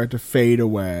started to fade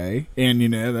away in,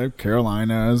 the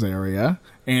Carolinas area,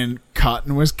 and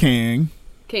cotton was king.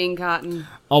 King cotton.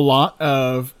 A lot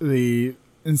of the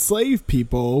enslaved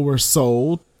people were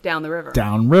sold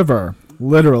downriver,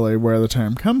 literally where the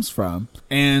term comes from.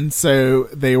 And so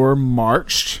they were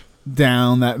marched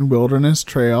down that wilderness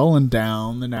trail and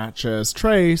down the Natchez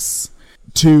Trace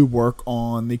to work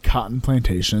on the cotton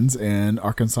plantations in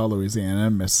Arkansas, Louisiana,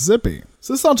 and Mississippi.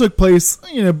 So this all took place,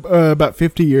 about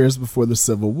 50 years before the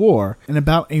Civil War, and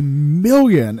about 1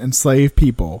 million enslaved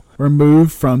people were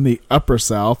moved from the Upper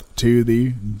South to the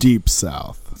Deep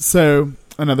South. So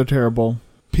another terrible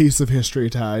piece of history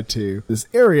tied to this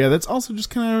area that's also just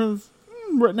kind of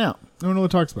written out. No one really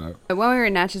talks about it. When we were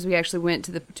in Natchez, we actually went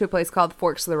to a place called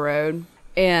Forks of the Road,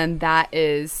 and that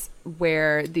is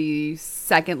where the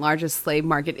second largest slave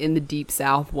market in the Deep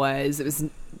South was. It was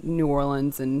New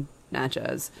Orleans and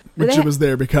Natchez. Which it was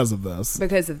there because of this.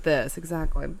 Because of this,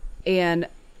 exactly. And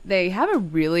they have a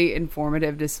really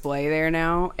informative display there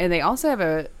now. And they also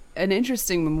have an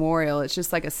interesting memorial. It's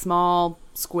just like a small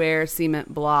square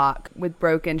cement block with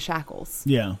broken shackles.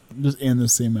 Yeah, just in the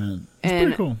cement. It's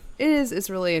pretty cool. It is. It's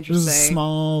really interesting. It's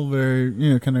small,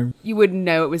 very, kind of... You wouldn't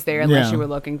know it was there unless you were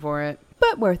looking for it.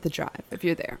 But worth the drive if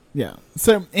you're there. Yeah.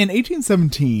 So in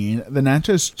 1817, the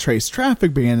Natchez Trace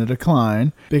traffic began to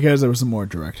decline because there was a more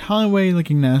direct highway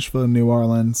linking Nashville and New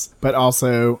Orleans, but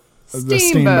also the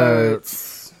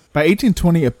steamboats. By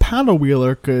 1820, a paddle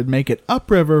wheeler could make it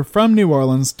upriver from New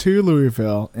Orleans to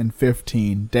Louisville in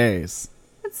 15 days.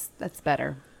 That's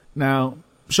better. Now,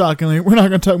 shockingly, we're not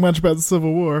going to talk much about the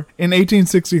Civil War. In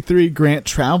 1863, Grant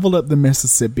traveled up the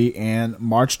Mississippi and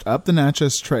marched up the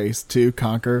Natchez Trace to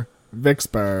conquer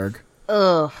Vicksburg.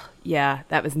 Ugh. Yeah,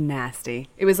 that was nasty.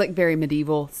 It was like very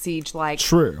medieval, siege-like.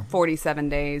 True. 47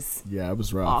 days. Yeah, it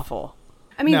was rough. Awful.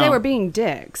 I mean, they were being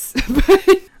dicks.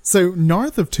 So,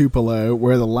 north of Tupelo,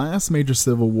 where the last major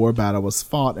Civil War battle was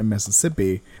fought in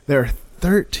Mississippi, there are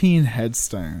 13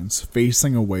 headstones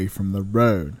facing away from the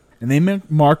road. And they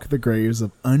mark the graves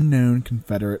of unknown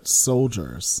Confederate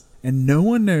soldiers. And no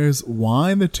one knows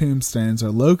why the tombstones are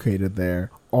located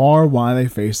there or why they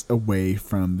face away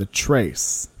from the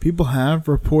trace. People have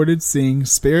reported seeing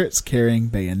spirits carrying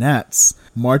bayonets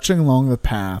marching along the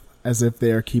path as if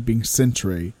they are keeping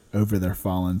sentry over their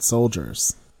fallen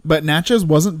soldiers. But Natchez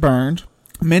wasn't burned.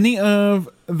 Many of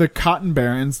the cotton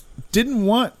barons didn't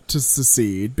want to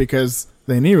secede because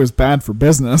they knew it was bad for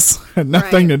business. Had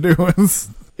nothing to do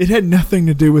with... It had nothing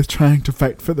to do with trying to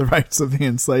fight for the rights of the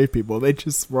enslaved people. They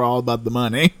just were all about the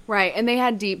money. Right, and they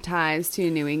had deep ties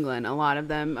to New England, a lot of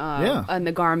them, and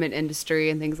the garment industry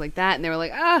and things like that. And they were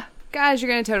like, guys, you're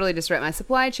going to totally disrupt my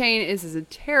supply chain. This is a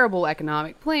terrible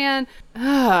economic plan.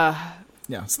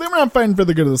 Yeah, so they were not fighting for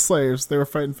the good of the slaves. They were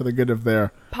fighting for the good of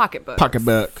their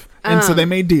pocketbook. And so they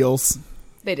made deals.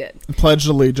 They did. Pledged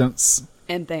allegiance.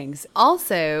 And things.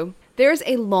 Also... There's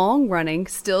a long-running,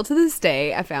 still to this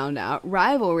day, I found out,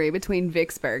 rivalry between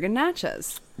Vicksburg and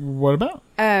Natchez. What about?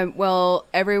 Well,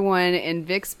 everyone in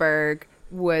Vicksburg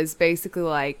was basically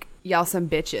like, y'all some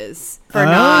bitches for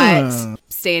not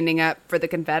standing up for the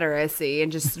Confederacy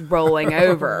and just rolling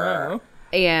over.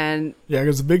 And yeah,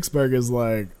 because Vicksburg is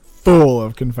like full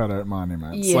of Confederate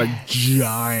monuments, yes. like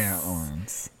giant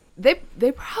ones.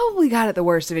 They probably got it the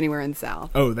worst of anywhere in the South.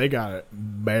 Oh, they got it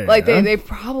bad. Like they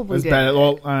probably did. Bad.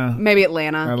 Well, maybe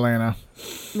Atlanta.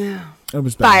 Yeah. It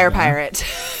was bad. Fire pirate.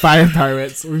 Fire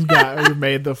pirates. We've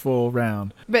made the full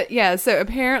round. But yeah, so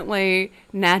apparently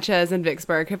Natchez and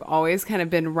Vicksburg have always kind of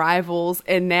been rivals,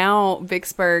 and now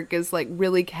Vicksburg is like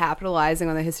really capitalizing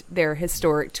on their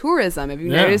historic tourism. Have you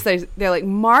noticed they're like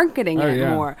marketing it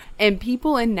more, and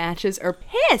people in Natchez are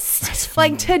pissed.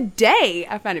 Like today,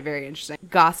 I find it very interesting,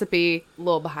 gossipy,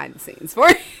 little behind the scenes for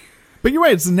you. But you're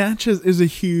right. So Natchez is a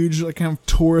huge like kind of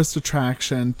tourist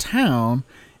attraction town.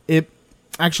 It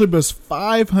actually boasts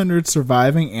 500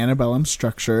 surviving antebellum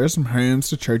structures, from homes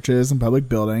to churches and public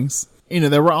buildings.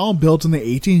 They were all built in the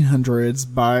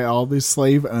 1800s by all these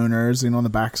slave owners, on the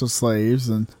backs of slaves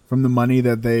and from the money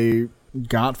that they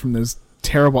got from those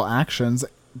terrible actions.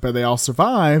 But they all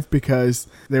survived because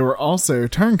they were also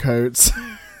turncoats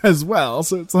as well.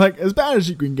 So it's like as bad as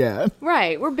you can get.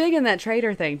 Right. We're big in that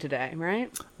trader thing today,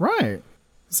 right? Right.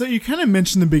 So you kind of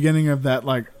mentioned the beginning of that,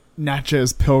 like,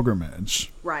 Natchez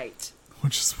pilgrimage. Right.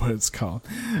 Which is what it's called.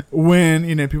 When,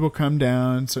 people come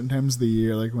down certain times of the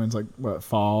year, like when it's like, what,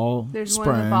 fall, There's spring,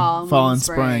 one in the fall and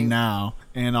spring now.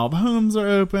 And all the homes are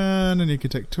open and you can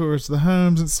take tours of the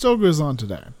homes. It still goes on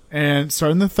today. And it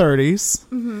started in the 30s.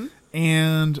 Mm-hmm.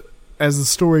 And as the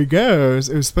story goes,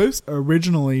 it was supposed to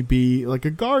originally be like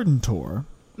a garden tour.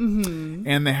 Mm-hmm.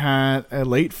 And they had a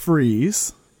late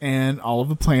freeze and all of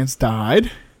the plants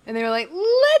died. And they were like,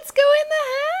 let's go in the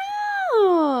house.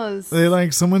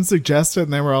 Someone suggested,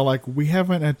 and they were all like, we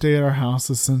haven't updated our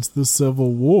houses since the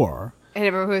Civil War. And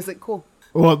everyone was like, cool.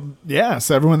 Well, yeah,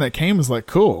 so everyone that came was like,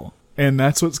 cool. And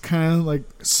that's what's kind of like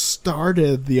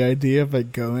started the idea of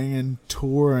like going and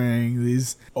touring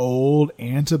these old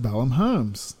antebellum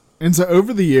homes. And so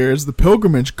over the years, the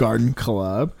Pilgrimage Garden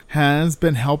Club has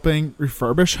been helping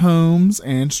refurbish homes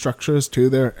and structures to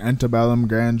their antebellum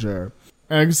grandeur.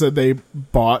 Like I said, they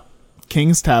bought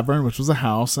King's Tavern, which was a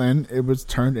house, and it was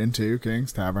turned into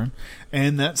King's Tavern.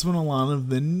 And that's when a lot of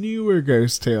the newer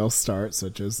ghost tales start,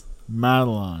 such as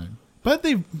Madeline. But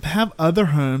they have other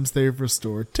homes they've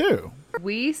restored too.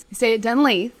 We stay at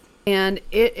Dunleith, and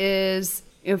it is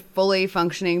a fully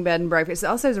functioning bed and breakfast. It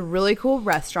also has a really cool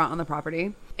restaurant on the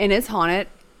property, and it's haunted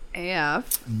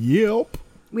AF. Yep.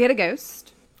 We had a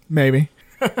ghost. Maybe.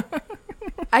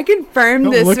 I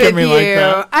confirmed this with you.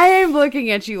 Like I am looking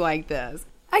at you like this.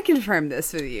 I confirmed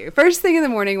this with you. First thing in the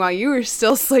morning while you were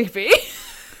still sleepy.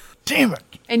 Damn it.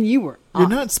 And you were You're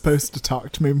not supposed to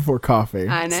talk to me before coffee.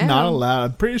 I know. It's not allowed.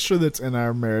 I'm pretty sure that's in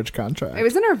our marriage contract. It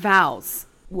was in our vows.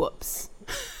 Whoops.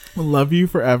 Love you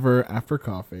forever after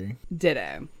coffee.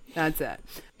 Ditto. That's it.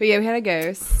 But yeah, we had a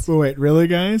ghost. But wait, really,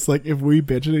 guys? Like, if we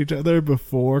bitch at each other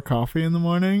before coffee in the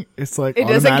morning, it's like It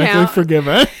doesn't automatically count.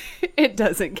 forgiven. It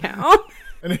doesn't count.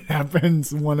 And it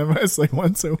happens, one of us, like,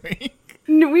 once a week.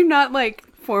 No, we've not like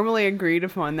formally agreed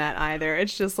upon that either.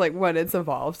 It's just like what it's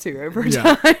evolved to over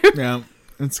Yeah. time. Yeah,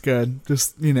 it's good.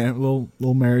 Just, little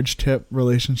marriage tip,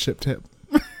 relationship tip.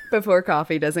 Before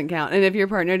coffee doesn't count. And if your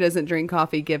partner doesn't drink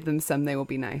coffee, give them some. They will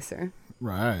be nicer.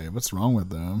 Right. What's wrong with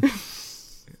them?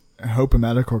 I hope a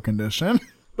medical condition.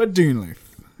 But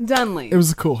Dunleaf. Dunleaf. It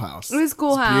was a cool house. It was a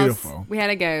cool house. Beautiful. We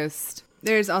had a ghost.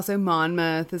 There's also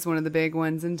Monmouth is one of the big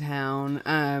ones in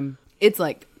town. It's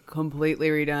like completely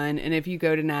redone. And if you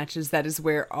go to Natchez, that is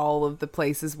where all of the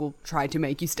places will try to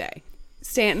make you stay.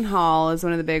 Stanton Hall is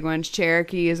one of the big ones.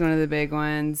 Cherokee is one of the big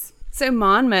ones. So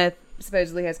Monmouth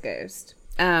supposedly has ghosts.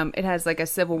 It has like a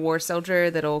Civil War soldier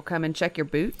that'll come and check your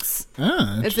boots.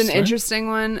 It's an interesting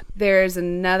one. There's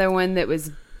another one that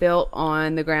was built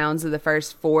on the grounds of the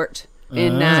first fort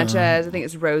in Natchez. I think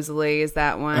it's Rosalie is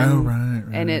that one. Oh, right.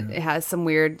 And it has some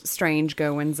weird, strange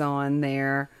goings on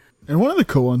there. And one of the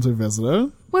cool ones I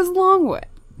visited Was Longwood.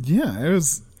 Yeah, it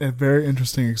was a very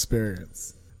interesting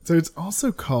experience. So it's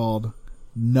also called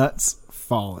Nuts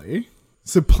Folly.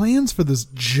 So plans for this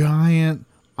giant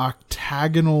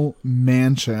octagonal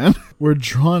mansion were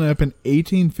drawn up in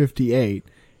 1858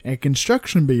 and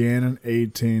construction began in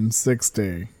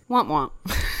 1860. Womp womp.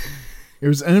 It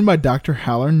was owned by Dr.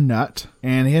 Haller Nutt,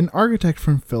 and he had an architect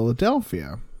from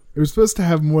Philadelphia. It was supposed to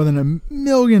have more than 1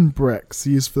 million bricks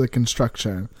used for the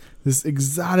construction. This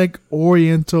exotic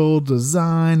oriental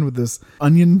design with this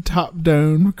onion top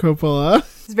dome cupola.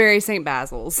 It's very St.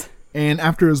 Basil's. And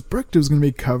after it was bricked, it was going to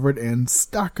be covered in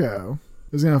stucco.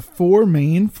 It was going to have 4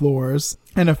 main floors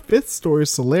and a 5th-story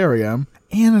solarium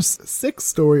and a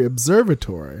 6th-story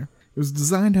observatory. It was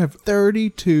designed to have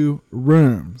 32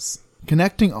 rooms.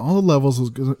 Connecting all the levels was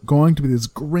going to be this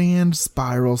grand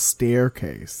spiral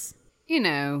staircase. You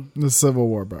know, The Civil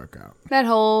War broke out. that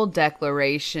whole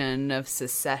Declaration of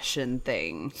Secession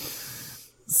thing.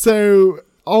 So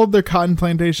all of their cotton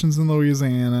plantations in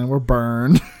Louisiana were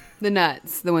burned. The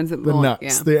Nuts, the ones that The belong, Nuts,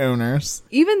 yeah. the owners.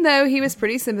 Even though he was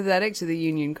pretty sympathetic to the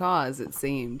Union cause, it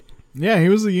seemed. Yeah, he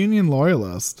was a Union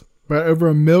loyalist. But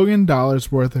over $1 million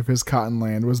worth of his cotton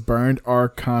land was burned or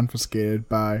confiscated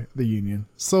by the Union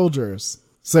soldiers.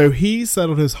 So he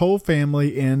settled his whole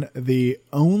family in the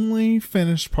only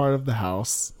finished part of the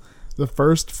house, the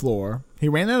first floor. He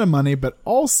ran out of money, but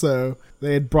also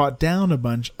they had brought down a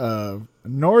bunch of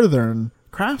northern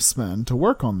craftsmen to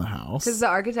work on the house. Because the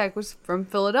architect was from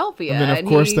Philadelphia. And then, of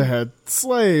course, they had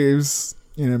slaves,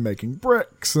 making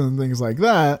bricks and things like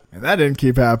that. And that didn't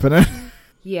keep happening.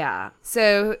 Yeah.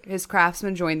 So his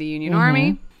craftsmen joined the Union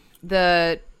Army.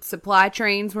 The supply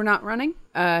trains were not running.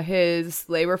 His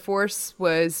labor force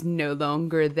was no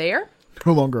longer there.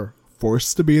 No longer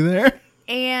forced to be there.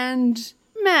 And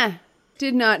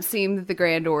did not seem that the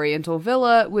Grand Oriental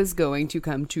Villa was going to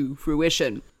come to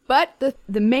fruition. But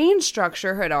the main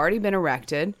structure had already been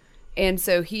erected. And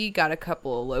so he got a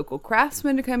couple of local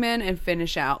craftsmen to come in and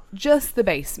finish out just the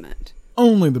basement.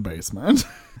 Only the basement.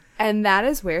 And that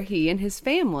is where he and his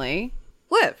family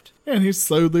lived. And he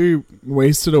slowly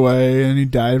wasted away, and he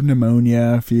died of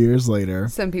pneumonia a few years later.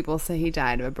 Some people say he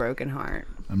died of a broken heart.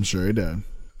 I'm sure he did.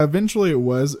 Eventually, it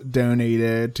was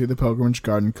donated to the Pilgrimage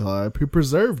Garden Club, who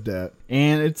preserved it.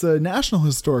 And it's a National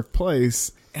Historic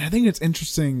Place. And I think it's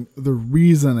interesting the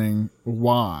reasoning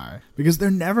why. Because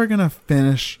they're never going to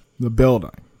finish the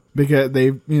building. Because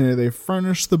they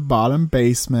furnished the bottom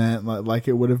basement like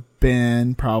it would have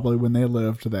been probably when they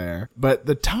lived there. But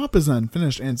the top is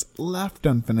unfinished, and it's left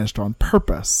unfinished on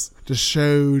purpose to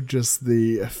show just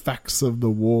the effects of the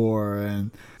war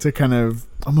and to kind of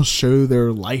almost show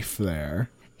their life there.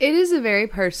 It is a very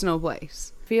personal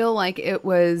place. I feel like it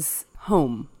was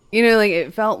home.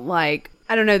 It felt like,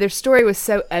 I don't know, their story was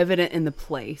so evident in the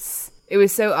place. It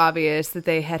was so obvious that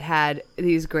they had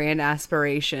these grand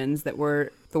aspirations that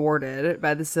were thwarted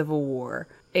by the Civil War.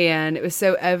 And it was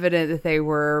so evident that they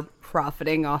were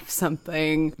profiting off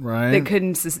something that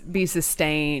couldn't be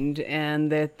sustained,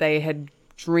 and that they had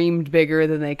dreamed bigger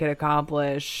than they could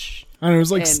accomplish. And it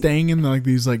was like staying in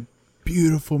these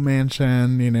beautiful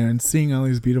mansion, and seeing all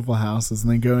these beautiful houses,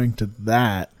 and then going to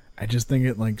that. I just think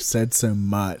it said so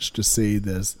much to see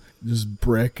this just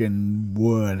brick and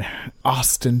wood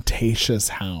ostentatious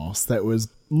house that was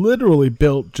literally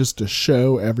built just to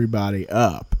show everybody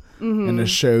up and to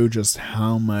show just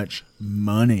how much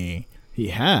money he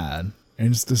had.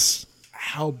 And it's just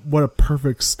what a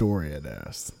perfect story it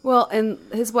is. Well, and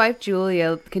his wife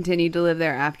Julia continued to live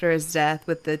there after his death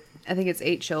with I think it's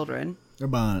 8 children. A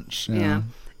bunch. Yeah.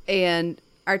 And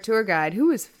our tour guide, who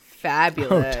was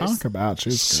fabulous. Oh, talk about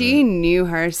she knew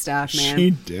her stuff, man.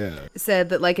 She did. Said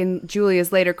that, like, in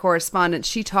Julia's later correspondence,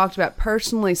 she talked about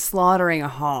personally slaughtering a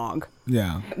hog.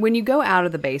 Yeah. When you go out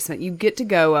of the basement, you get to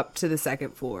go up to the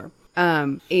second floor.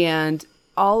 And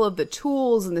all of the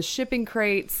tools and the shipping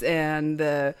crates and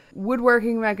the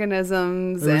woodworking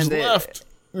mechanisms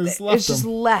It's just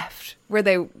left where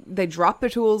they dropped the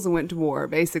tools and went to war,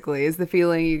 basically, is the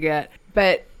feeling you get.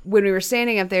 But when we were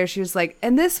standing up there, she was like,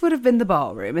 and this would have been the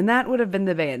ballroom, and that would have been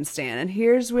the bandstand, and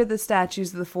here's where the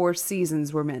statues of the 4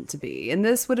 seasons were meant to be, and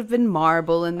this would have been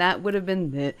marble, and that would have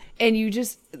been it. And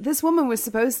this woman was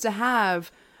supposed to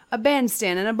have a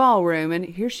bandstand and a ballroom, and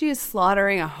here she is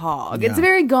slaughtering a hog. Yeah. It's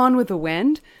very Gone with the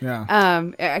Wind. Yeah.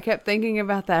 I kept thinking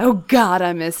about that. Oh God,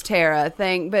 I miss Tara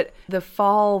thing. But the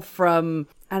fall from,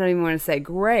 I don't even want to say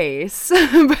grace,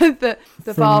 but the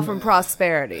fall from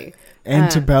prosperity.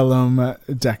 Antebellum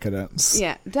decadence.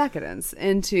 Yeah, decadence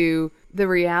into the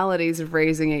realities of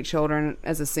raising 8 children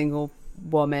as a single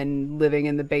woman living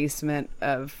in the basement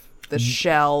of the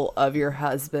shell of your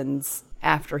husband's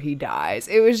after he dies.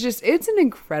 It's an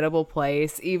incredible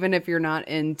place, even if you're not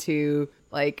into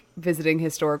like visiting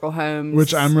historical homes.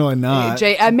 Which I'm really not.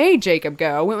 I made Jacob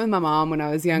go. I went with my mom when I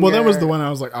was younger. Well, that was the one I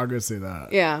was like, I'll go see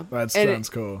that. Yeah. That sounds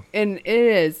cool. And it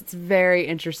is. It's very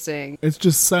interesting. It's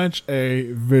just such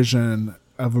a vision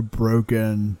of a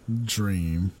broken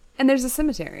dream. And there's a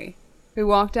cemetery. We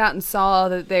walked out and saw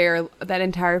that that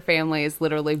entire family is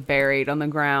literally buried on the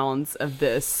grounds of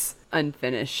this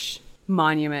unfinished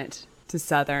monument to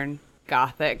Southern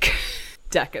Gothic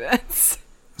decadence.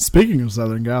 Speaking of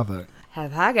Southern Gothic,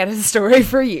 have I got a story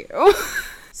for you?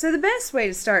 So the best way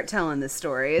to start telling this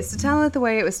story is to tell it the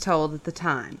way it was told at the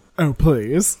time. Oh,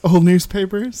 please. Old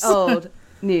newspapers? Old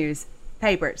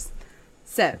newspapers.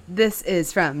 So this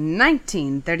is from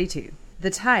 1932. The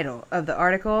title of the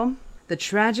article, The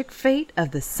Tragic Fate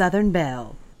of the Southern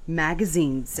Belle.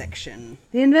 Magazine section.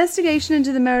 The investigation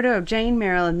into the murder of Jane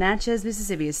Merrill of Natchez,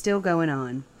 Mississippi is still going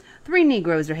on. 3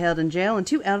 Negroes are held in jail, and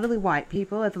 2 elderly white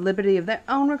people, at the liberty of their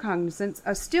own recognizance,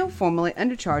 are still formally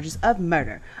under charges of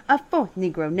murder. A 4th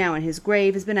Negro, now in his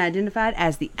grave, has been identified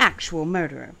as the actual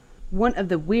murderer. One of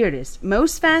the weirdest,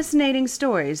 most fascinating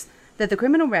stories that the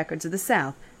criminal records of the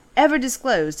South ever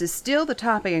disclosed is still the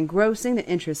topic engrossing the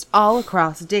interest all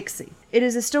across Dixie. It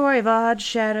is a story of odd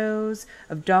shadows,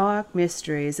 of dark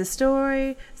mysteries, a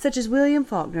story such as William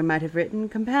Faulkner might have written,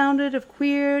 compounded of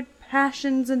queer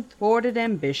passions and thwarted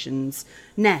ambitions.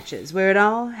 Natchez, where it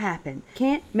all happened,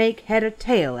 can't make head or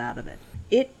tail out of it.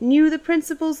 It knew the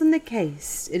principals in the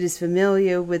case. It is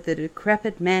familiar with the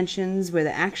decrepit mansions where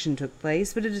the action took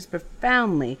place, but it is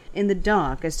profoundly in the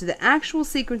dark as to the actual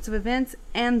sequence of events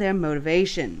and their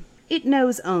motivation. It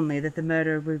knows only that the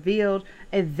murder revealed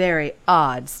a very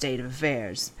odd state of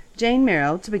affairs. Jane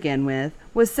Merrill, to begin with,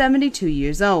 was 72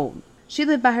 years old. She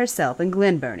lived by herself in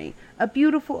Glen Burnie, a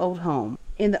beautiful old home,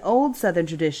 in the old Southern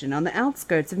tradition on the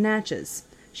outskirts of Natchez.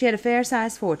 She had a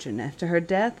fair-sized fortune. After her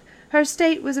death, her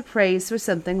estate was appraised for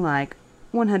something like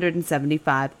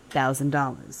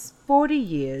 $175,000. 40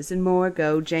 years and more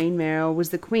ago, Jane Merrill was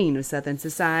the queen of Southern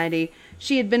society.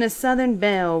 She had been a Southern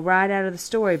belle right out of the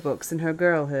storybooks in her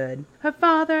girlhood. Her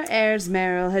father, Ayres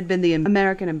Merrill, had been the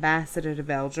American ambassador to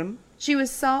Belgium. She was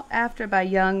sought after by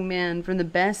young men from the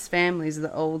best families of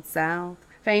the Old South.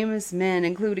 Famous men,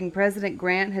 including President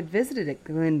Grant, had visited at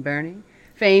Glen Burnie.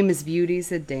 Famous beauties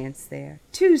had danced there.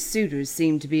 2 suitors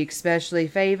seemed to be especially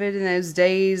favored in those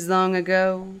days long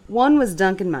ago. One was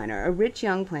Duncan Minor, a rich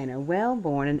young planter,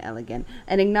 well-born and elegant,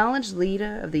 an acknowledged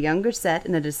leader of the younger set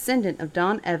and a descendant of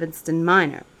Don Evanston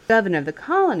Minor, governor of the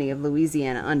colony of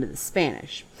Louisiana under the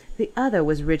Spanish. The other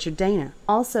was Richard Dana,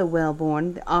 also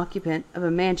well-born, the occupant of a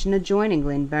mansion adjoining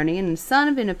Glen Burnie and son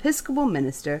of an Episcopal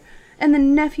minister, and the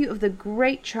nephew of the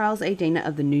great Charles A. Dana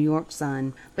of the New York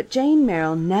Sun. But Jane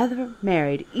Merrill never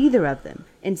married either of them.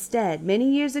 Instead, many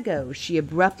years ago, she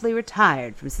abruptly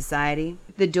retired from society.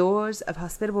 The doors of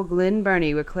hospitable Glen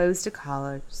Burnie were closed to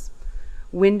callers.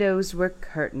 Windows were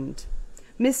curtained.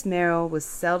 Miss Merrill was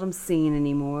seldom seen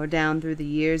anymore. Down through the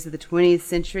years of the 20th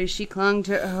century, she clung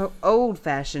to her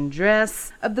old-fashioned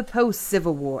dress of the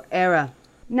post-Civil War era.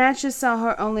 Natchez saw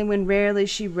her only when rarely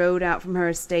she rode out from her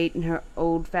estate in her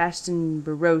old-fashioned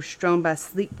barouche drawn by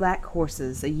sleek black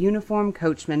horses, a uniformed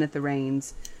coachman at the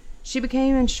reins. She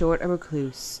became, in short, a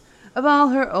recluse. Of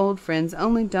all her old friends,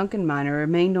 only Duncan Minor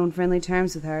remained on friendly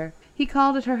terms with her. He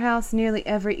called at her house nearly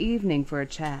every evening for a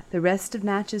chat. The rest of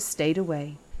Natchez stayed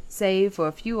away. Save for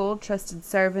a few old trusted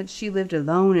servants, she lived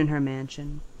alone in her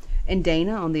mansion. And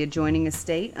Dana, on the adjoining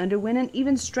estate, underwent an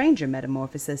even stranger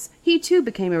metamorphosis. He too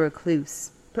became a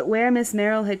recluse. But where Miss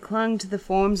Merrill had clung to the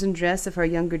forms and dress of her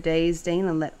younger days,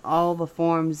 Dana let all the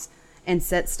forms and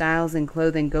set styles in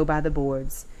clothing go by the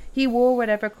boards. He wore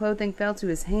whatever clothing fell to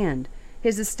his hand.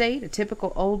 His estate, a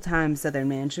typical old-time southern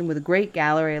mansion with a great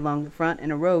gallery along the front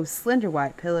and a row of slender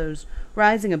white pillars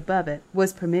rising above it,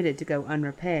 was permitted to go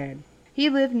unrepaired. He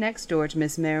lived next door to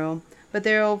Miss Merrill, but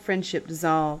their old friendship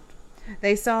dissolved.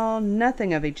 They saw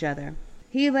nothing of each other.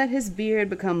 He let his beard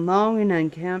become long and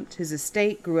unkempt. His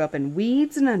estate grew up in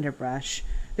weeds and underbrush.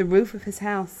 The roof of his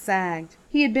house sagged.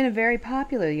 He had been a very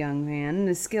popular young man and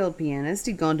a skilled pianist.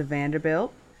 He'd gone to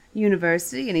Vanderbilt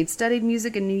University, and he'd studied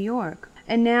music in New York.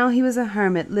 And now he was a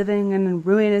hermit living in a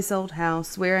ruinous old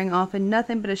house, wearing often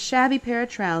nothing but a shabby pair of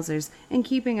trousers and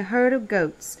keeping a herd of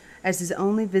goats as his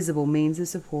only visible means of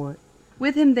support.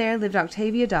 With him there lived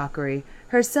Octavia Dockery,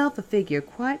 herself a figure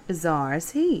quite bizarre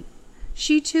as he.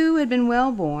 She too had been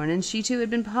well born, and she too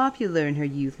had been popular in her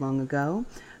youth long ago.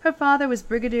 Her father was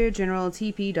Brigadier General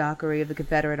T.P. Dockery of the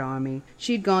Confederate Army.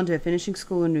 She'd gone to a finishing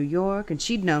school in New York, and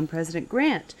she'd known President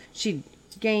Grant. She'd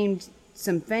gained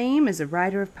some fame as a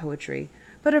writer of poetry.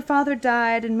 But her father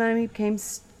died, and money became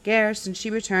scarce, and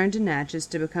she returned to Natchez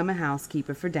to become a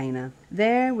housekeeper for Dana.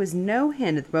 There was no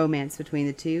hint of romance between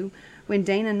the two. When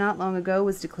Dana not long ago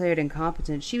was declared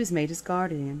incompetent, she was made his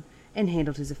guardian, and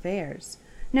handled his affairs.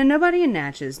 Now nobody in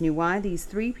Natchez knew why these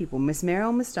three people, Miss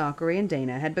Merrill, Miss Dockery, and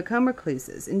Dana, had become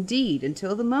recluses. Indeed,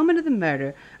 until the moment of the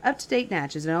murder, up-to-date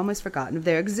Natchez had almost forgotten of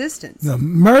their existence. The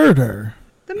murder?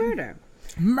 The murder.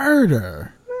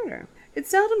 Murder. Murder. It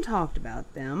seldom talked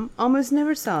about them, almost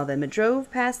never saw them. It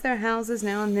drove past their houses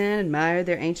now and then, admired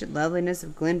their ancient loveliness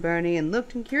of Glen Burnie, and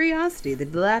looked in curiosity at the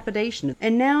dilapidation.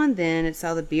 And now and then it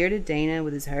saw the bearded Dana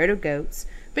with his herd of goats,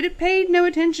 but it paid no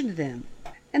attention to them.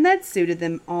 And that suited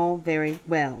them all very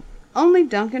well. Only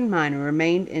Duncan Minor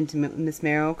remained intimate with Miss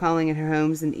Merrill, calling at her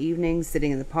homes in the evenings,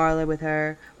 sitting in the parlor with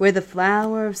her, where the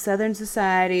flower of Southern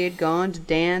society had gone to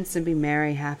dance and be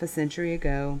merry half a century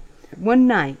ago. One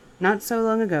night, not so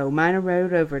long ago, Minor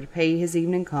rode over to pay his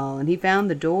evening call, and he found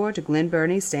the door to Glen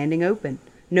Burnie standing open.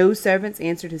 No servants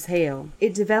answered his hail.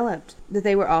 It developed that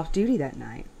they were off duty that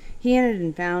night. He entered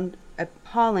and found a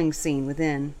appalling scene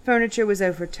within. Furniture was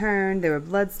overturned, there were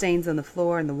bloodstains on the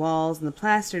floor and the walls, and the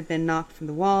plaster had been knocked from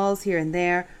the walls here and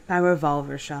there by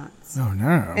revolver shots. Oh,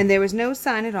 no. And there was no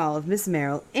sign at all of Miss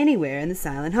Merrill anywhere in the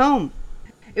silent home.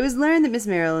 It was learned that Miss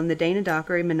Merrill and the Dana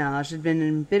Dockery menage had been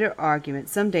in bitter argument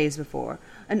some days before,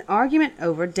 an argument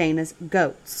over Dana's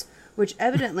goats, which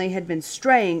evidently had been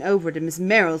straying over to Miss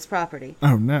Merrill's property.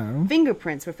 Oh, no.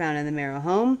 Fingerprints were found in the Merrill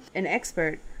home. An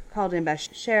expert called in by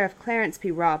Sheriff Clarence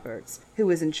P. Roberts, who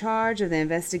was in charge of the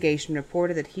investigation,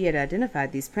 reported that he had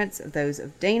identified these prints of those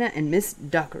of Dana and Miss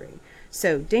Dockery.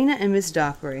 So Dana and Miss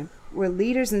Dockery were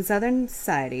leaders in Southern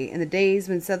society in the days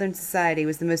when Southern society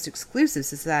was the most exclusive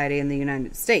society in the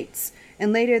United States,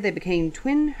 and later they became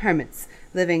twin hermits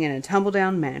living in a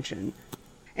tumble-down mansion.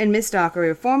 And Miss Dockery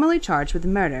were formally charged with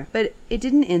murder, but it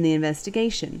didn't end the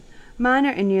investigation. Minor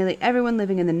and nearly everyone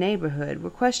living in the neighborhood were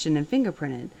questioned and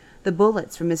fingerprinted. The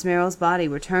bullets from Miss Merrill's body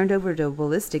were turned over to a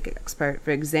ballistic expert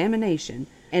for examination,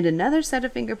 and another set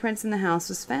of fingerprints in the house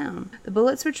was found. The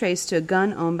bullets were traced to a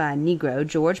gun owned by a Negro,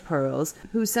 George Pearls,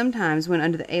 who sometimes went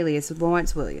under the alias of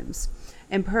Lawrence Williams.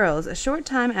 And Pearls, a short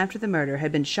time after the murder,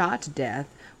 had been shot to death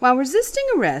while resisting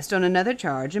arrest on another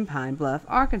charge in Pine Bluff,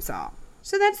 Arkansas.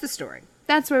 So that's the story.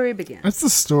 That's where we begin. That's the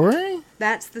story?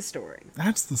 That's the story.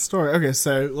 That's the story. Okay,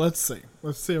 so let's see.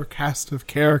 Let's see our cast of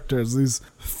characters, these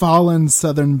fallen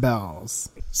Southern belles.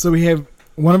 So we have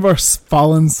one of our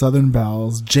fallen Southern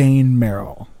belles, Jane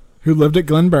Merrill, who lived at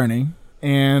Glen Burnie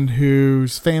and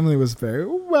whose family was very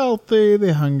wealthy.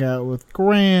 They hung out with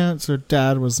Grant. Her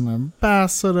dad was an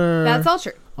ambassador. That's all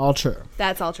true. All true.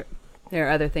 That's all true. There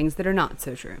are other things that are not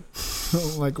so true.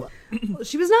 Like what?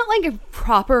 She was not like a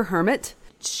proper hermit.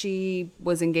 She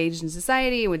was engaged in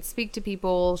society and would speak to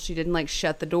people. She didn't like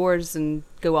shut the doors and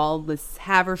go all this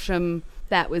Haversham.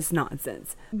 That was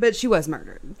nonsense. But she was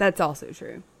murdered. That's also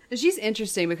true. She's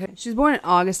interesting because she was born in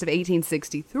August of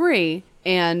 1863,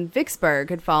 and Vicksburg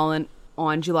had fallen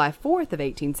on July 4th of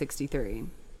 1863.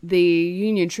 The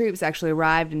Union troops actually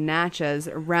arrived in Natchez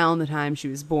around the time she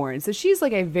was born. So she's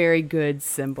like a very good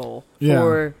symbol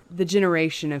for the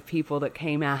generation of people that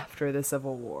came after the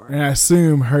Civil War. And I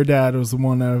assume her dad was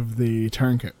one of the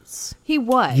turncoats. He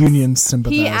was. Union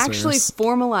sympathizers. He actually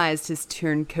formalized his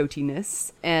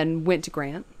turncoatiness and went to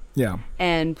Grant Yeah.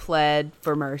 And pled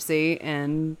for mercy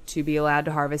and to be allowed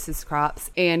to harvest his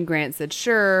crops. And Grant said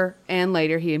sure, and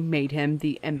later he made him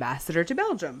the ambassador to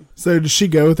Belgium. So did she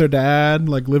go with her dad,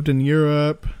 like lived in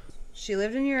Europe? She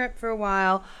lived in Europe for a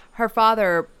while. Her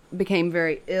father became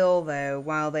very ill, though,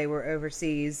 while they were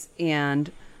overseas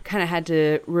and kind of had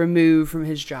to remove from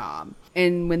his job.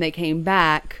 And when they came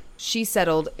back, she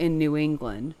settled in New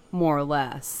England, more or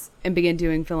less, and began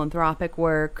doing philanthropic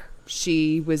work.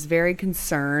 She was very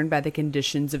concerned by the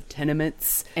conditions of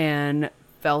tenements and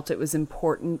felt it was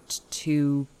important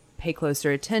to pay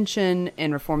closer attention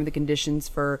and reform the conditions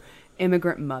for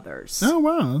immigrant mothers. Oh,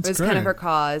 wow. That's It was great. kind of her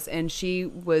cause, and she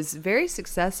was very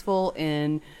successful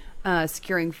in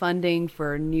securing funding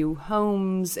for new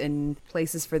homes and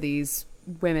places for these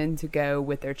women to go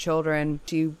with their children.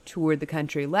 She toured the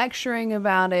country lecturing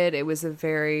about it. It was a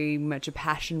very much a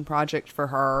passion project for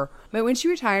her. But when she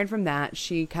retired from that,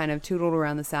 she kind of tootled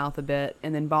around the South a bit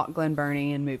and then bought Glen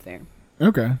Burnie and moved there.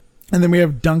 Okay. And then we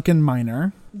have Duncan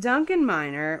Minor. Duncan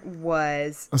Minor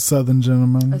was a Southern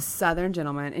gentleman. A Southern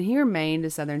gentleman, and he remained a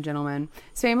Southern gentleman.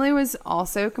 His family was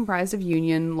also comprised of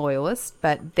Union loyalists,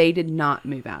 but they did not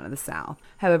move out of the South.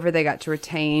 However, they got to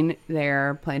retain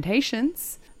their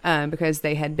plantations because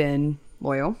they had been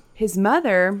loyal. His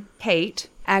mother, Kate,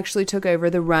 actually took over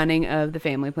the running of the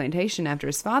family plantation after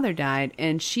his father died,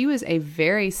 and she was a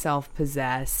very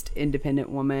self-possessed, independent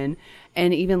woman,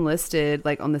 and even listed,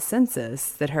 like, on the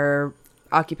census that her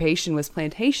occupation was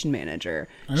plantation manager.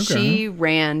 Okay. She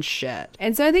ran shit.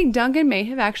 And so I think Duncan may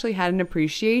have actually had an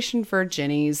appreciation for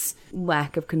Jenny's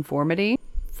lack of conformity,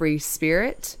 free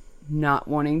spirit, not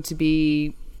wanting to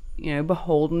be,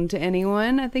 beholden to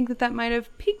anyone. I think that might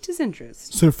have piqued his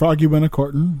interest. So Froggy went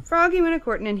a-courtin'. Froggy went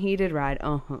a-courtin' and he did ride.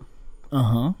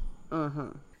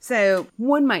 So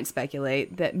one might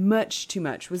speculate that much too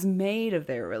much was made of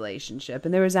their relationship,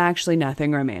 and there was actually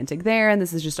nothing romantic there, and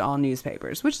this is just all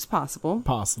newspapers, which is possible.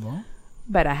 Possible.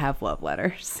 But I have love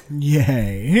letters.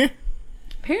 Yay.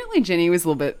 Apparently Jenny was a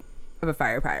little bit of a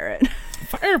fire pirate.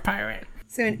 Fire pirate.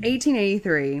 So in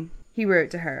 1883, he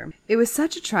wrote to her, "It was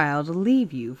such a trial to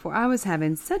leave you, for I was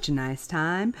having such a nice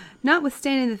time,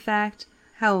 notwithstanding the fact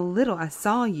how little I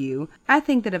saw you. I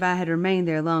think that if I had remained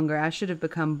there longer, I should have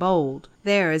become bold,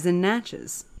 there as in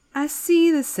Natchez. I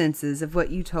see the senses of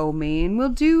what you told me, and will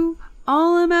do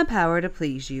all in my power to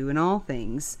please you in all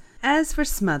things. As for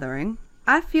smothering,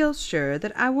 I feel sure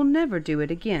that I will never do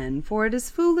it again, for it is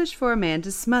foolish for a man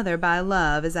to smother by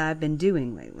love as I have been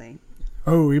doing lately."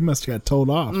 Oh, he must have got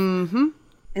told off. Mm-hmm.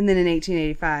 And then in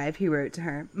 1885, he wrote to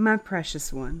her, "My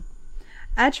precious one,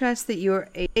 I trust that you are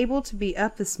able to be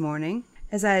up this morning,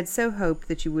 as I had so hoped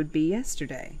that you would be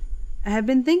yesterday. I have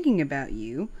been thinking about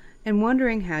you, and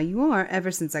wondering how you are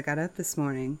ever since I got up this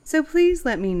morning. So please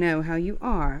let me know how you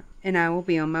are, and I will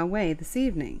be on my way this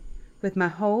evening. With my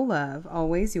whole love,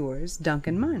 always yours,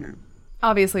 Duncan Minor."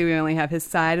 Obviously, we only have his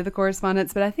side of the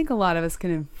correspondence, but I think a lot of us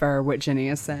can infer what Jenny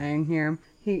is saying here.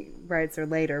 He writes her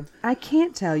later, "I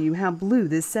can't tell you how blue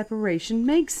this separation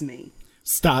makes me.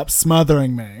 Stop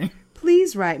smothering me.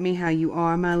 Please write me how you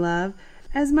are, my love,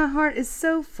 as my heart is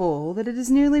so full that it is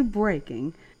nearly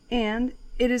breaking, and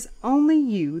it is only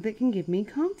you that can give me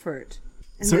comfort."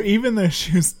 And So even though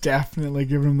she was definitely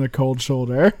giving him the cold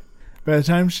shoulder, by the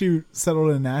time she settled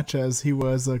in Natchez, he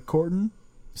was a courtin'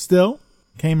 still.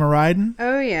 Came a riding.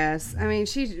 Oh, yes. I mean,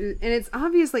 and it's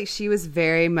obvious like she was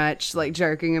very much like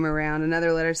jerking him around.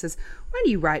 Another letter says, "Why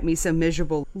do you write me so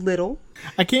miserable, little?"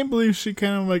 I can't believe she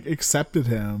kind of like accepted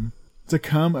him to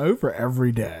come over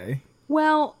every day.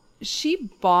 Well, she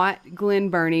bought Glen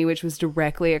Burnie, which was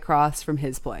directly across from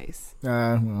his place.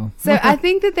 Well. So I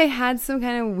think that they had some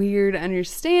kind of weird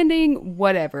understanding,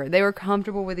 whatever. They were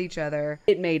comfortable with each other.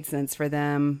 It made sense for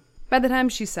them. By the time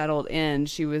she settled in,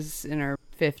 she was in her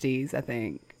 50s, I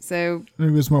think. So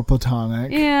It was more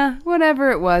platonic. yeah,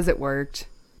 whatever it was, it worked.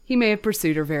 He may have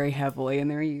pursued her very heavily in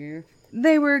their youth.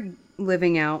 They were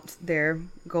living out their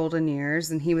golden years,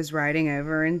 and he was riding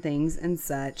over and things and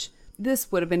such.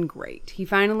 This would have been great. He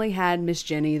finally had Miss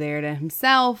Jenny there to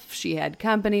himself. She had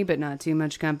company, but not too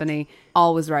much company.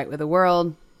 All was right with the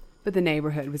world, but the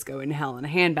neighborhood was going to hell in a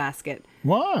handbasket.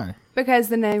 Why? Because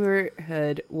the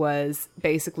neighborhood was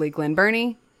basically Glen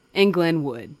Burnie and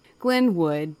Glenwood.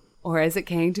 Glenwood, or as it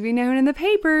came to be known in the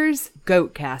papers,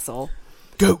 Goat Castle.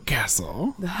 Goat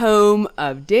Castle. The home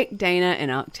of Dick Dana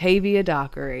and Octavia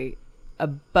Dockery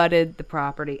abutted the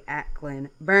property At Glen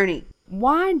Burnie.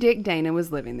 Why Dick Dana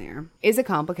was living there is a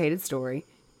complicated story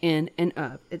in and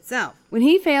of Itself. When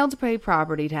he failed to pay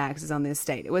property taxes on the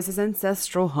estate, it was his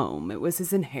ancestral home. It was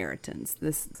his inheritance.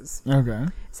 Okay.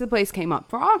 So the place came up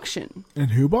for auction.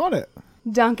 And who bought it?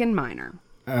 Duncan Minor.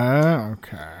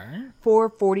 Okay. For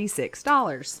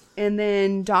 $46. And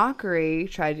then Dockery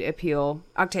tried to appeal,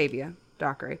 Octavia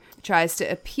Dockery tries to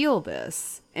appeal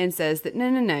this and says that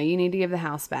no, you need to give the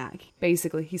house back.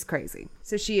 Basically, he's crazy.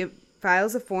 So she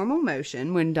files a formal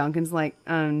motion when Duncan's like,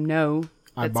 no,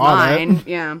 that's mine.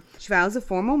 Yeah. She files a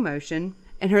formal motion,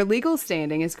 and her legal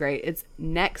standing is great. It's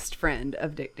next friend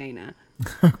of Dick Dana.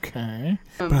 Okay.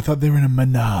 But I thought they were in a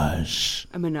menage.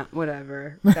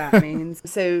 Whatever that means.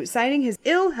 So, citing his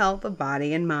ill health of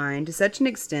body and mind to such an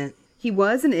extent, he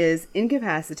was and is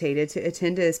incapacitated to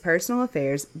attend to his personal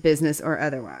affairs, business or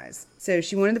otherwise. So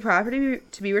she wanted the property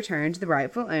to be returned to the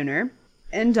rightful owner,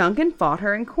 and Duncan fought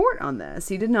her in court on this.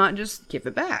 He did not just give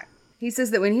it back. He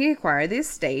says that when he acquired the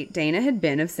estate, Dana had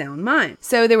been of sound mind.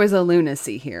 So there was a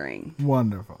lunacy hearing.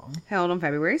 Wonderful. Held on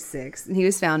February 6th, and he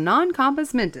was found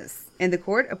non-compos mentis. And the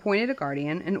court appointed a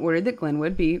guardian and ordered that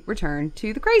Glenwood be returned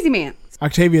to the crazy man.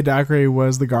 Octavia Dockery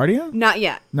was the guardian? Not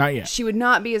yet. Not yet. She would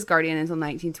not be his guardian until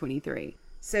 1923.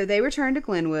 So they returned to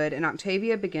Glenwood, and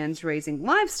Octavia begins raising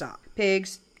livestock.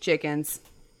 Pigs, chickens.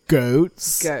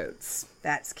 Goats.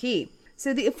 That's key.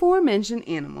 So the aforementioned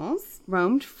animals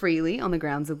roamed freely on the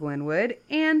grounds of Glenwood,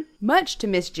 and much to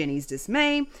Miss Jenny's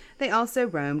dismay, they also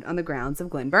roamed on the grounds of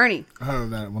Glen Burnie. Oh,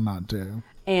 that will not do.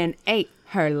 And ate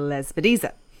her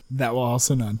lesbidiza. That will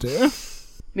also not do.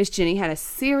 Miss Jenny had a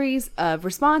series of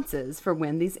responses for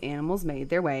when these animals made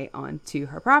their way onto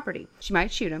her property. She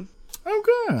might shoot them. Oh,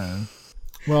 good.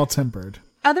 Well-tempered.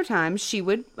 Other times, she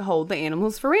would hold the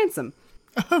animals for ransom.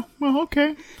 Oh, well,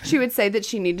 okay. She would say that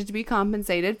she needed to be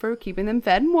compensated for keeping them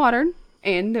fed and watered,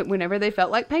 and that whenever they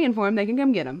felt like paying for them, they can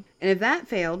come get them. And if that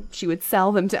failed, she would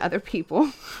sell them to other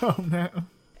people. Oh, no.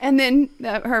 And then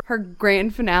her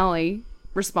grand finale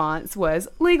response was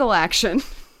legal action.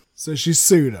 So she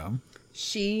sued them.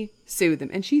 She sued them,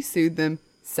 and she sued them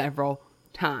several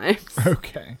times.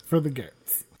 Okay, for the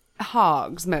goats.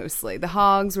 Hogs, mostly. The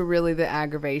hogs were really the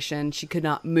aggravation. She could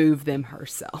not move them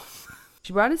herself.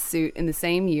 She brought a suit in the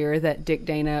same year that Dick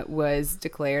Dana was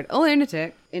declared a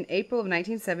lunatic. In April of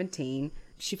 1917,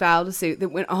 she filed a suit that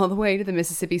went all the way to the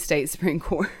Mississippi State Supreme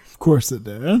Court. Of course it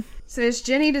did. So Miss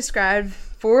Jenny described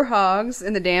 4 hogs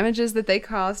and the damages that they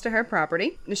caused to her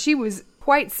property. She was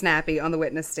quite snappy on the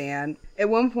witness stand. At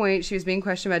one point, she was being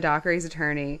questioned by Dockery's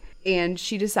attorney, and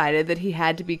she decided that he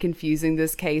had to be confusing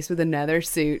this case with another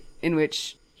suit in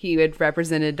which he had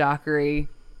represented Dockery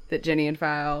that Jenny had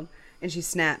filed. And she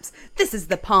snaps, "This is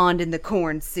the pond in the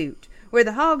corn suit, where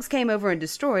the hogs came over and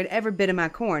destroyed every bit of my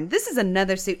corn. This is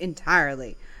another suit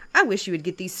entirely. I wish you would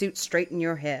get these suits straight in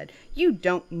your head. You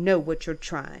don't know what you're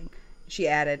trying." She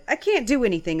added, "I can't do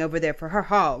anything over there for her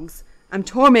hogs. I'm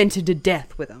tormented to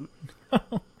death with them."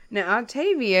 Now,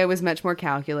 Octavia was much more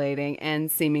calculating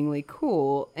and seemingly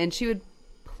cool, and she would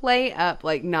play up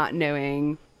like not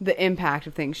knowing the impact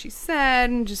of things she said,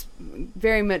 and just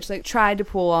very much like tried to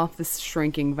pull off this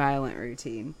shrinking violent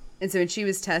routine. And so when she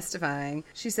was testifying,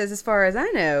 she says, "As far as I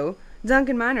know,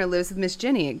 Duncan Minor lives with Miss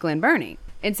Jenny at Glen Burnie."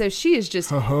 And so she is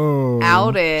just outed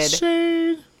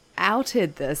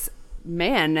this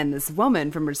man and this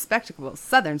woman from respectable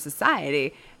Southern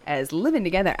society as living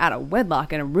together out of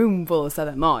wedlock in a room full of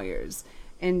Southern lawyers.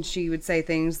 And she would say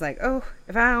things like, "Oh,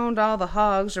 if I owned all the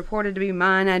hogs reported to be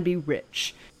mine, I'd be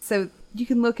rich." So you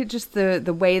can look at just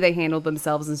the way they handled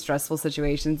themselves in stressful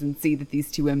situations and see that these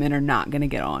two women are not going to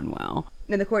get on well.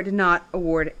 And the court did not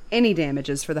award any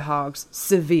damages for the hogs'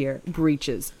 severe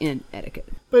breaches in etiquette.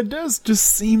 But it does just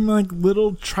seem like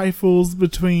little trifles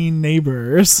between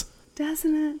neighbors.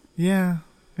 Doesn't it? Yeah,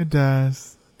 it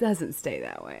does. Doesn't stay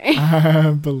that way.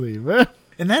 I believe it.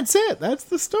 And that's it. That's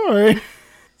the story.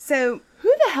 So,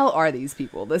 who the hell are these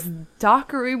people? This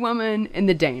Dockery woman and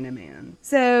the Dana man.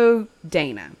 So,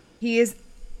 Dana. He is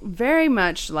very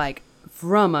much like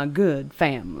from a good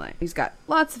family. He's got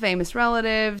lots of famous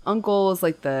relatives. Uncle is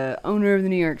like the owner of the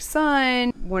New York Sun.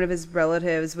 One of his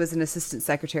relatives was an assistant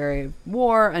secretary of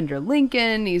war under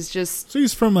Lincoln. He's just... So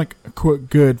he's from like a quote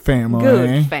good family.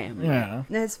 Good family. Yeah.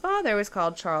 Now, his father was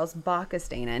called Charles Bacchus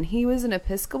Dana, and he was an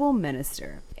Episcopal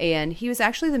minister. And he was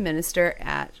actually the minister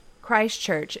at Christ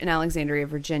Church in Alexandria,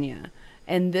 Virginia.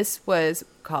 And this was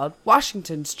called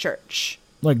Washington's Church.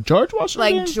 Like George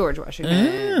Washington? Like George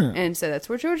Washington. And so that's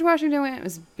where George Washington went. It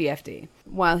was BFD.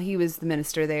 While he was the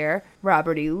minister there,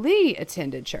 Robert E. Lee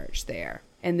attended church there.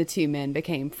 And the two men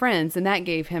became friends, and that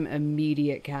gave him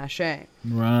immediate cachet.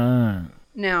 Right.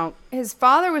 Now, his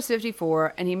father was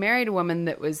 54, and he married a woman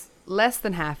that was less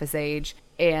than half his age,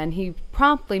 and he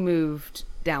promptly moved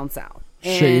down south.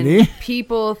 And Shady.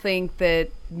 people think that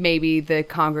maybe the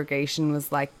congregation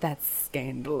was like, that's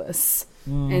scandalous,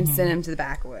 and sent him to the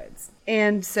backwoods.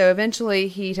 And so eventually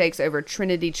he takes over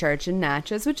Trinity Church in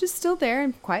Natchez, which is still there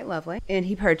and quite lovely. And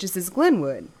he purchases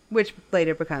Glenwood, which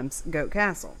later becomes Goat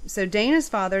Castle. So Dana's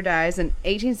father dies in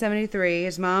 1873,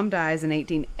 his mom dies in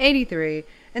 1883,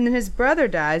 and then his brother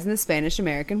dies in the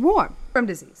Spanish-American War from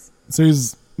disease. So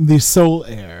he's the sole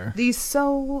heir. The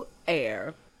sole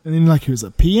heir. And then, like, he was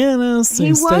a pianist.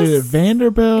 He studied at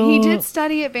Vanderbilt. He did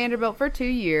study at Vanderbilt for 2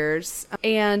 years.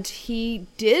 And he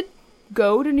did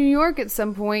go to New York at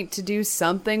some point to do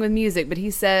something with music. But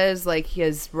he says, like,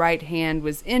 his right hand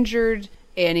was injured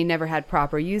and he never had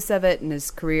proper use of it and his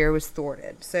career was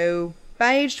thwarted. So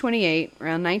by age 28,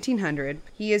 around 1900,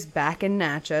 he is back in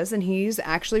Natchez and he's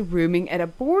actually rooming at a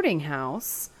boarding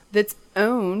house that's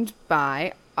owned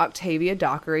by Octavia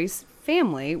Dockery's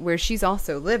family, where she's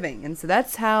also living. And so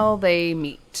that's how they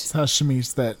meet. That's how she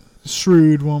meets that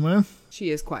shrewd woman.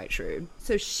 She is quite shrewd.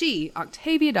 So she,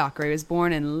 Octavia Dockery, was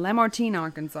born in Lamartine,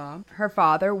 Arkansas. Her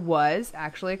father was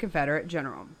actually a Confederate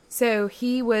general. So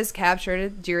he was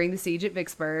captured during the siege at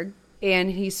Vicksburg,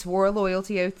 and he swore a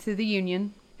loyalty oath to the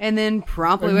Union, and then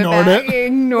promptly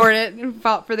ignored it, and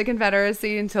fought for the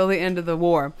Confederacy until the end of the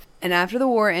war. And after the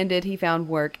war ended, he found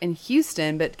work in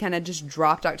Houston, but kind of just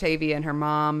dropped Octavia and her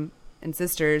mom and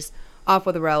sisters off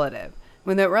with a relative.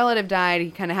 When that relative died,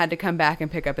 he kind of had to come back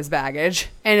and pick up his baggage.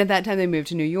 And at that time, they moved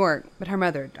to New York, but her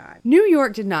mother had died. New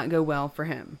York did not go well for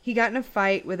him. He got in a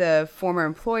fight with a former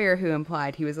employer who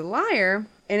implied he was a liar,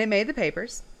 and it made the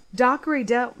papers. Dockery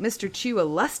dealt Mr. Chew a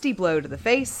lusty blow to the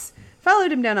face,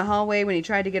 followed him down a hallway when he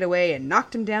tried to get away, and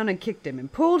knocked him down and kicked him,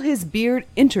 and pulled his beard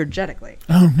energetically.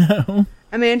 Oh, no.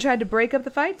 A man tried to break up the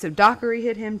fight, so Dockery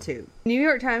hit him too. The New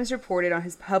York Times reported on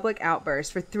his public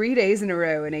outburst for 3 days in a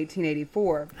row in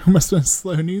 1884. It must have been a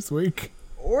slow news week.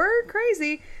 Or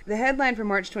crazy. The headline for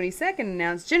March 22nd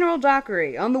announced, General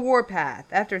Dockery on the warpath.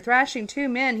 After thrashing 2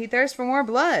 men, he thirsts for more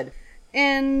blood.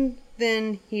 And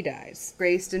then he dies,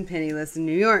 graced and penniless in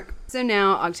New York. So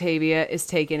now Octavia is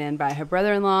taken in by her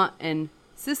brother-in-law and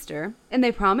sister, and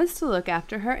they promise to look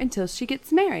after her until she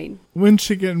gets married. When's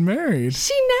she getting married?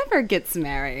 She never gets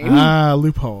married. Ah,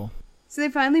 loophole. So they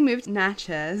finally moved to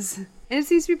Natchez, and it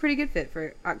seems to be a pretty good fit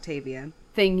for Octavia.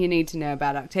 Thing you need to know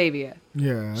about Octavia.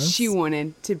 Yes. She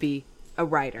wanted to be a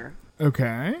writer.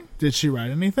 Okay. Did she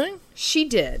write anything? She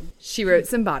did. She wrote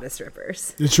some bodice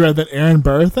rippers. Did she write that Aaron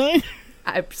Burr thing?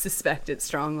 I suspect it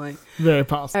strongly. Very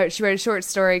possible. She wrote a short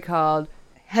story called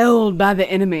Held by the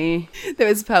Enemy that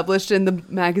was published in the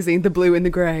magazine The Blue and the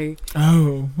Gray.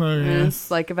 Oh, And it's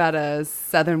like about a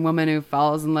Southern woman who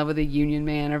falls in love with a Union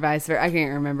man or vice versa. I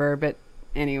can't remember, but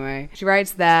anyway. She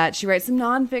writes that. She writes some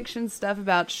nonfiction stuff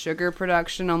about sugar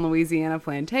production on Louisiana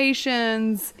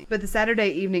plantations. But the Saturday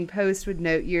Evening Post would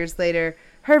note years later,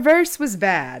 her verse was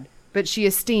bad, but she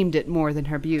esteemed it more than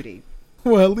her beauty.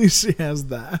 Well, at least she has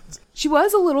that. She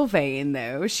was a little vain,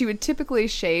 though. She would typically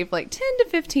shave like 10 to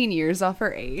 15 years off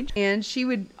her age. And she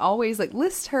would always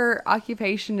list her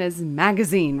occupation as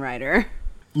magazine writer.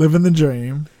 Living the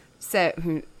dream.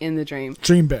 So, in the dream.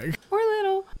 Dream big. Or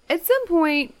little. At some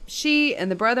point, she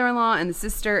and the brother-in-law and the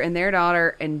sister and their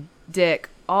daughter and Dick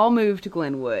all moved to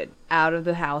Glenwood, out of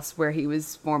the house where he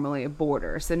was formerly a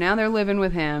boarder. So now they're living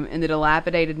with him in the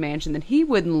dilapidated mansion that he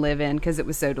wouldn't live in because it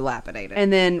was so dilapidated.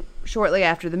 And then shortly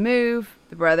after the move,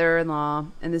 the brother-in-law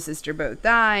and the sister both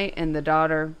die, and the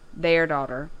daughter, their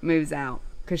daughter, moves out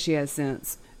because she has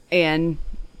sense. And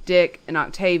Dick and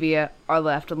Octavia are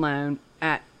left alone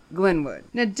at Glenwood.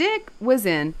 Now, Dick was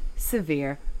in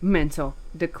severe mental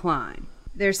decline.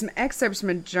 There's some excerpts from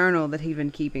a journal that he'd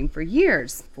been keeping for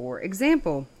years. For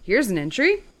example, here's an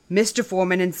entry. Mr.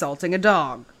 Foreman insulting a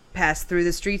dog. Pass through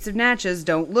the streets of Natchez.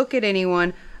 Don't look at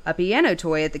anyone. A piano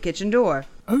toy at the kitchen door.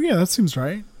 Oh, yeah, that seems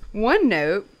right. One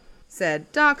note said,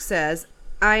 Doc says,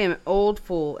 I am an old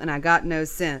fool and I got no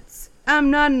sense.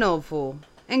 I'm not an old fool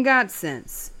and got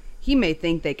sense. He may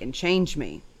think they can change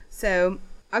me. So,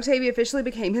 Octavia officially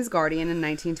became his guardian in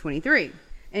 1923.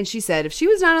 And she said if she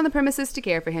was not on the premises to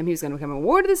care for him, he was going to become a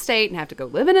ward of the state and have to go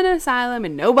live in an asylum,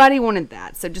 and nobody wanted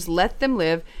that. So just let them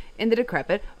live in the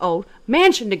decrepit old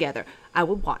mansion together. I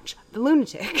will watch the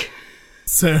lunatic.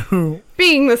 So,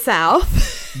 being the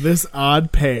South, this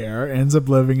odd pair ends up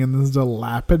living in this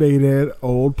dilapidated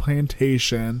old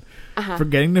plantation,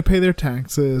 forgetting to pay their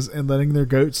taxes and letting their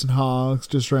goats and hogs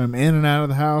just roam in and out of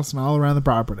the house and all around the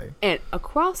property. And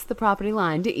across the property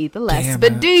line to eat the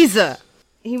lespedeza.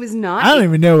 He was not. I don't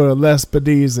even know what a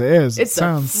lespedeza is. It's it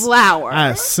sounds, a flower. I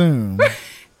assume.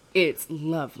 It's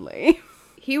lovely.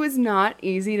 He was not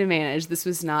easy to manage. This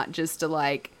was not just a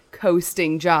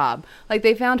coasting job. Like,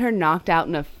 they found her knocked out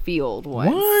in a field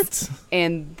once. What?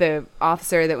 And the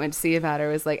officer that went to see about her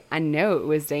was like, I know it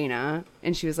was Dana.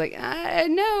 And she was like, I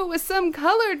know it was some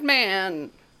colored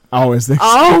man. Always the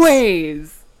excuse.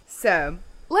 Always. So,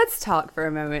 let's talk for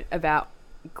a moment about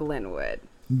Glenwood.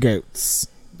 Goats.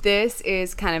 This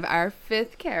is kind of our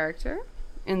fifth character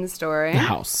in the story. The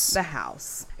house. The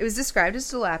house. It was described as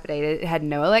dilapidated. It had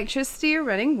no electricity or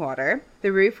running water.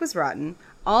 The roof was rotten.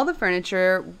 All the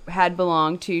furniture had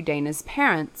belonged to Dana's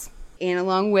parents. And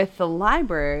along with the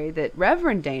library that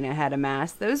Reverend Dana had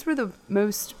amassed, those were the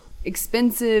most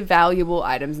expensive, valuable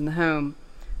items in the home.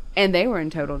 And they were in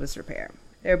total disrepair.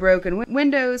 There were broken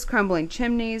windows, crumbling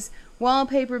chimneys,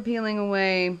 wallpaper peeling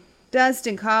away, dust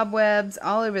and cobwebs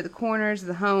all over the corners of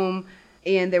the home.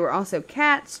 And there were also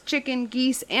cats, chicken,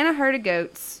 geese, and a herd of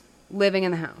goats living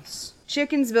in the house.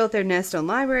 Chickens built their nest on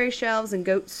library shelves, and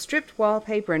goats stripped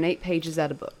wallpaper and ate pages out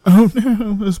of books. Oh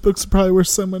no, those books are probably worth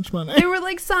so much money. They were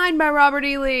like signed by Robert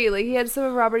E. Lee. Like, he had some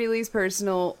of Robert E. Lee's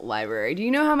personal library. Do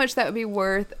you know how much that would be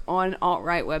worth on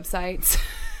alt-right websites?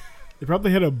 They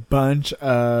probably had a bunch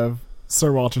of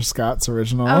Sir Walter Scott's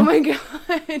original Oh my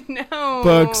god, no.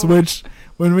 books, which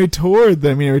when we toured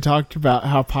them, we talked about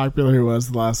how popular he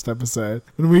was the last episode.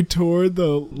 When we toured the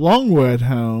Longwood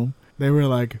home, they were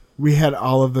like, we had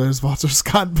all of those Walter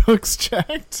Scott books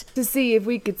checked to see if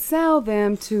we could sell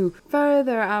them to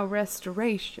further our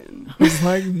restoration. I was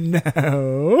like,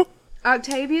 no.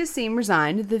 Octavia seemed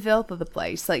resigned to the filth of the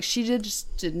place. Like, she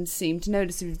just didn't seem to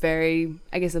notice. She was very,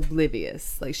 I guess,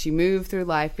 oblivious. Like, she moved through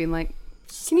life being like,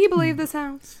 can you believe this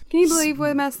house? Can you believe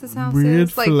what a mess this house Weird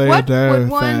is? Like, what would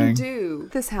one thing. do?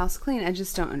 This house clean? I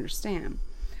just don't understand.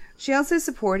 She also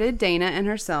supported Dana and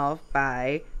herself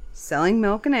by selling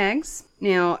milk and eggs.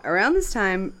 Now, around this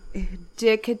time,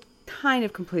 Dick had kind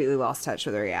of completely lost touch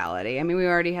with reality. I mean, we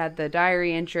already had the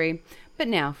diary entry, but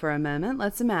now for a moment,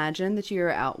 let's imagine that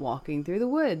you're out walking through the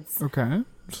woods. Okay.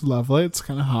 It's lovely. It's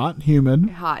kind of hot and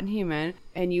humid. Hot and humid.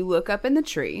 And you look up in the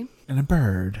tree. And a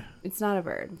bird. It's not a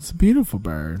bird. It's a beautiful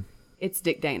bird. It's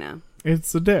Dick Dana.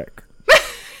 It's a dick.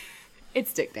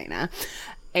 It's Dick Dana.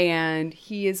 And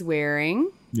he is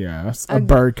wearing... Yes, a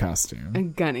bird costume. A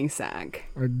gunny sack.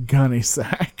 A gunny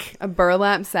sack. A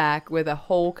burlap sack with a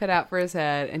hole cut out for his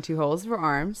head and 2 holes for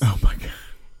arms. Oh my god.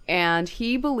 And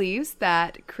he believes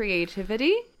that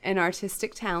creativity and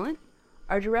artistic talent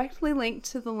are directly linked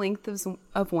to the length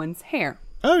of one's hair.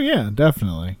 Oh yeah,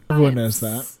 definitely. Everyone knows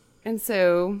that. And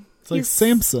so... It's like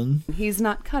Samson. He's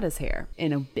not cut his hair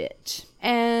in a bit.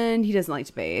 And he doesn't like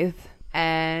to bathe.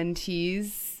 And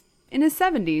he's in his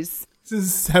 70s. It's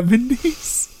his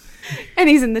 70s? And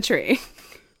he's in the tree.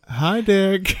 Hi,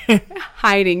 Dick.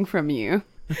 Hiding from you.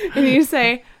 And you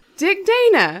say, Dick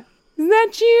Dana, is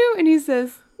that you? And he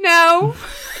says, no.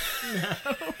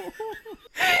 No.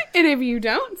 And if you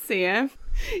don't see him,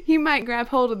 he might grab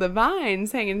hold of the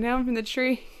vines hanging down from the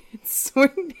tree and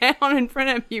swing down in front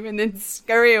of you and then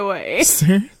scurry away.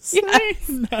 Seriously? Yes.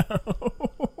 No.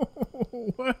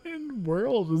 What in the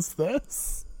world is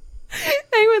this?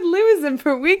 They would lose him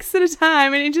for weeks at a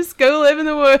time and he'd just go live in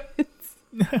the woods.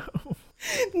 No.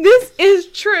 This is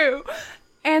true.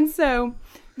 And so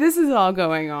this is all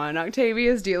going on.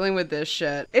 Octavia's dealing with this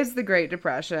shit. It's the Great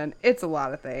Depression. It's a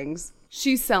lot of things.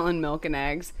 She's selling milk and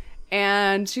eggs.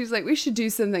 And she's like, we should do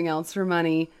something else for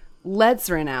money. Let's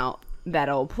rent out that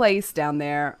old place down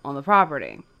there on the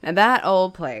property. Now, that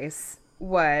old place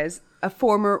was a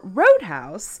former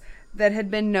roadhouse that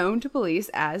had been known to police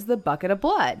as the Bucket of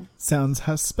Blood. Sounds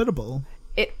hospitable.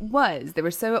 It was. There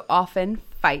were so often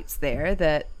fights there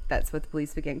that that's what the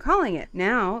police began calling it.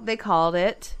 Now they called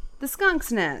it the Skunk's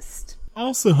Nest.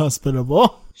 Also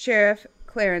hospitable. Sheriff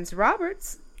Clarence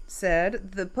Roberts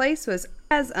said the place was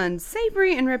as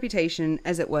unsavory in reputation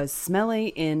as it was smelly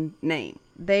in name.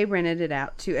 They rented it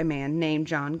out to a man named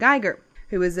John Geiger,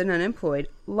 who was an unemployed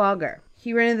logger.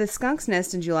 He rented the Skunk's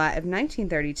Nest in July of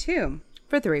 1932.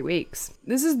 For 3 weeks.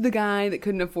 This is the guy that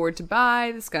couldn't afford to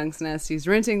buy the Skunk's Nest. He's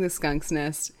renting the Skunk's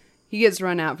Nest. He gets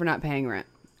run out for not paying rent.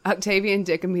 Octavia and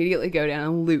Dick immediately go down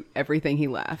and loot everything he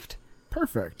left.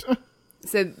 Perfect.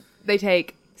 So they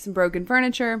take some broken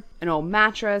furniture, an old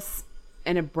mattress,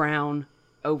 and a brown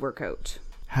overcoat.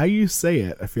 How you say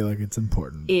it, I feel like it's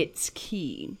important. It's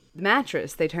key. The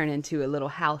mattress they turn into a little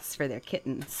house for their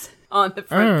kittens on the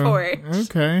front porch.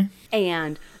 Okay.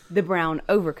 And the brown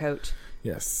overcoat,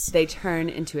 yes, they turn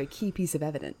into a key piece of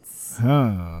evidence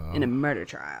in a murder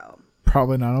trial.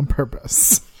 Probably not on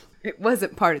purpose. It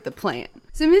wasn't part of the plan.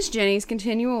 So Miss Jenny's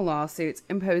continual lawsuits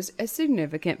imposed a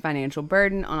significant financial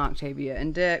burden on Octavia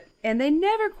and Dick, and they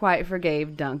never quite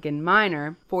forgave Duncan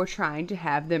Minor for trying to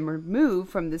have them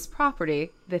removed from this property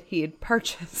that he had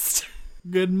purchased.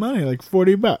 Good money, like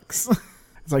 $40.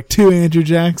 It's like 2 Andrew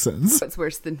Jacksons. What's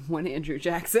worse than 1 Andrew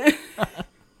Jackson?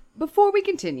 Before we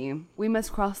continue, we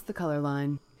must cross the color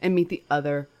line and meet the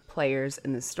other players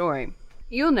in this story.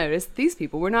 You'll notice these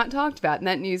people were not talked about in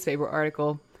that newspaper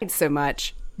article so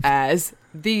much as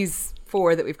these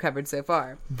 4 that we've covered so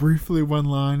far. Briefly, one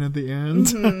line at the end.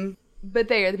 Mm-hmm. But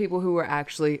they are the people who were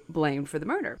actually blamed for the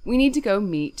murder. We need to go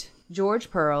meet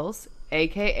George Pearls,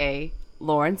 a.k.a.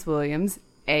 Lawrence Williams,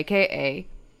 a.k.a.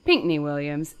 Pinckney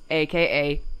Williams,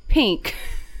 a.k.a. Pink,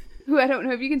 who I don't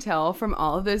know if you can tell from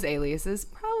all of those aliases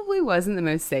probably wasn't the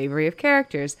most savory of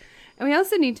characters. And we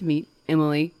also need to meet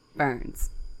Emily Burns.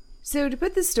 So to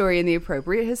put this story in the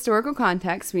appropriate historical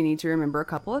context, we need to remember a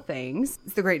couple of things.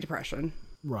 It's the Great Depression.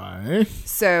 Right.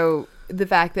 So the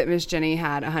fact that Miss Jenny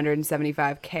had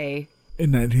 $175K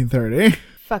in 1930.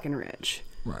 Fucking rich.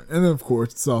 Right. And then, of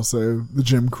course, it's also the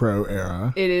Jim Crow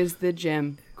era. It is the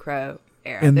Jim Crow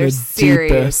era. In They're the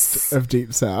serious deepest of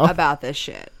Deep South. about this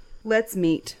shit. Let's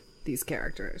meet these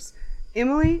characters.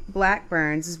 Emily Black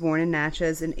Burns was born in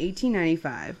Natchez in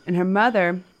 1895, and her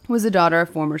mother was a daughter of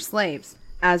former slaves,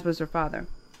 as was her father.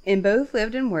 And both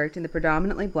lived and worked in the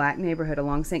predominantly black neighborhood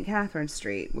along St. Catherine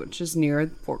Street, which is near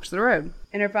the forks of the road.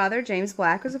 And her father, James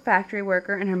Black, was a factory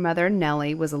worker, and her mother,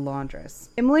 Nellie, was a laundress.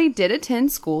 Emily did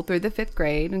attend school through the 5th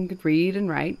grade and could read and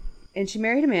write, and she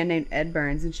married a man named Ed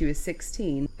Burns when she was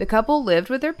 16. The couple lived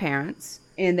with their parents,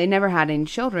 and they never had any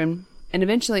children, and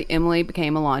eventually Emily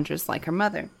became a laundress like her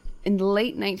mother. In the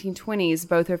late 1920s,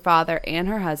 both her father and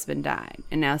her husband died,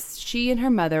 and now she and her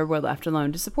mother were left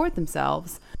alone to support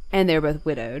themselves, and they were both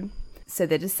widowed, so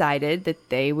they decided that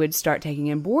they would start taking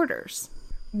in boarders.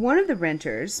 One of the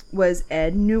renters was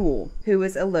Ed Newell, who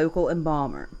was a local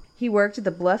embalmer. He worked at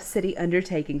the Bluff City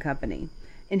Undertaking Company,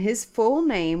 and his full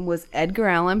name was Edgar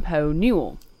Allan Poe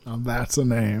Newell. Oh, that's a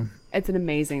name. It's an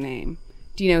amazing name.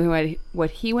 Do you know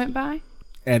what he went by?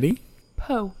 Eddie?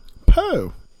 Poe.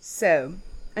 Poe. So,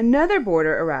 another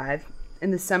boarder arrived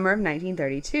in the summer of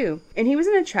 1932, and he was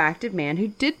an attractive man who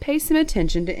did pay some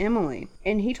attention to Emily.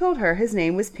 And he told her his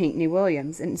name was Pinckney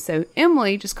Williams, and so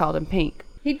Emily just called him Pink.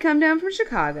 He'd come down from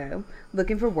Chicago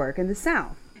looking for work in the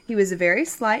South. He was a very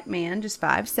slight man, just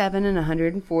 5'7" and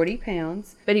 140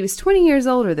 pounds, but he was 20 years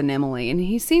older than Emily, and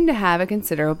he seemed to have a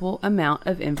considerable amount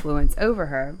of influence over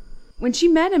her. When she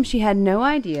met him, she had no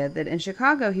idea that in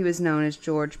Chicago he was known as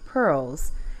George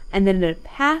Pearls, and that in a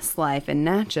past life in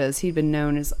Natchez he'd been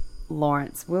known as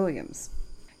Lawrence Williams.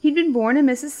 He'd been born in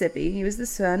Mississippi. He was the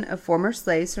son of former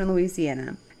slaves from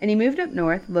Louisiana, and he moved up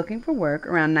north looking for work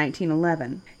around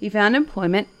 1911. He found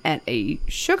employment at a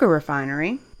sugar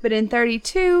refinery, but in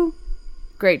 1932,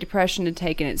 Great Depression had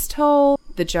taken its toll.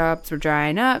 The jobs were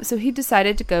drying up, so he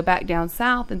decided to go back down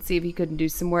south and see if he couldn't do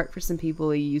some work for some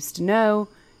people he used to know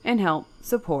and help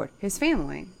support his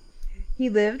family. He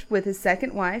lived with his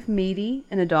second wife, Meady,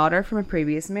 and a daughter from a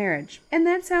previous marriage. And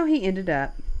that's how he ended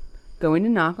up going to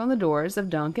knock on the doors of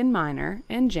Duncan Minor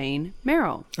and Jane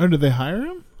Merrill. Oh, did they hire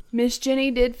him? Miss Jenny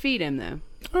did feed him, though.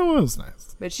 Oh, that was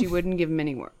nice. But she wouldn't give him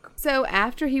any work. So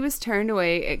after he was turned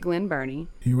away at Glen Burnie,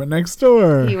 he went next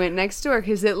door. He went next door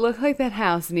because it looked like that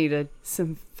house needed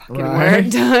some fucking work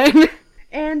done.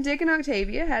 And Dick and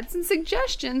Octavia had some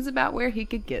suggestions about where he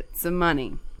could get some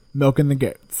money. Milking the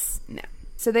goats. No.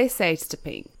 So they say to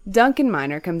Pink, Duncan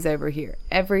Minor comes over here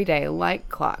every day like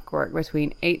clockwork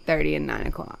between 8:30 and 9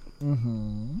 o'clock.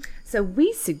 Mm-hmm. So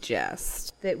we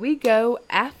suggest that we go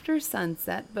after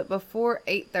sunset, but before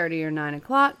 8:30 or 9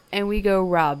 o'clock, and we go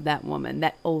rob that woman,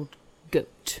 that old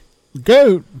goat.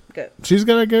 Goat? Goat. She's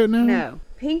got a goat now? No.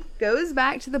 Pink goes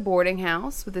back to the boarding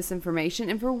house with this information,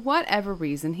 and for whatever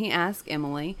reason, he asks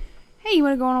Emily, hey, you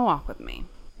want to go on a walk with me?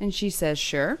 And she says,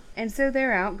 sure. And so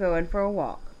they're out going for a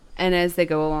walk. And as they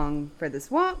go along for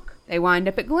this walk, they wind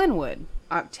up at Glenwood.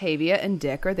 Octavia and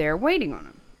Dick are there waiting on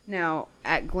them. Now,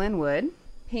 at Glenwood,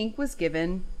 Pink was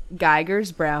given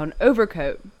Geiger's brown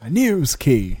overcoat. A news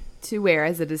key. To wear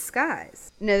as a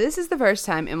disguise. Now, this is the first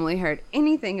time Emily heard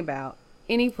anything about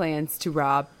any plans to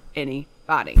rob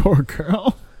anybody. Poor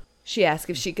girl. She asked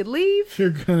if she could leave.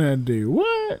 You're gonna do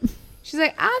what? She's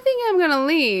like, I think I'm gonna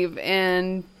leave.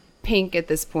 And Pink, at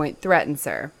this point, threatens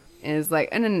her. And is like,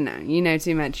 oh, no, you know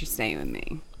too much, you're staying with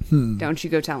me. Don't you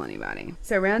go tell anybody.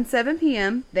 So around 7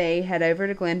 p.m., they head over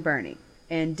to Glen Burnie.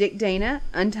 And Dick Dana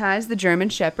unties the German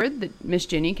Shepherd that Miss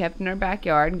Jenny kept in her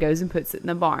backyard and goes and puts it in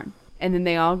the barn. And then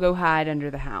they all go hide under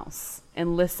the house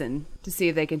and listen to see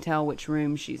if they can tell which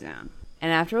room she's in.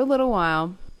 And after a little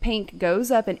while, Pink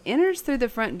goes up and enters through the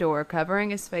front door, covering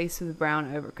his face with a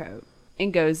brown overcoat,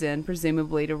 and goes in,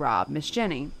 presumably to rob Miss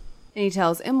Jenny. And he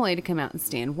tells Emily to come out and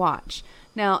stand watch.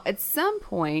 Now, at some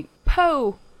point,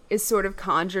 Poe is sort of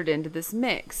conjured into this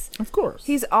mix. Of course.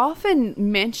 He's often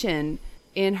mentioned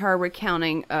in her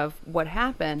recounting of what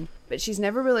happened, but she's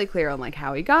never really clear on like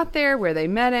how he got there, where they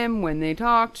met him, when they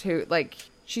talked, who, like,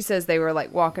 she says they were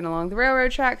like walking along the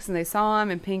railroad tracks and they saw him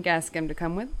and Pink asked him to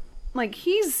come with. Like,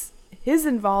 his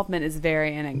involvement is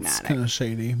very enigmatic. It's kind of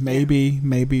shady. Maybe,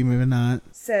 maybe not.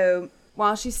 So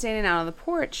while she's standing out on the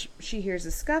porch, she hears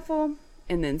a scuffle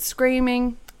and then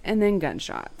screaming and then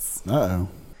gunshots. Uh-oh.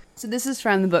 So this is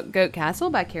from the book Goat Castle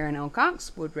by Karen L.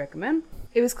 Cox. Would recommend.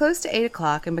 It was close to 8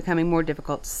 o'clock and becoming more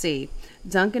difficult to see.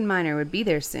 Duncan Minor would be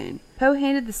there soon. Poe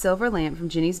handed the silver lamp from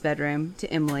Jenny's bedroom to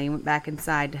Emily and went back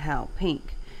inside to help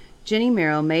Pink. Jenny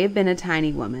Merrill may have been a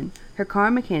tiny woman. Her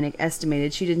car mechanic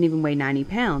estimated she didn't even weigh 90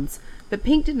 pounds, but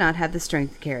Pink did not have the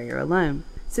strength to carry her alone.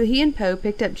 So he and Poe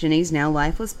picked up Jenny's now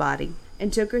lifeless body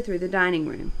and took her through the dining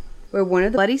room, where one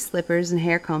of the bloody slippers and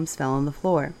hair combs fell on the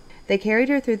floor. They carried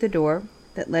her through the door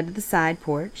that led to the side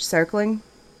porch, circling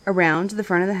around to the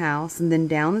front of the house and then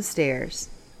down the stairs,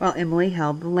 while Emily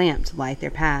held the lamp to light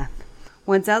their path.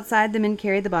 Once outside, the men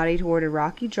carried the body toward a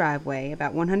rocky driveway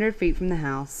about 100 feet from the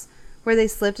house, where they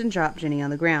slipped and dropped Jenny on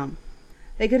the ground.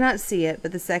 They could not see it,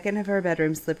 but the second of her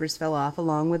bedroom slippers fell off,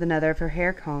 along with another of her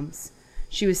hair combs.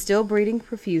 She was still bleeding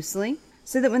profusely,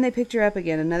 so that when they picked her up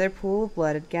again, another pool of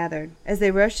blood had gathered. As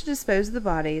they rushed to dispose of the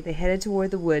body, they headed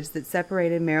toward the woods that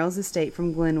separated Merrill's estate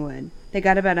from Glenwood. They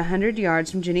got about 100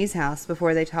 yards from Jenny's house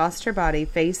before they tossed her body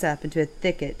face up into a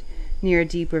thicket near a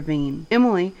deep ravine.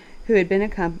 Emily, who had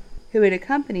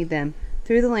accompanied them,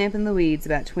 threw the lamp in the weeds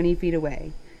about 20 feet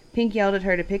away. Pink yelled at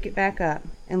her to pick it back up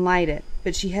and light it,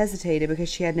 but she hesitated because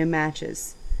she had no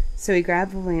matches. So he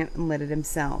grabbed the lamp and lit it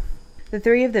himself. The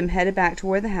three of them headed back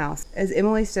toward the house. As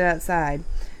Emily stood outside,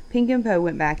 Pink and Poe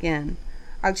went back in.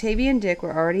 Octavia and Dick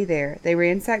were already there. They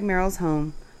ransacked Merrill's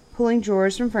home, pulling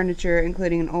drawers from furniture,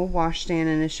 including an old washstand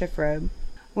and a chiffrobe.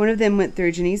 One of them went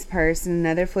through Jenny's purse, and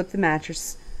another flipped the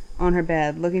mattress on her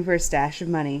bed, looking for a stash of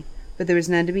money, but there was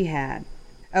none to be had.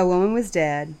 A woman was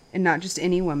dead, and not just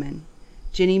any woman.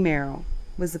 Jenny Merrill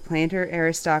was the planter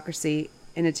aristocracy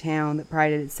in a town that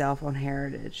prided itself on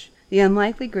heritage. The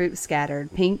unlikely group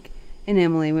scattered. Pink and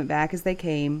Emily went back as they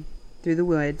came, through the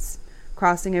woods,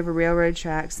 crossing over railroad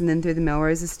tracks and then through the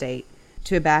Melrose estate,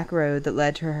 to a back road that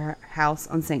led to her house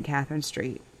on St. Catherine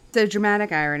Street. So,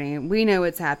 dramatic irony. We know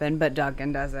what's happened, but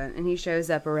Duncan doesn't, and he shows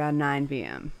up around 9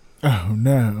 p.m. Oh,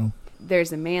 no.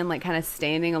 There's a man, like, kind of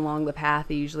standing along the path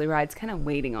he usually rides, kind of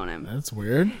waiting on him. That's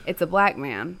weird. It's a black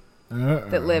man. Uh-oh.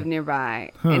 That lived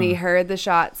nearby, and he heard the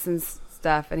shots and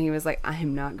stuff, and he was like, I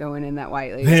am not going in that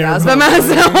white lady's house by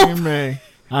myself.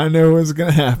 I know what's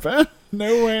gonna happen.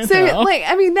 No way. So, like,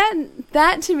 I mean,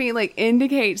 that to me, like,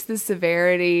 indicates the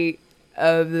severity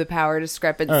of the power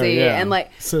discrepancy. Oh, yeah. And,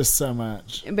 like, says so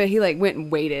much. But he, like, went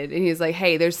and waited, and he was like,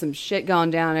 hey, there's some shit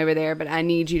going down over there, but I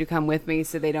need you to come with me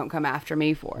so they don't come after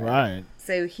me for it. Right.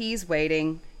 So he's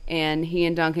waiting, and he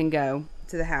and Duncan go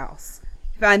to the house.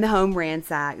 Find the home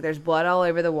ransacked. There's blood all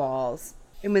over the walls.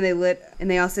 And when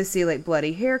they also see, like,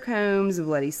 bloody hair combs, a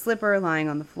bloody slipper lying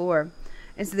on the floor.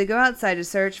 And so they go outside to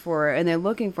search for her, and they're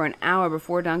looking for an hour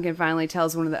before Duncan finally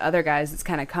tells one of the other guys that's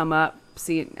kind of come up,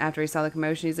 after he saw the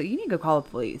commotion, he's like, you need to go call the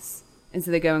police. And so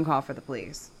they go and call for the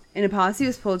police. And a posse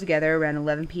was pulled together around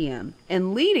 11 p.m.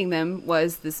 And leading them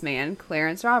was this man,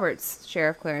 Clarence Roberts,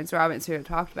 Sheriff Clarence Roberts, who I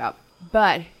talked about.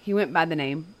 But he went by the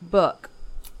name Book.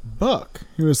 Buck.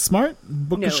 He was smart,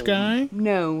 bookish guy?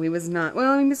 No, he was not.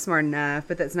 Well, he was smart enough,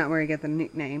 but that's not where he got the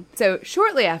nickname. So,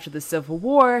 shortly after the Civil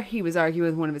War, he was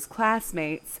arguing with one of his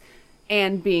classmates,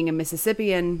 and being a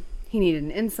Mississippian, he needed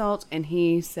an insult, and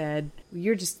he said,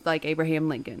 you're just like Abraham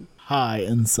Lincoln. High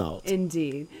insult.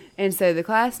 Indeed. And so the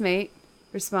classmate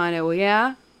responded, well,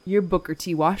 yeah, you're Booker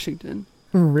T. Washington.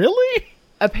 Really?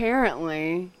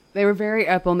 Apparently, they were very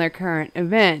up on their current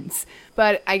events,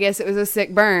 but I guess it was a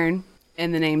sick burn.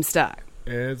 And the name stuck.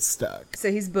 It stuck.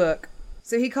 So he's Book.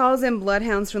 So he calls in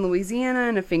bloodhounds from Louisiana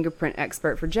and a fingerprint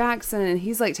expert for Jackson, and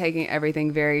he's like taking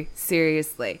everything very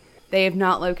seriously. They have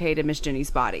not located Miss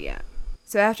Jenny's body yet.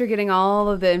 So after getting all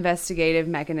of the investigative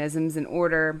mechanisms in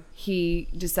order, he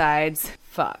decides,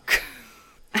 fuck,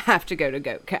 I have to go to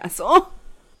Goat Castle.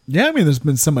 Yeah, I mean, there's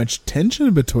been so much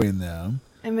tension between them.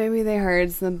 And maybe they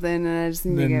heard something, and I just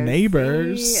need the to go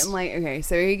neighbors. see. And like, okay,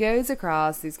 so he goes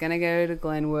across. He's gonna go to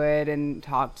Glenwood and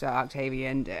talk to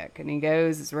Octavia and Dick. And he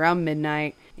goes. It's around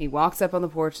midnight. He walks up on the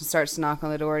porch and starts to knock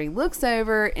on the door. And he looks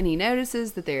over and he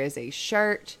notices that there is a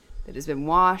shirt that has been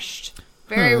washed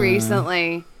very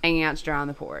recently, hanging out to dry on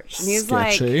the porch. And he's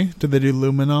Sketchy. like... Did they do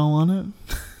luminol on it?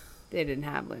 They didn't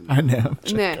have luminol. I know.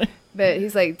 No, but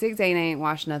he's like, Dick Dana ain't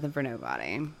washed nothing for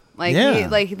nobody. Like,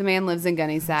 the man lives in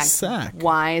Gunny Sack.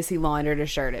 Why is he laundered a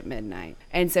shirt at midnight?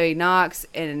 And so he knocks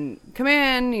and come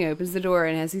in. He opens the door,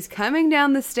 and as he's coming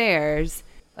down the stairs,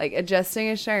 like adjusting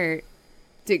his shirt,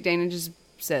 Dick Dana just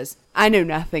says, "I know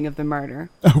nothing of the murder."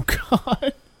 Oh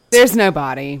God! There's no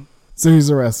body. So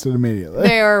he's arrested immediately.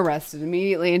 They are arrested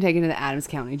immediately and taken to the Adams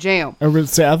County Jail. I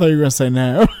thought you were going to say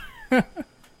no.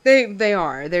 They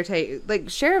are. They're like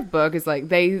Sheriff Book is like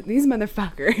these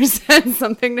motherfuckers had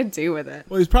something to do with it.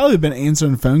 Well, he's probably been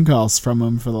answering phone calls from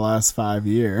him for the last 5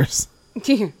 years.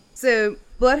 So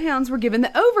bloodhounds were given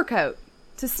the overcoat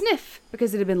to sniff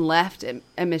because it had been left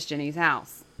at Miss Jenny's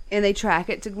house, and they track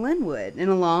it to Glenwood. And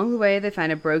along the way, they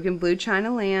find a broken blue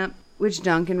china lamp, which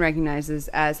Duncan recognizes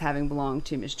as having belonged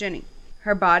to Miss Jenny.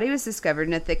 Her body was discovered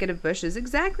in a thicket of bushes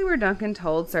exactly where Duncan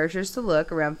told searchers to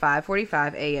look around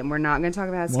 5:45 a.m. We're not going to talk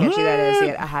about how sketchy that is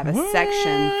yet. I have a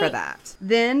section for that.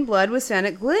 Then blood was found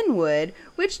at Glenwood,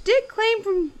 which Dick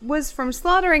claimed was from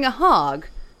slaughtering a hog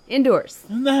indoors.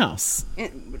 In the house.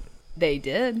 They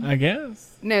did. I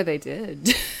guess. No, they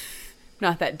did.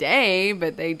 Not that day,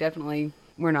 but they definitely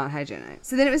were not hygienic.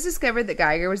 So then it was discovered that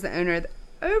Geiger was the owner of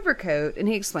the overcoat, and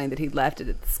he explained that he'd left it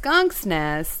at the skunk's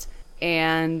nest,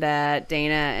 and that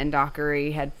Dana and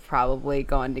Dockery had probably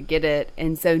gone to get it,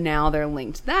 and so now they're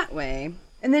linked that way.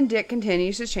 And then Dick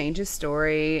continues to change his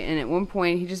story, and at one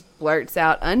point he just blurts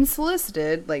out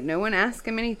unsolicited, like no one asked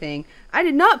him anything, "I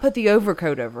did not put the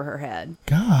overcoat over her head."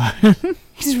 God.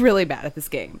 He's really bad at this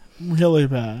game. Really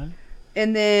bad.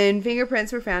 And then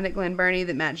fingerprints were found at Glen Burnie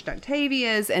that matched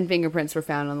Octavia's, and fingerprints were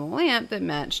found on the lamp that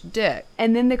matched Dick.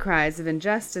 And then the cries of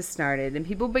injustice started, and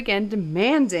people began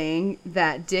demanding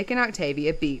that Dick and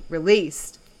Octavia be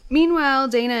released. Meanwhile,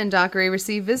 Dana and Dockery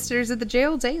received visitors at the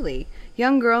jail daily.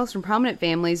 Young girls from prominent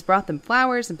families brought them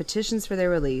flowers and petitions for their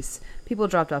release. People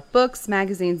dropped off books,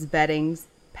 magazines, beddings,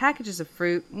 packages of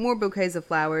fruit, more bouquets of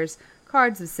flowers,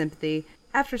 cards of sympathy.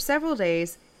 After several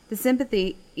days, the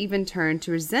sympathy even turned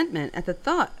to resentment at the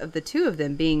thought of the two of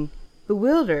them being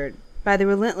bewildered by the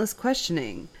relentless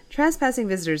questioning. Trespassing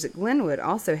visitors at Glenwood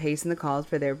also hastened the calls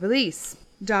for their release.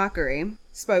 Dockery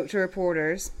spoke to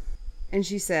reporters, and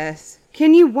she says,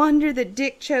 "Can you wonder that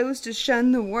Dick chose to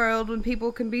shun the world when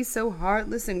people can be so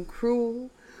heartless and cruel?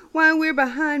 Why, we're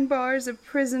behind bars of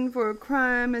prison for a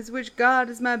crime as which God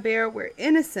is my bearer. We're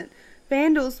innocent.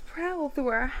 Vandals prowl through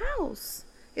our house.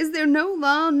 Is there no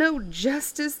law, no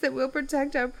justice that will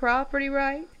protect our property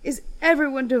right? Is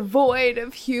everyone devoid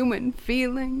of human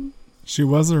feeling?" She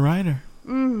was a writer.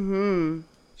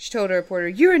 She told a reporter,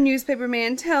 "You're a newspaper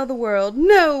man. Tell the world.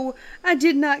 No, I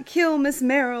did not kill Miss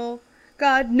Merrill.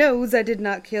 God knows I did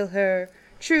not kill her.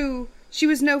 True, she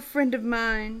was no friend of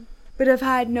mine. But if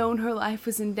I had known her life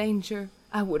was in danger,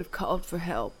 I would have called for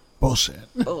help." Bullshit.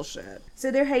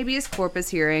 So their habeas corpus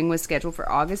hearing was scheduled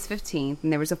for August 15th,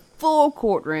 and there was a full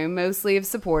courtroom, mostly of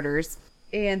supporters.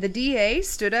 And the DA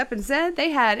stood up and said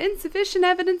they had insufficient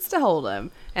evidence to hold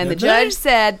him. And the judge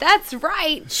said, "That's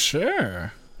right."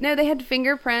 Sure. No, they had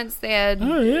fingerprints. They had...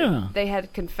 Oh, yeah. They had,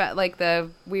 like, the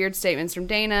weird statements from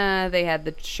Dana. They had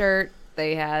the shirt.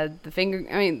 They had the finger...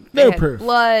 I mean, they had proof.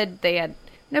 Blood. They had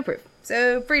no proof.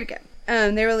 So, free to go.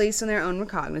 They released on their own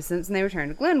recognizance, and they returned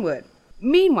to Glenwood.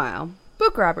 Meanwhile,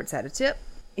 Book Roberts had a tip.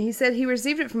 He said he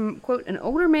received it from, quote, an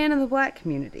older man in the black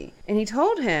community. And he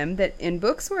told him that, in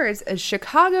Book's words, a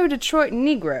Chicago-Detroit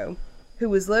Negro, who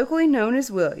was locally known as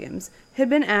Williams, had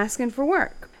been asking for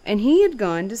work. And he had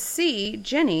gone to see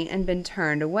Jenny and been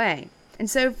turned away. And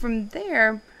so from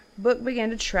there, Book began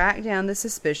to track down the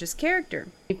suspicious character.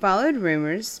 He followed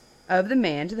rumors of the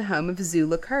man to the home of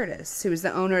Zula Curtis, who was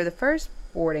the owner of the first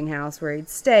boarding house where he'd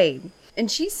stayed.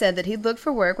 And she said that he'd looked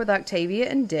for work with Octavia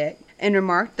and Dick and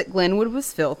remarked that Glenwood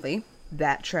was filthy.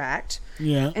 That tracked.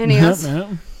 Yeah. And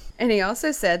he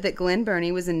also said that Glen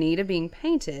Burnie was in need of being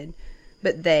painted,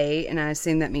 but they, and I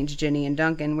assume that means Jenny and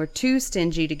Duncan, were too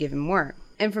stingy to give him work.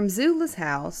 And from Zula's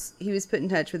house, he was put in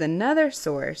touch with another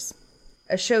source,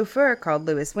 a chauffeur called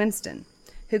Lewis Winston,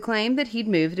 who claimed that he'd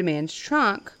moved a man's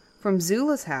trunk from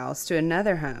Zula's house to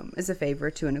another home as a favor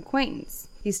to an acquaintance.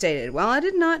 He stated, "While I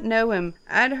did not know him,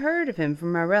 I'd heard of him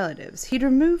from my relatives. He'd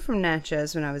removed from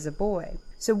Natchez when I was a boy."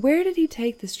 So where did he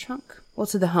take this trunk? Well,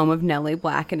 to the home of Nellie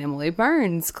Black and Emily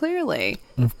Burns, clearly.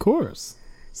 Of course.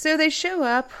 So they show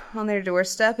up on their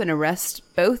doorstep and arrest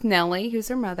both Nellie, who's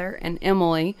her mother, and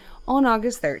Emily on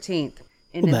August 13th.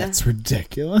 Well, that's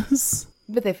ridiculous.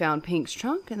 But they found Pink's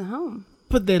trunk in the home.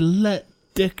 But they let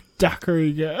Dick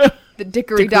Dockery go. The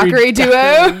Dickory-Dockery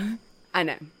duo. I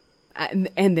know.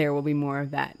 And there will be more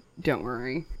of that. Don't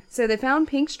worry. So they found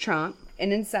Pink's trunk,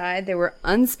 and inside there were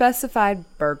unspecified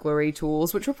burglary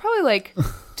tools, which were probably like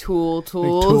tools.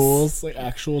 Like tools, like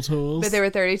actual tools. But there were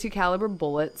 .32 caliber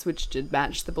bullets, which did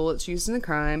match the bullets used in the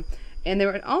crime. And there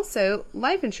were also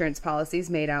life insurance policies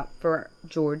made out for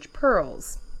George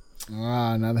Pearls.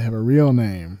 Ah, now they have a real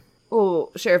name.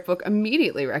 Well, Sheriff Book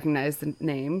immediately recognized the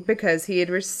name because he had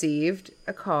received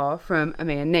a call from a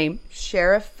man named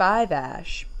Sheriff Five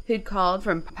Ash, who'd called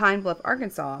from Pine Bluff,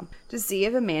 Arkansas, to see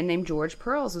if a man named George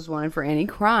Pearls was wanted for any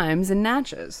crimes in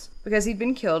Natchez, because he'd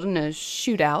been killed in a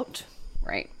shootout,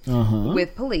 right,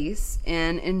 with police,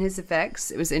 and in his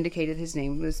effects, it was indicated his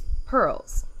name was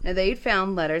Pearls. Now, they'd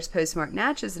found letters postmarked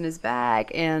Natchez in his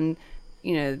bag, and,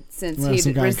 you know, since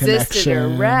he'd resisted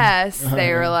arrest,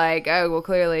 they were like, oh, well,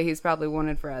 clearly he's probably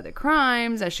wanted for other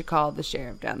crimes. I should call the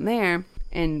sheriff down there.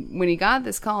 And when he got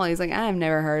this call, he's like, I've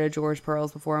never heard of George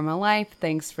Pearls before in my life.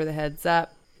 Thanks for the heads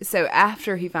up. So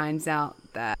after he finds out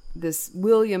that this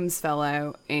Williams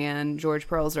fellow and George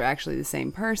Pearls are actually the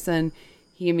same person,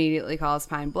 he immediately calls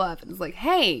Pine Bluff and is like,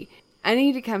 hey, I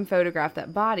need to come photograph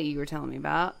that body you were telling me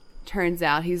about. Turns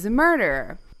out he's a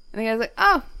murderer. And the guy's like,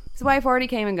 oh, his wife already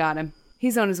came and got him.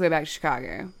 He's on his way back to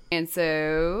Chicago. And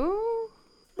so...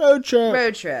 Road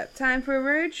trip. Time for a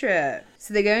road trip.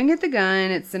 So they go and get the gun.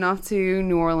 It's sent off to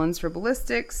New Orleans for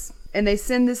ballistics. And they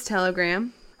send this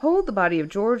telegram. Hold the body of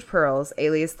George Pearls,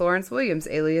 alias Lawrence Williams,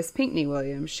 alias Pinckney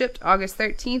Williams, shipped August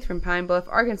 13th from Pine Bluff,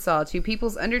 Arkansas to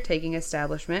People's Undertaking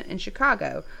Establishment in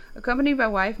Chicago, accompanied by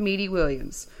wife Meadie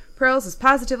Williams. Pearls is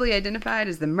positively identified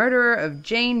as the murderer of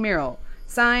Jane Merrill.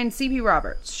 Signed, C.P.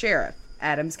 Roberts, Sheriff,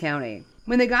 Adams County.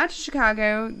 When they got to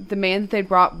Chicago, the man that they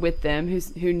brought with them,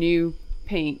 who knew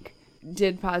Pink,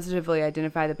 did positively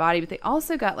identify the body, but they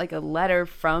also got like a letter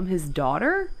from his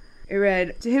daughter. It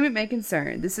read, to whom it may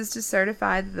concern, this is to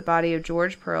certify that the body of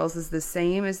George Pearls is the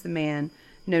same as the man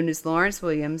known as Lawrence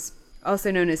Williams, also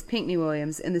known as Pinckney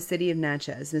Williams, in the city of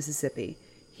Natchez, Mississippi.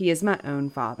 He is my own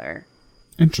father.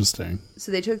 Interesting.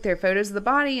 So they took their photos of the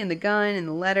body and the gun and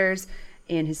the letters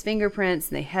and his fingerprints,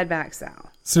 and they head back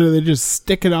south. So did they just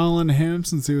stick it all into him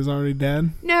since he was already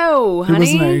dead? No, honey.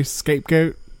 He wasn't a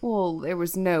scapegoat? Well, there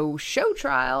was no show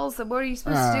trial, so what are you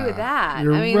supposed to do with that?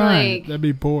 You're right. That'd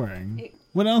be boring.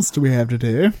 What else do we have to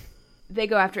do? They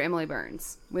go after Emily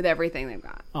Burns with everything they've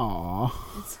got.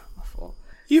 Aw. It's awful.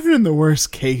 Even in the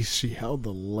worst case, she held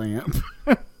the lamp.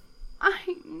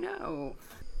 I know.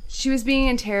 She was being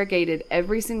interrogated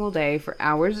every single day for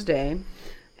hours a day,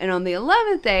 and on the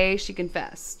 11th day, she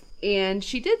confessed. And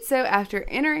she did so after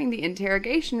entering the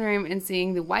interrogation room and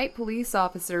seeing the white police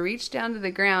officer reach down to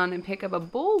the ground and pick up a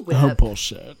bullwhip. Oh,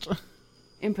 bullshit.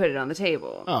 And put it on the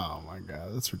table. Oh, my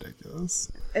God. That's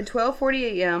ridiculous. At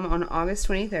 12:40 a.m. on August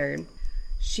 23rd,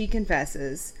 she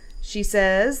confesses. She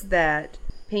says that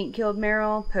Pink killed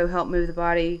Merrill, Poe helped move the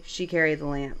body, she carried the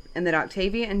lamp, and that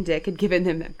Octavia and Dick had given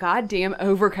them a goddamn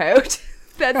overcoat.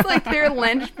 That's like their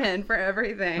linchpin for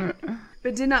everything.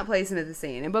 But did not place him at the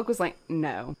scene. And Book was like,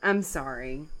 no, I'm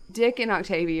sorry. Dick and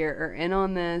Octavia are in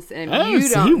on this, and if you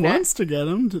don't he know, wants to get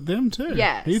them too.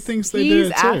 Yes. He thinks they did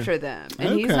it too. He's after them,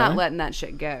 and he's not letting that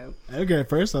shit go. Okay, at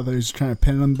first I thought he was trying to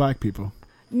pin it on the black people.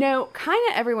 No, kind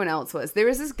of everyone else was. There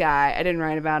was this guy, I didn't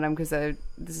write about him because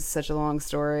this is such a long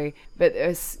story, but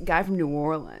this guy from New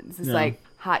Orleans, this like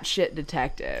hot shit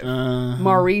detective,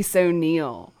 Maurice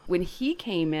O'Neill. When he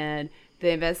came in, the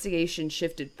investigation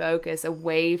shifted focus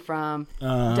away from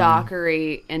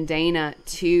Dockery and Dana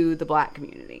to the black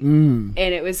community. And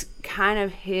it was kind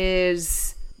of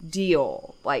his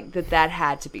deal, like that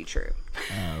had to be true.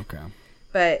 Okay.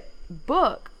 But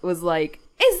Book was like,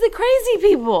 it's the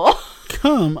crazy people.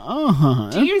 Come on.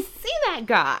 Do you see that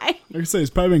guy? Like I say, he's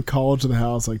probably been called to the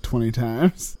house like 20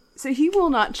 times. So he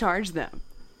will not charge them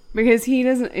because he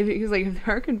doesn't, because like if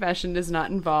her confession does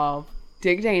not involve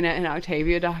Dick Dana and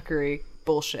Octavia Dockery,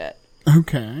 bullshit.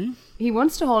 Okay. He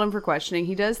wants to hold him for questioning.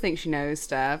 He does think she knows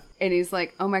stuff. And he's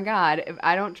like, oh my God, if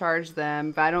I don't charge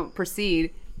them, if I don't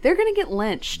proceed, they're going to get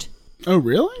lynched. Oh,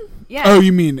 really? Yeah. Oh,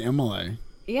 you mean Emily?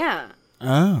 Yeah.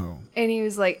 Oh. And he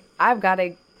was like, I've got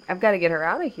to get her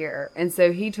out of here. And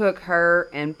so he took her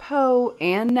and Poe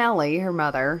and Nellie, her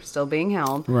mother, still being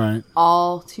held, right,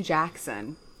 all to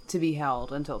Jackson to be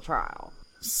held until trial.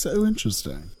 So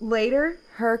interesting. Later,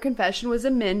 her confession was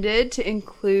amended to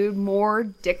include more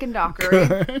Dick and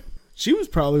Dockery. She was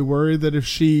probably worried that if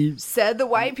she said the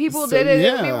white people did it,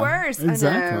 it would be worse.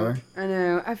 Exactly. I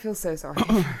know. I feel so sorry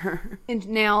for her. And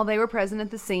now they were present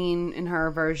at the scene in her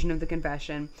version of the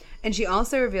confession. And she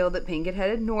also revealed that Pink had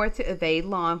headed north to evade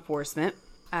law enforcement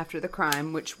after the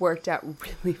crime, which worked out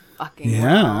really fucking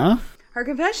well. Her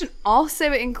confession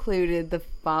also included the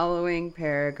following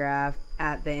paragraph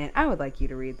at the end. I would like you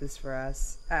to read this for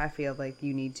us. I feel like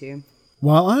you need to.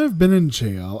 While I've been in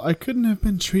jail, I couldn't have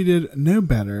been treated no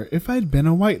better if I'd been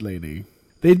a white lady.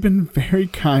 They'd been very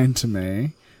kind to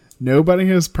me. Nobody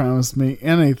has promised me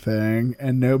anything,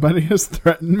 and nobody has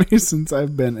threatened me since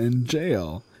I've been in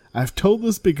jail. I've told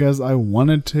this because I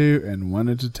wanted to and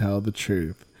wanted to tell the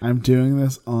truth. I'm doing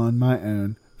this on my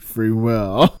own free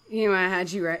will. You know, I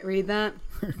had you read that?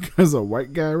 Because a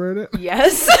white guy wrote it?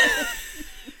 Yes.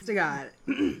 To God.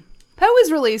 Poe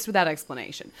was released without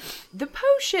explanation. The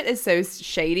Poe shit is so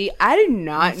shady. I do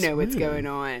not know what's going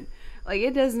on. Like,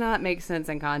 it does not make sense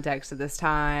in context at this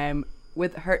time.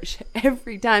 With her,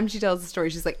 every time she tells the story,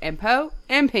 she's like, and Poe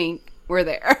and Pink were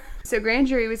there. So grand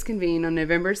jury was convened on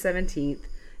November 17th.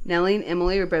 Nellie and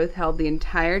Emily were both held the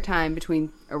entire time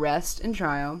between arrest and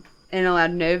trial and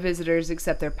allowed no visitors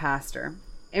except their pastor.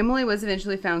 Emily was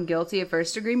eventually found guilty of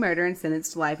first-degree murder and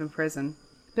sentenced to life in prison.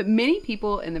 But many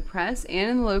people in the press and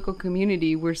in the local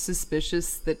community were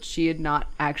suspicious that she had not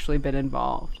actually been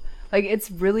involved. Like,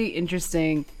 it's really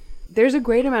interesting. There's a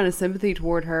great amount of sympathy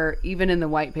toward her, even in the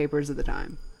white papers at the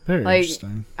time. Very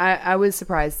interesting. I was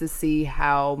surprised to see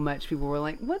how much people were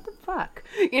like, what the fuck?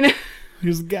 You know?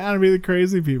 There's gotta be the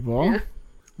crazy people. Yeah.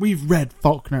 We've read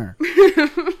Faulkner.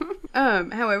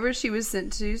 However, she was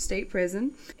sent to state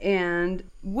prison and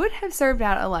would have served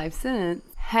out a life sentence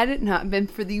had it not been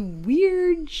for the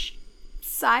weird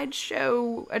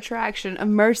sideshow attraction of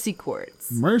mercy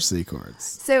courts. Mercy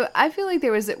courts. So I feel like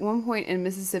there was at one point in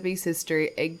Mississippi's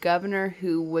history a governor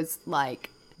who was like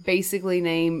basically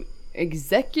named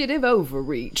executive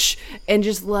overreach and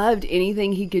just loved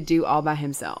anything he could do all by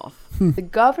himself. The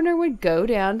governor would go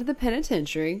down to the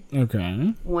penitentiary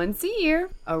once a year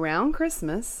around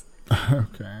Christmas.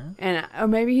 And or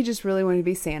maybe he just really wanted to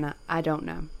be Santa. I don't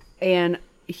know. And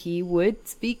he would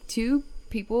speak to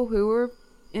people who were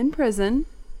in prison,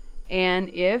 and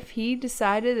if he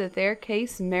decided that their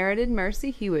case merited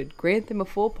mercy, he would grant them a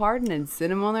full pardon and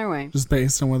send them on their way. Just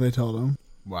based on what they told him.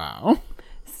 Wow.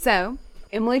 So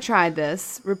Emily tried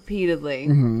this repeatedly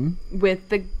with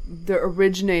the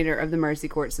originator of the mercy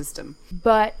court system.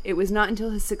 But it was not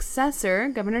until his successor,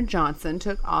 Governor Johnson,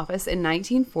 took office in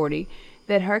 1940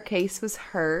 that her case was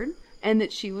heard and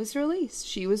that she was released.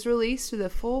 She was released with a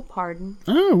full pardon.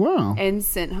 Oh, wow. And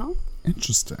sent home.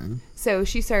 Interesting. So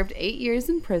she served 8 years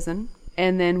in prison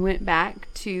and then went back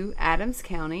to Adams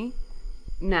County,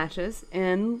 Natchez,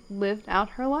 and lived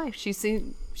out her life. She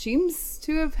seems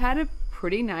to have had a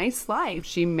pretty nice life.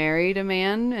 She married a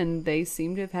man and they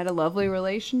seem to have had a lovely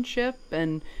relationship,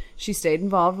 and she stayed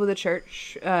involved with a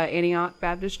church, Antioch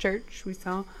Baptist Church we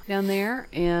saw down there,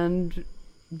 and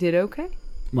did okay.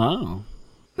 Wow.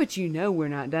 But you know we're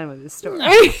not done with this story.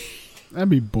 That'd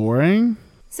be boring.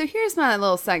 So here's my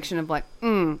little section of like,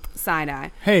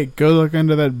 side-eye. Hey, go look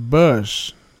under that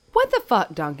bush. What the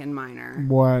fuck, Duncan Minor?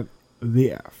 What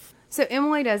the F? So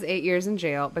Emily does 8 years in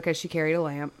jail because she carried a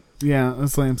lamp. Yeah,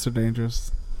 those lamps are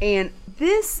dangerous. And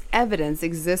this evidence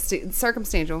existing,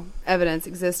 circumstantial evidence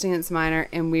existing in Minor,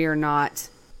 and we're not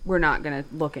going to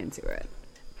look into it.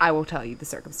 I will tell you the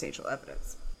circumstantial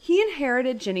evidence. He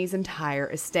inherited Jenny's entire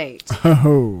estate.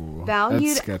 Oh,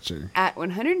 valued that's sketchy. At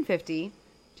 $150,000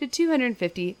 to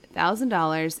 $250,000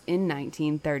 in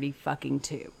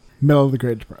 1932. Middle of the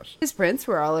Great Depression. His prints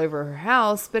were all over her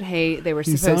house, but hey, they were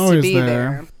supposed to be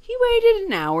there. He waited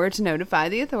an hour to notify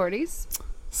the authorities.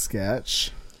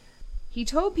 Sketch. He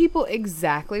told people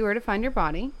exactly where to find her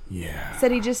body. Yeah.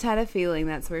 Said he just had a feeling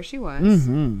that's where she was.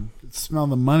 Mm-hmm. Could smell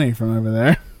the money from over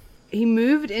there. He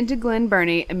moved into Glen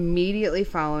Burnie immediately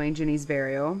following Jenny's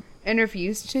burial and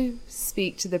refused to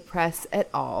speak to the press at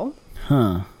all.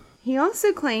 Huh. He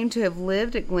also claimed to have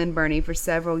lived at Glen Burnie for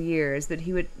several years, but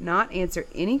he would not answer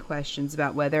any questions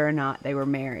about whether or not they were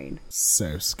married.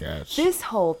 So sketch. This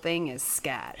whole thing is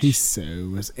sketch. He so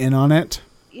was in on it.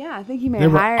 Yeah, I think he may They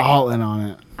have were hired. all in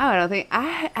on it.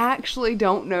 I actually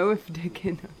don't know if Dick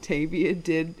and Octavia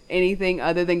did anything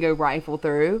other than go rifle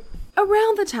through.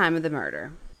 Around the time of the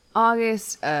murder,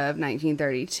 August of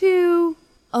 1932,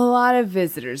 a lot of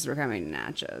visitors were coming to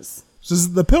Natchez. This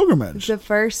is the pilgrimage. The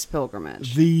first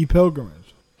pilgrimage. The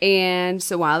pilgrimage. And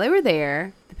so while they were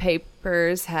there, the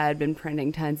papers had been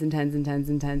printing tons and tons and tons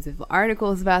and tons of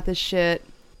articles about this shit.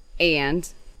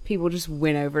 And people just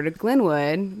went over to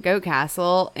Glenwood, Goat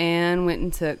Castle, and went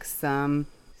and took some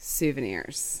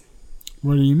souvenirs.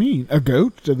 What do you mean? A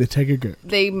goat? Did they take a goat?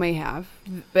 They may have,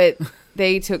 but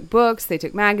they took books, they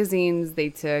took magazines, they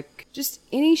took just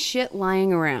any shit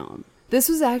lying around. This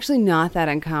was actually not that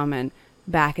uncommon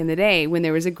back in the day when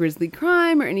there was a grisly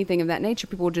crime or anything of that nature.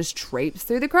 People would just traipse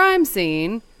through the crime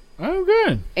scene Oh,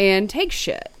 good. And take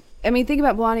shit. I mean, think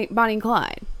about Bonnie and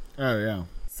Clyde. Oh, yeah.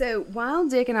 So while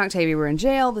Dick and Octavia were in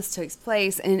jail, this takes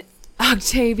place, and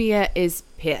Octavia is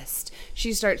pissed.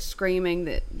 She starts screaming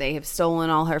that they have stolen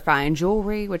all her fine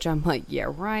jewelry, which I'm like, yeah,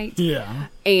 right. Yeah.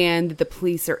 And the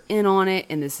police are in on it,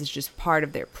 and this is just part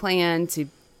of their plan to,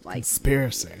 like...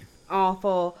 Conspiracy.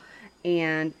 Awful.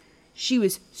 And she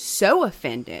was so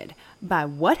offended by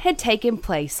what had taken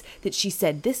place that she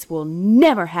said, this will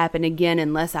never happen again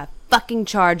unless I fucking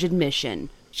charge admission.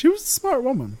 She was a smart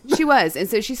woman. She was. And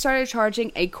so she started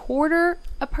charging $0.25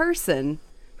 a person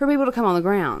for people to come on the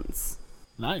grounds.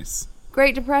 Nice.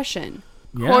 Great Depression.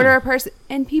 Yeah. Quarter a person.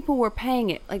 And people were paying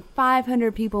it. Like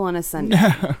 500 people on a Sunday.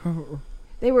 No.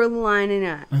 They were lining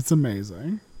up. That's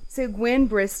amazing. So Gwen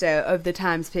Bristow of the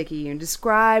Times-Picayune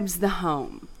describes the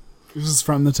home. This is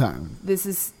from the time. This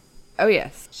is... Oh,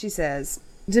 yes. She says,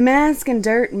 Damask and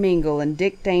dirt mingle in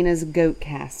Dick Dana's Goat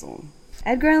Castle.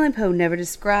 Edgar Allan Poe never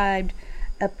described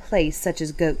a place such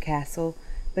as Goat Castle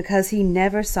because he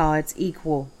never saw its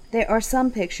equal. There are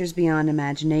some pictures beyond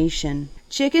imagination.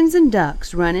 Chickens and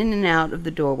ducks run in and out of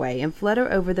the doorway and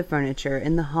flutter over the furniture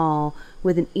in the hall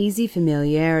with an easy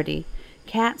familiarity.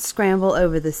 Cats scramble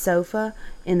over the sofa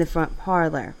in the front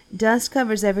parlor. Dust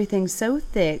covers everything so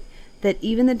thick that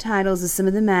even the titles of some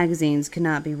of the magazines could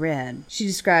not be read. She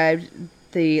described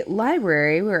the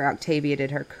library where Octavia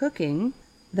did her cooking.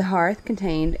 The hearth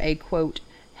contained a, quote,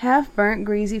 half-burnt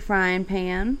greasy frying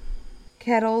pan,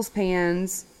 kettles,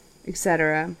 pans,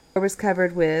 etc. It was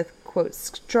covered with, quote,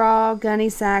 straw, gunny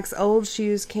sacks, old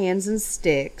shoes, cans, and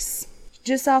sticks.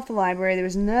 Just off the library, there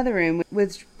was another room,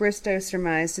 which Bristow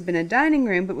surmised had been a dining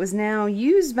room, but was now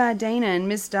used by Dana and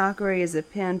Miss Dockery as a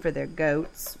pen for their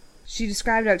goats. She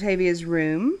described Octavia's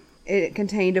room. It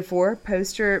contained a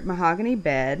 4-poster mahogany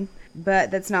bed, but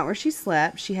that's not where she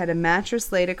slept. She had a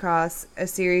mattress laid across a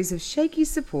series of shaky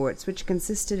supports, which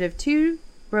consisted of 2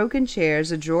 broken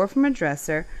chairs, a drawer from a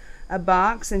dresser, a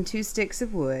box, and 2 sticks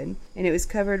of wood, and it was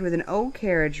covered with an old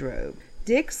carriage robe.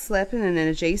 Dick slept in an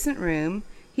adjacent room.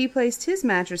 He placed his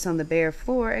mattress on the bare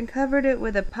floor and covered it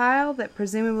with a pile that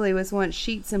presumably was once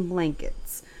sheets and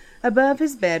blankets. Above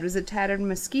his bed was a tattered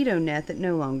mosquito net that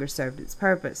no longer served its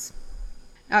purpose.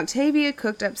 Octavia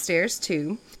cooked upstairs,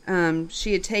 too.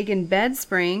 She had taken bed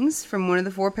springs from one of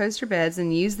the 4-poster beds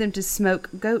and used them to smoke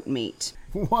goat meat.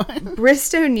 What?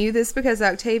 Bristow knew this because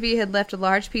Octavia had left a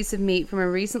large piece of meat from a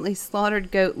recently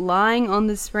slaughtered goat lying on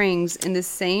the springs in the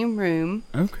same room.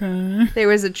 Okay. There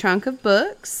was a trunk of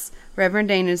books, Reverend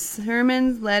Dana's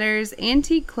sermons, letters,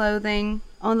 antique clothing.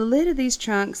 On the lid of these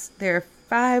trunks, there are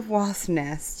 5 wasp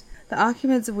nests, the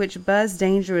occupants of which buzz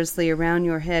dangerously around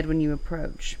your head when you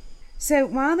approach. So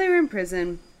while they were in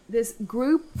prison, this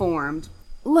group formed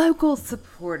local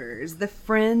supporters, the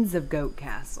Friends of Goat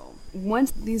Castle.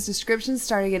 Once these descriptions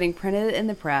started getting printed in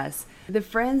the press, the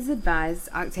Friends advised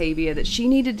Octavia that she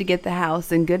needed to get the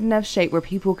house in good enough shape where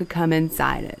people could come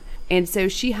inside it. And so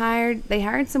they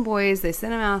hired some boys, they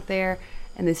sent them out there,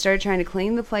 and they started trying to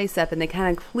clean the place up, and they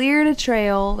kind of cleared a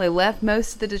trail. They left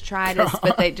most of the detritus,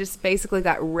 but they just basically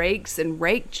got rakes and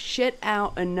raked shit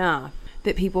out enough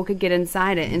that people could get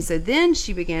inside it. And so then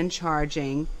she began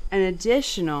charging an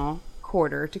additional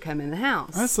quarter to come in the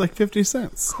house. That's like 50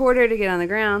 cents. Quarter to get on the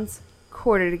grounds,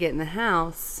 quarter to get in the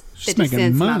house, She's 50 making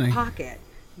cents money. in my pocket.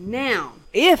 Now,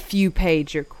 if you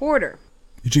paid your quarter.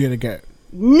 Did you get a goat?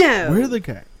 No. Where did they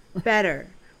go? Better.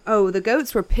 Oh, the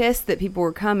goats were pissed that people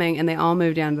were coming, and they all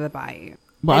moved down to the bayou.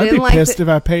 Well, I'd be pissed if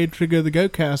I paid to go to the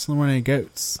goat castle and there weren't any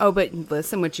goats. Oh, but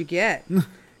listen what you get.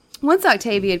 Once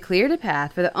Octavia had cleared a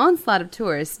path for the onslaught of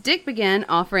tourists, Dick began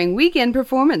offering weekend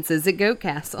performances at Goat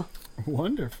Castle.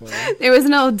 Wonderful. There was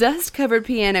an old dust-covered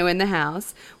piano in the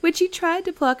house, which he tried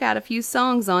to pluck out a few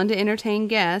songs on to entertain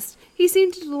guests. He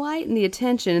seemed to delight in the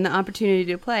attention and the opportunity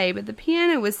to play, but the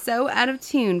piano was so out of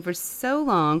tune for so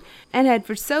long, and had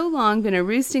for so long been a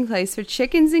roosting place for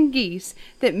chickens and geese,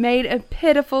 that made a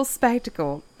pitiful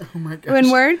spectacle. Oh my gosh.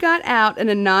 When word got out, an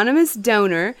anonymous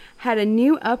donor had a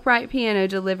new upright piano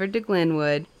delivered to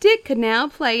Glenwood. Dick could now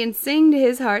play and sing to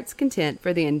his heart's content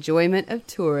for the enjoyment of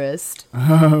tourists.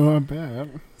 Oh, I bet.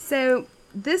 So,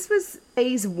 this was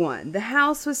phase 1. The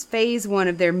house was phase 1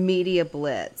 of their media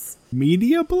blitz.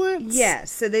 Media blitz?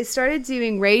 Yes. So they started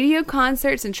doing radio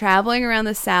concerts and traveling around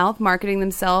the South, marketing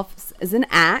themselves as an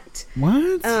act.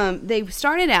 What? They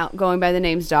started out going by the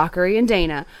names Dockery and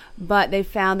Dana, but they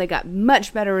found they got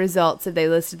much better results if they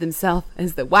listed themselves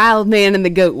as the Wild Man and the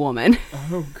Goat Woman.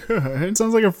 Oh, good.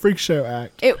 Sounds like a freak show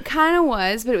act. It kind of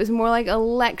was, but it was more like a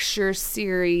lecture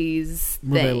series thing.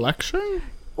 Were they lecturing?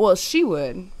 Well, she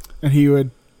would. And he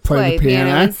would play piano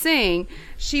and sing.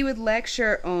 She would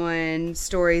lecture on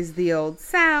stories of the Old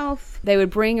South. They would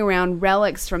bring around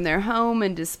relics from their home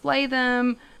and display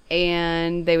them.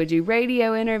 And they would do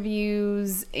radio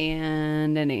interviews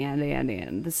and.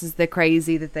 This is the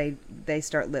crazy that they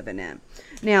start living in.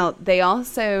 Now, they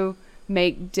also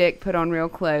make Dick put on real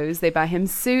clothes. They buy him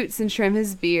suits and trim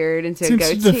his beard into a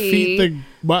goatee. To defeat the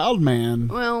wild man.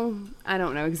 Well, I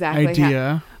don't know exactly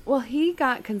idea. Well, he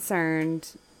got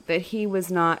concerned that he was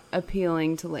not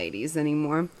appealing to ladies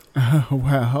anymore. Oh,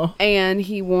 wow. And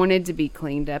he wanted to be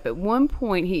cleaned up. At one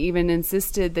point, he even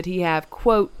insisted that he have,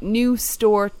 quote, new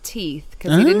store teeth,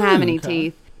 because he didn't have any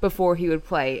teeth before he would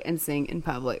play and sing in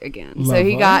public again. Lovely. So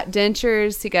he got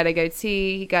dentures, he got a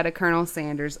goatee, he got a Colonel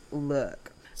Sanders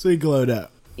look. So he glowed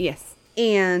up. Yes.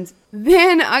 And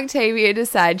then Octavia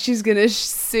decides she's going to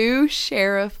sue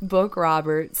Sheriff Book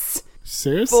Roberts.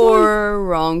 Seriously? For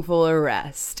wrongful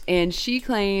arrest. And she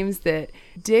claims that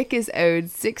Dick is owed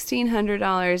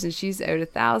 $1,600 and she's owed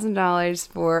 $1,000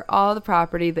 for all the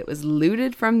property that was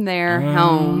looted from their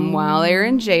home while they were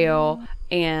in jail,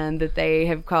 and that they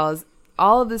have caused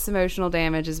all of this emotional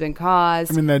damage has been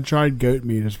caused. I mean, that dried goat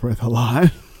meat is worth a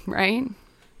lot. Right?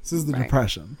 This is the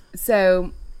Depression.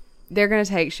 So they're going to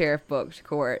take Sheriff Book to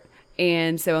court.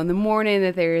 And so on the morning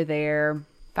that they're there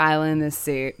filing this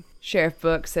suit, Sheriff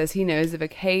Book says he knows of a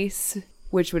case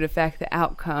which would affect the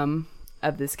outcome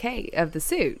of this case, of the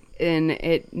suit. And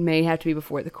it may have to be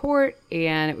before the court,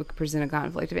 and it would present a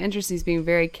conflict of interest. He's being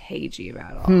very cagey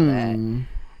about all of that.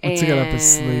 What's he got up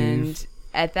his sleeve?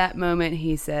 At that moment,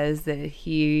 he says that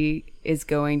he is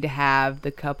going to have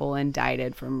the couple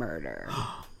indicted for murder.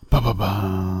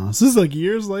 This is like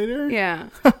years later? Yeah.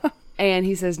 And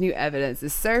he says new evidence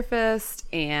is surfaced,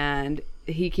 and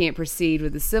he can't proceed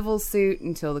with the civil suit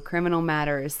until the criminal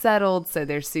matter is settled, so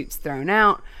their suit's thrown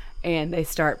out, and they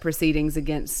start proceedings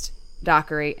against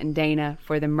Dockery and Dana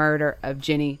for the murder of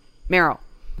Jenny Merrill.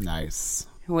 Nice.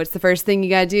 What's the first thing you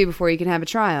gotta do before you can have a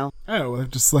trial? Oh, well,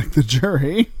 just like the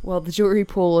jury. Well, the jury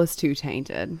pool is too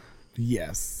tainted.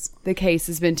 Yes. The case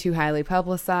has been too highly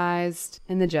publicized,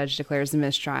 and the judge declares a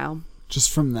mistrial.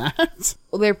 Just from that?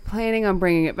 Well, they're planning on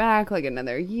bringing it back like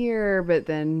another year, but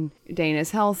then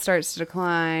Dana's health starts to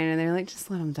decline, and they're like,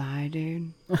 just let him die,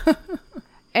 dude.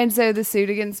 And so the suit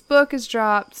against Book is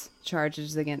dropped,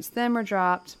 charges against them are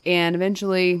dropped, and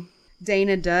eventually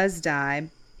Dana does die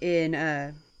in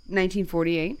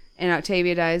 1948, and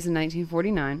Octavia dies in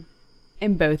 1949,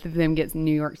 and both of them get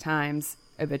New York Times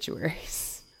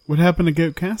obituaries. What happened to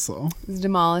Goat Castle? It was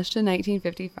demolished in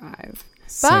 1955.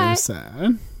 So but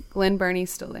sad. Glen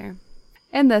Burnie's still there.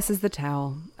 And this is the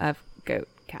tale of Goat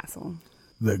Castle.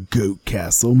 The Goat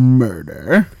Castle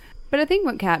murder. But I think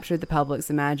what captured the public's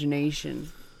imagination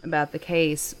about the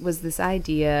case was this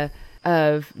idea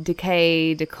of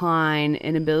decay, decline,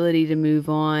 inability to move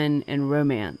on, and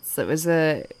romance. It was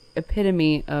a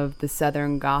epitome of the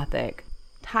Southern Gothic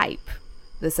type,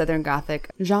 the Southern Gothic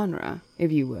genre,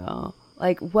 if you will.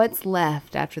 Like, what's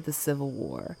left after the Civil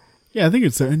War? Yeah, I think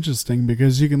it's so interesting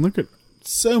because you can look at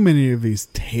so many of these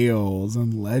tales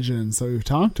and legends that we've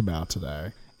talked about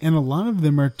today, and a lot of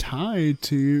them are tied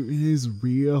to these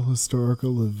real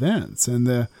historical events and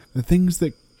the things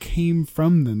that came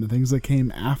from them, the things that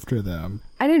came after them.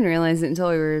 I didn't realize it until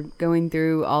we were going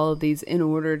through all of these in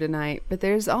order tonight, but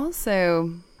there's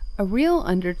also a real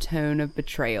undertone of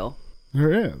betrayal.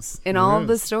 There is. In all of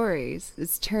the stories.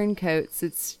 It's turncoats,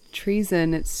 it's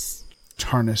treason, it's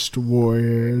tarnished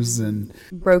warriors and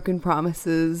broken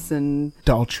promises and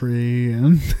adultery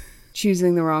and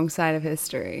choosing the wrong side of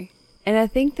history. And I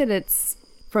think that it's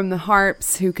from the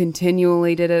Harpes, who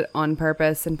continually did it on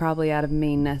purpose and probably out of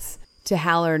meanness, to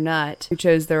Hal or Nut, who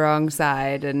chose the wrong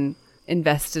side and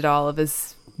invested all of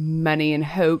his money and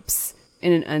hopes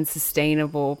in an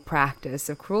unsustainable practice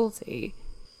of cruelty.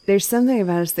 There's something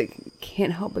about us that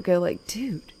can't help but go like,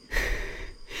 dude,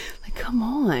 like, come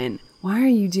on. Why are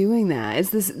you doing that? It's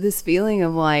this feeling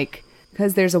of like,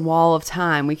 because there's a wall of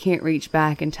time, we can't reach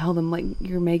back and tell them, like,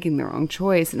 you're making the wrong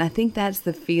choice. And I think that's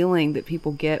the feeling that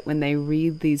people get when they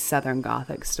read these Southern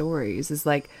Gothic stories, is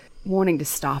like wanting to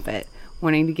stop it,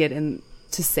 wanting to get in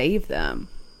to save them.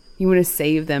 You want to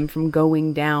save them from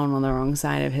going down on the wrong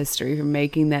side of history, from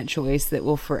making that choice that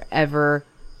will forever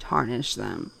tarnish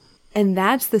them. And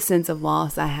that's the sense of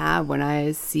loss I have when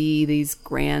I see these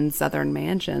grand Southern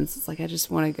mansions. It's like I just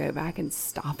want to go back and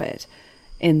stop it.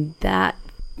 And that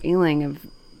feeling of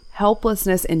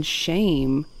helplessness and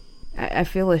shame, I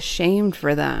feel ashamed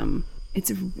for them.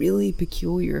 It's a really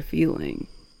peculiar feeling.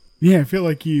 Yeah, I feel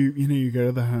like you go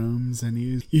to the homes and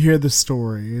you hear the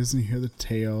stories and you hear the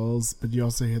tales, but you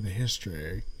also hear the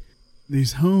history.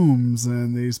 these homes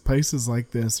and these places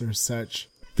like this are such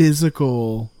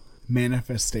physical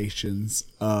manifestations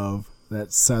of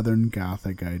that Southern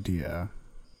Gothic idea.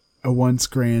 A once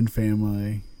grand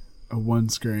family, a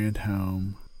once grand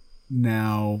home,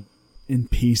 now in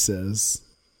pieces.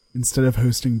 Instead of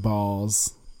hosting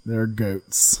balls, there are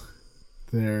goats.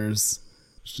 There's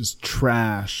just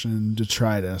trash and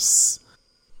detritus.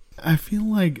 I feel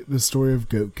like the story of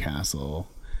Goat Castle,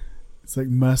 it's like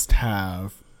must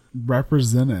have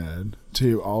represented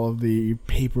to all of the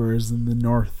papers in the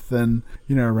north and,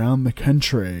 around the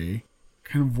country,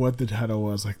 kind of what the title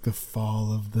was, like the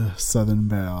fall of the Southern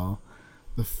Belle,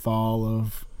 the fall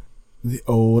of the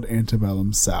old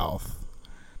antebellum South.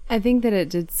 I think that it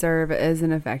did serve as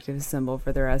an effective symbol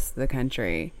for the rest of the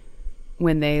country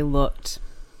when they looked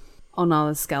on all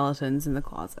the skeletons in the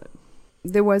closet.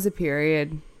 There was a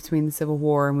period between the Civil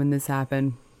War and when this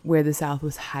happened where the South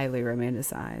was highly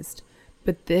romanticized.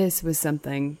 But this was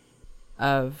something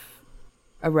of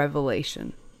a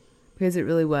revelation because it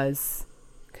really was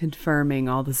confirming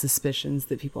all the suspicions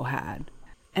that people had.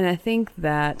 And I think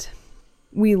that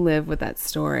we live with that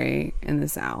story in the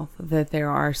South, that there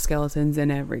are skeletons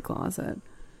in every closet.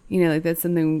 That's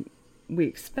something we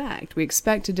expect. We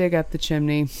expect to dig up the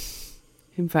chimney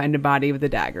and find a body with a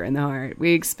dagger in the heart.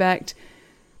 We expect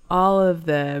all of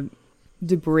the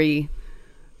debris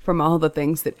from all the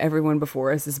things that everyone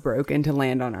before us has broken to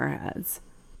land on our heads.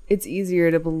 It's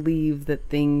easier to believe that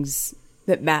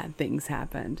bad things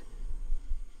happened.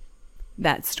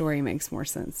 That story makes more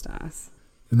sense to us.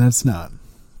 And that's not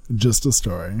just a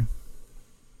story.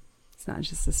 It's not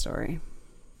just a story.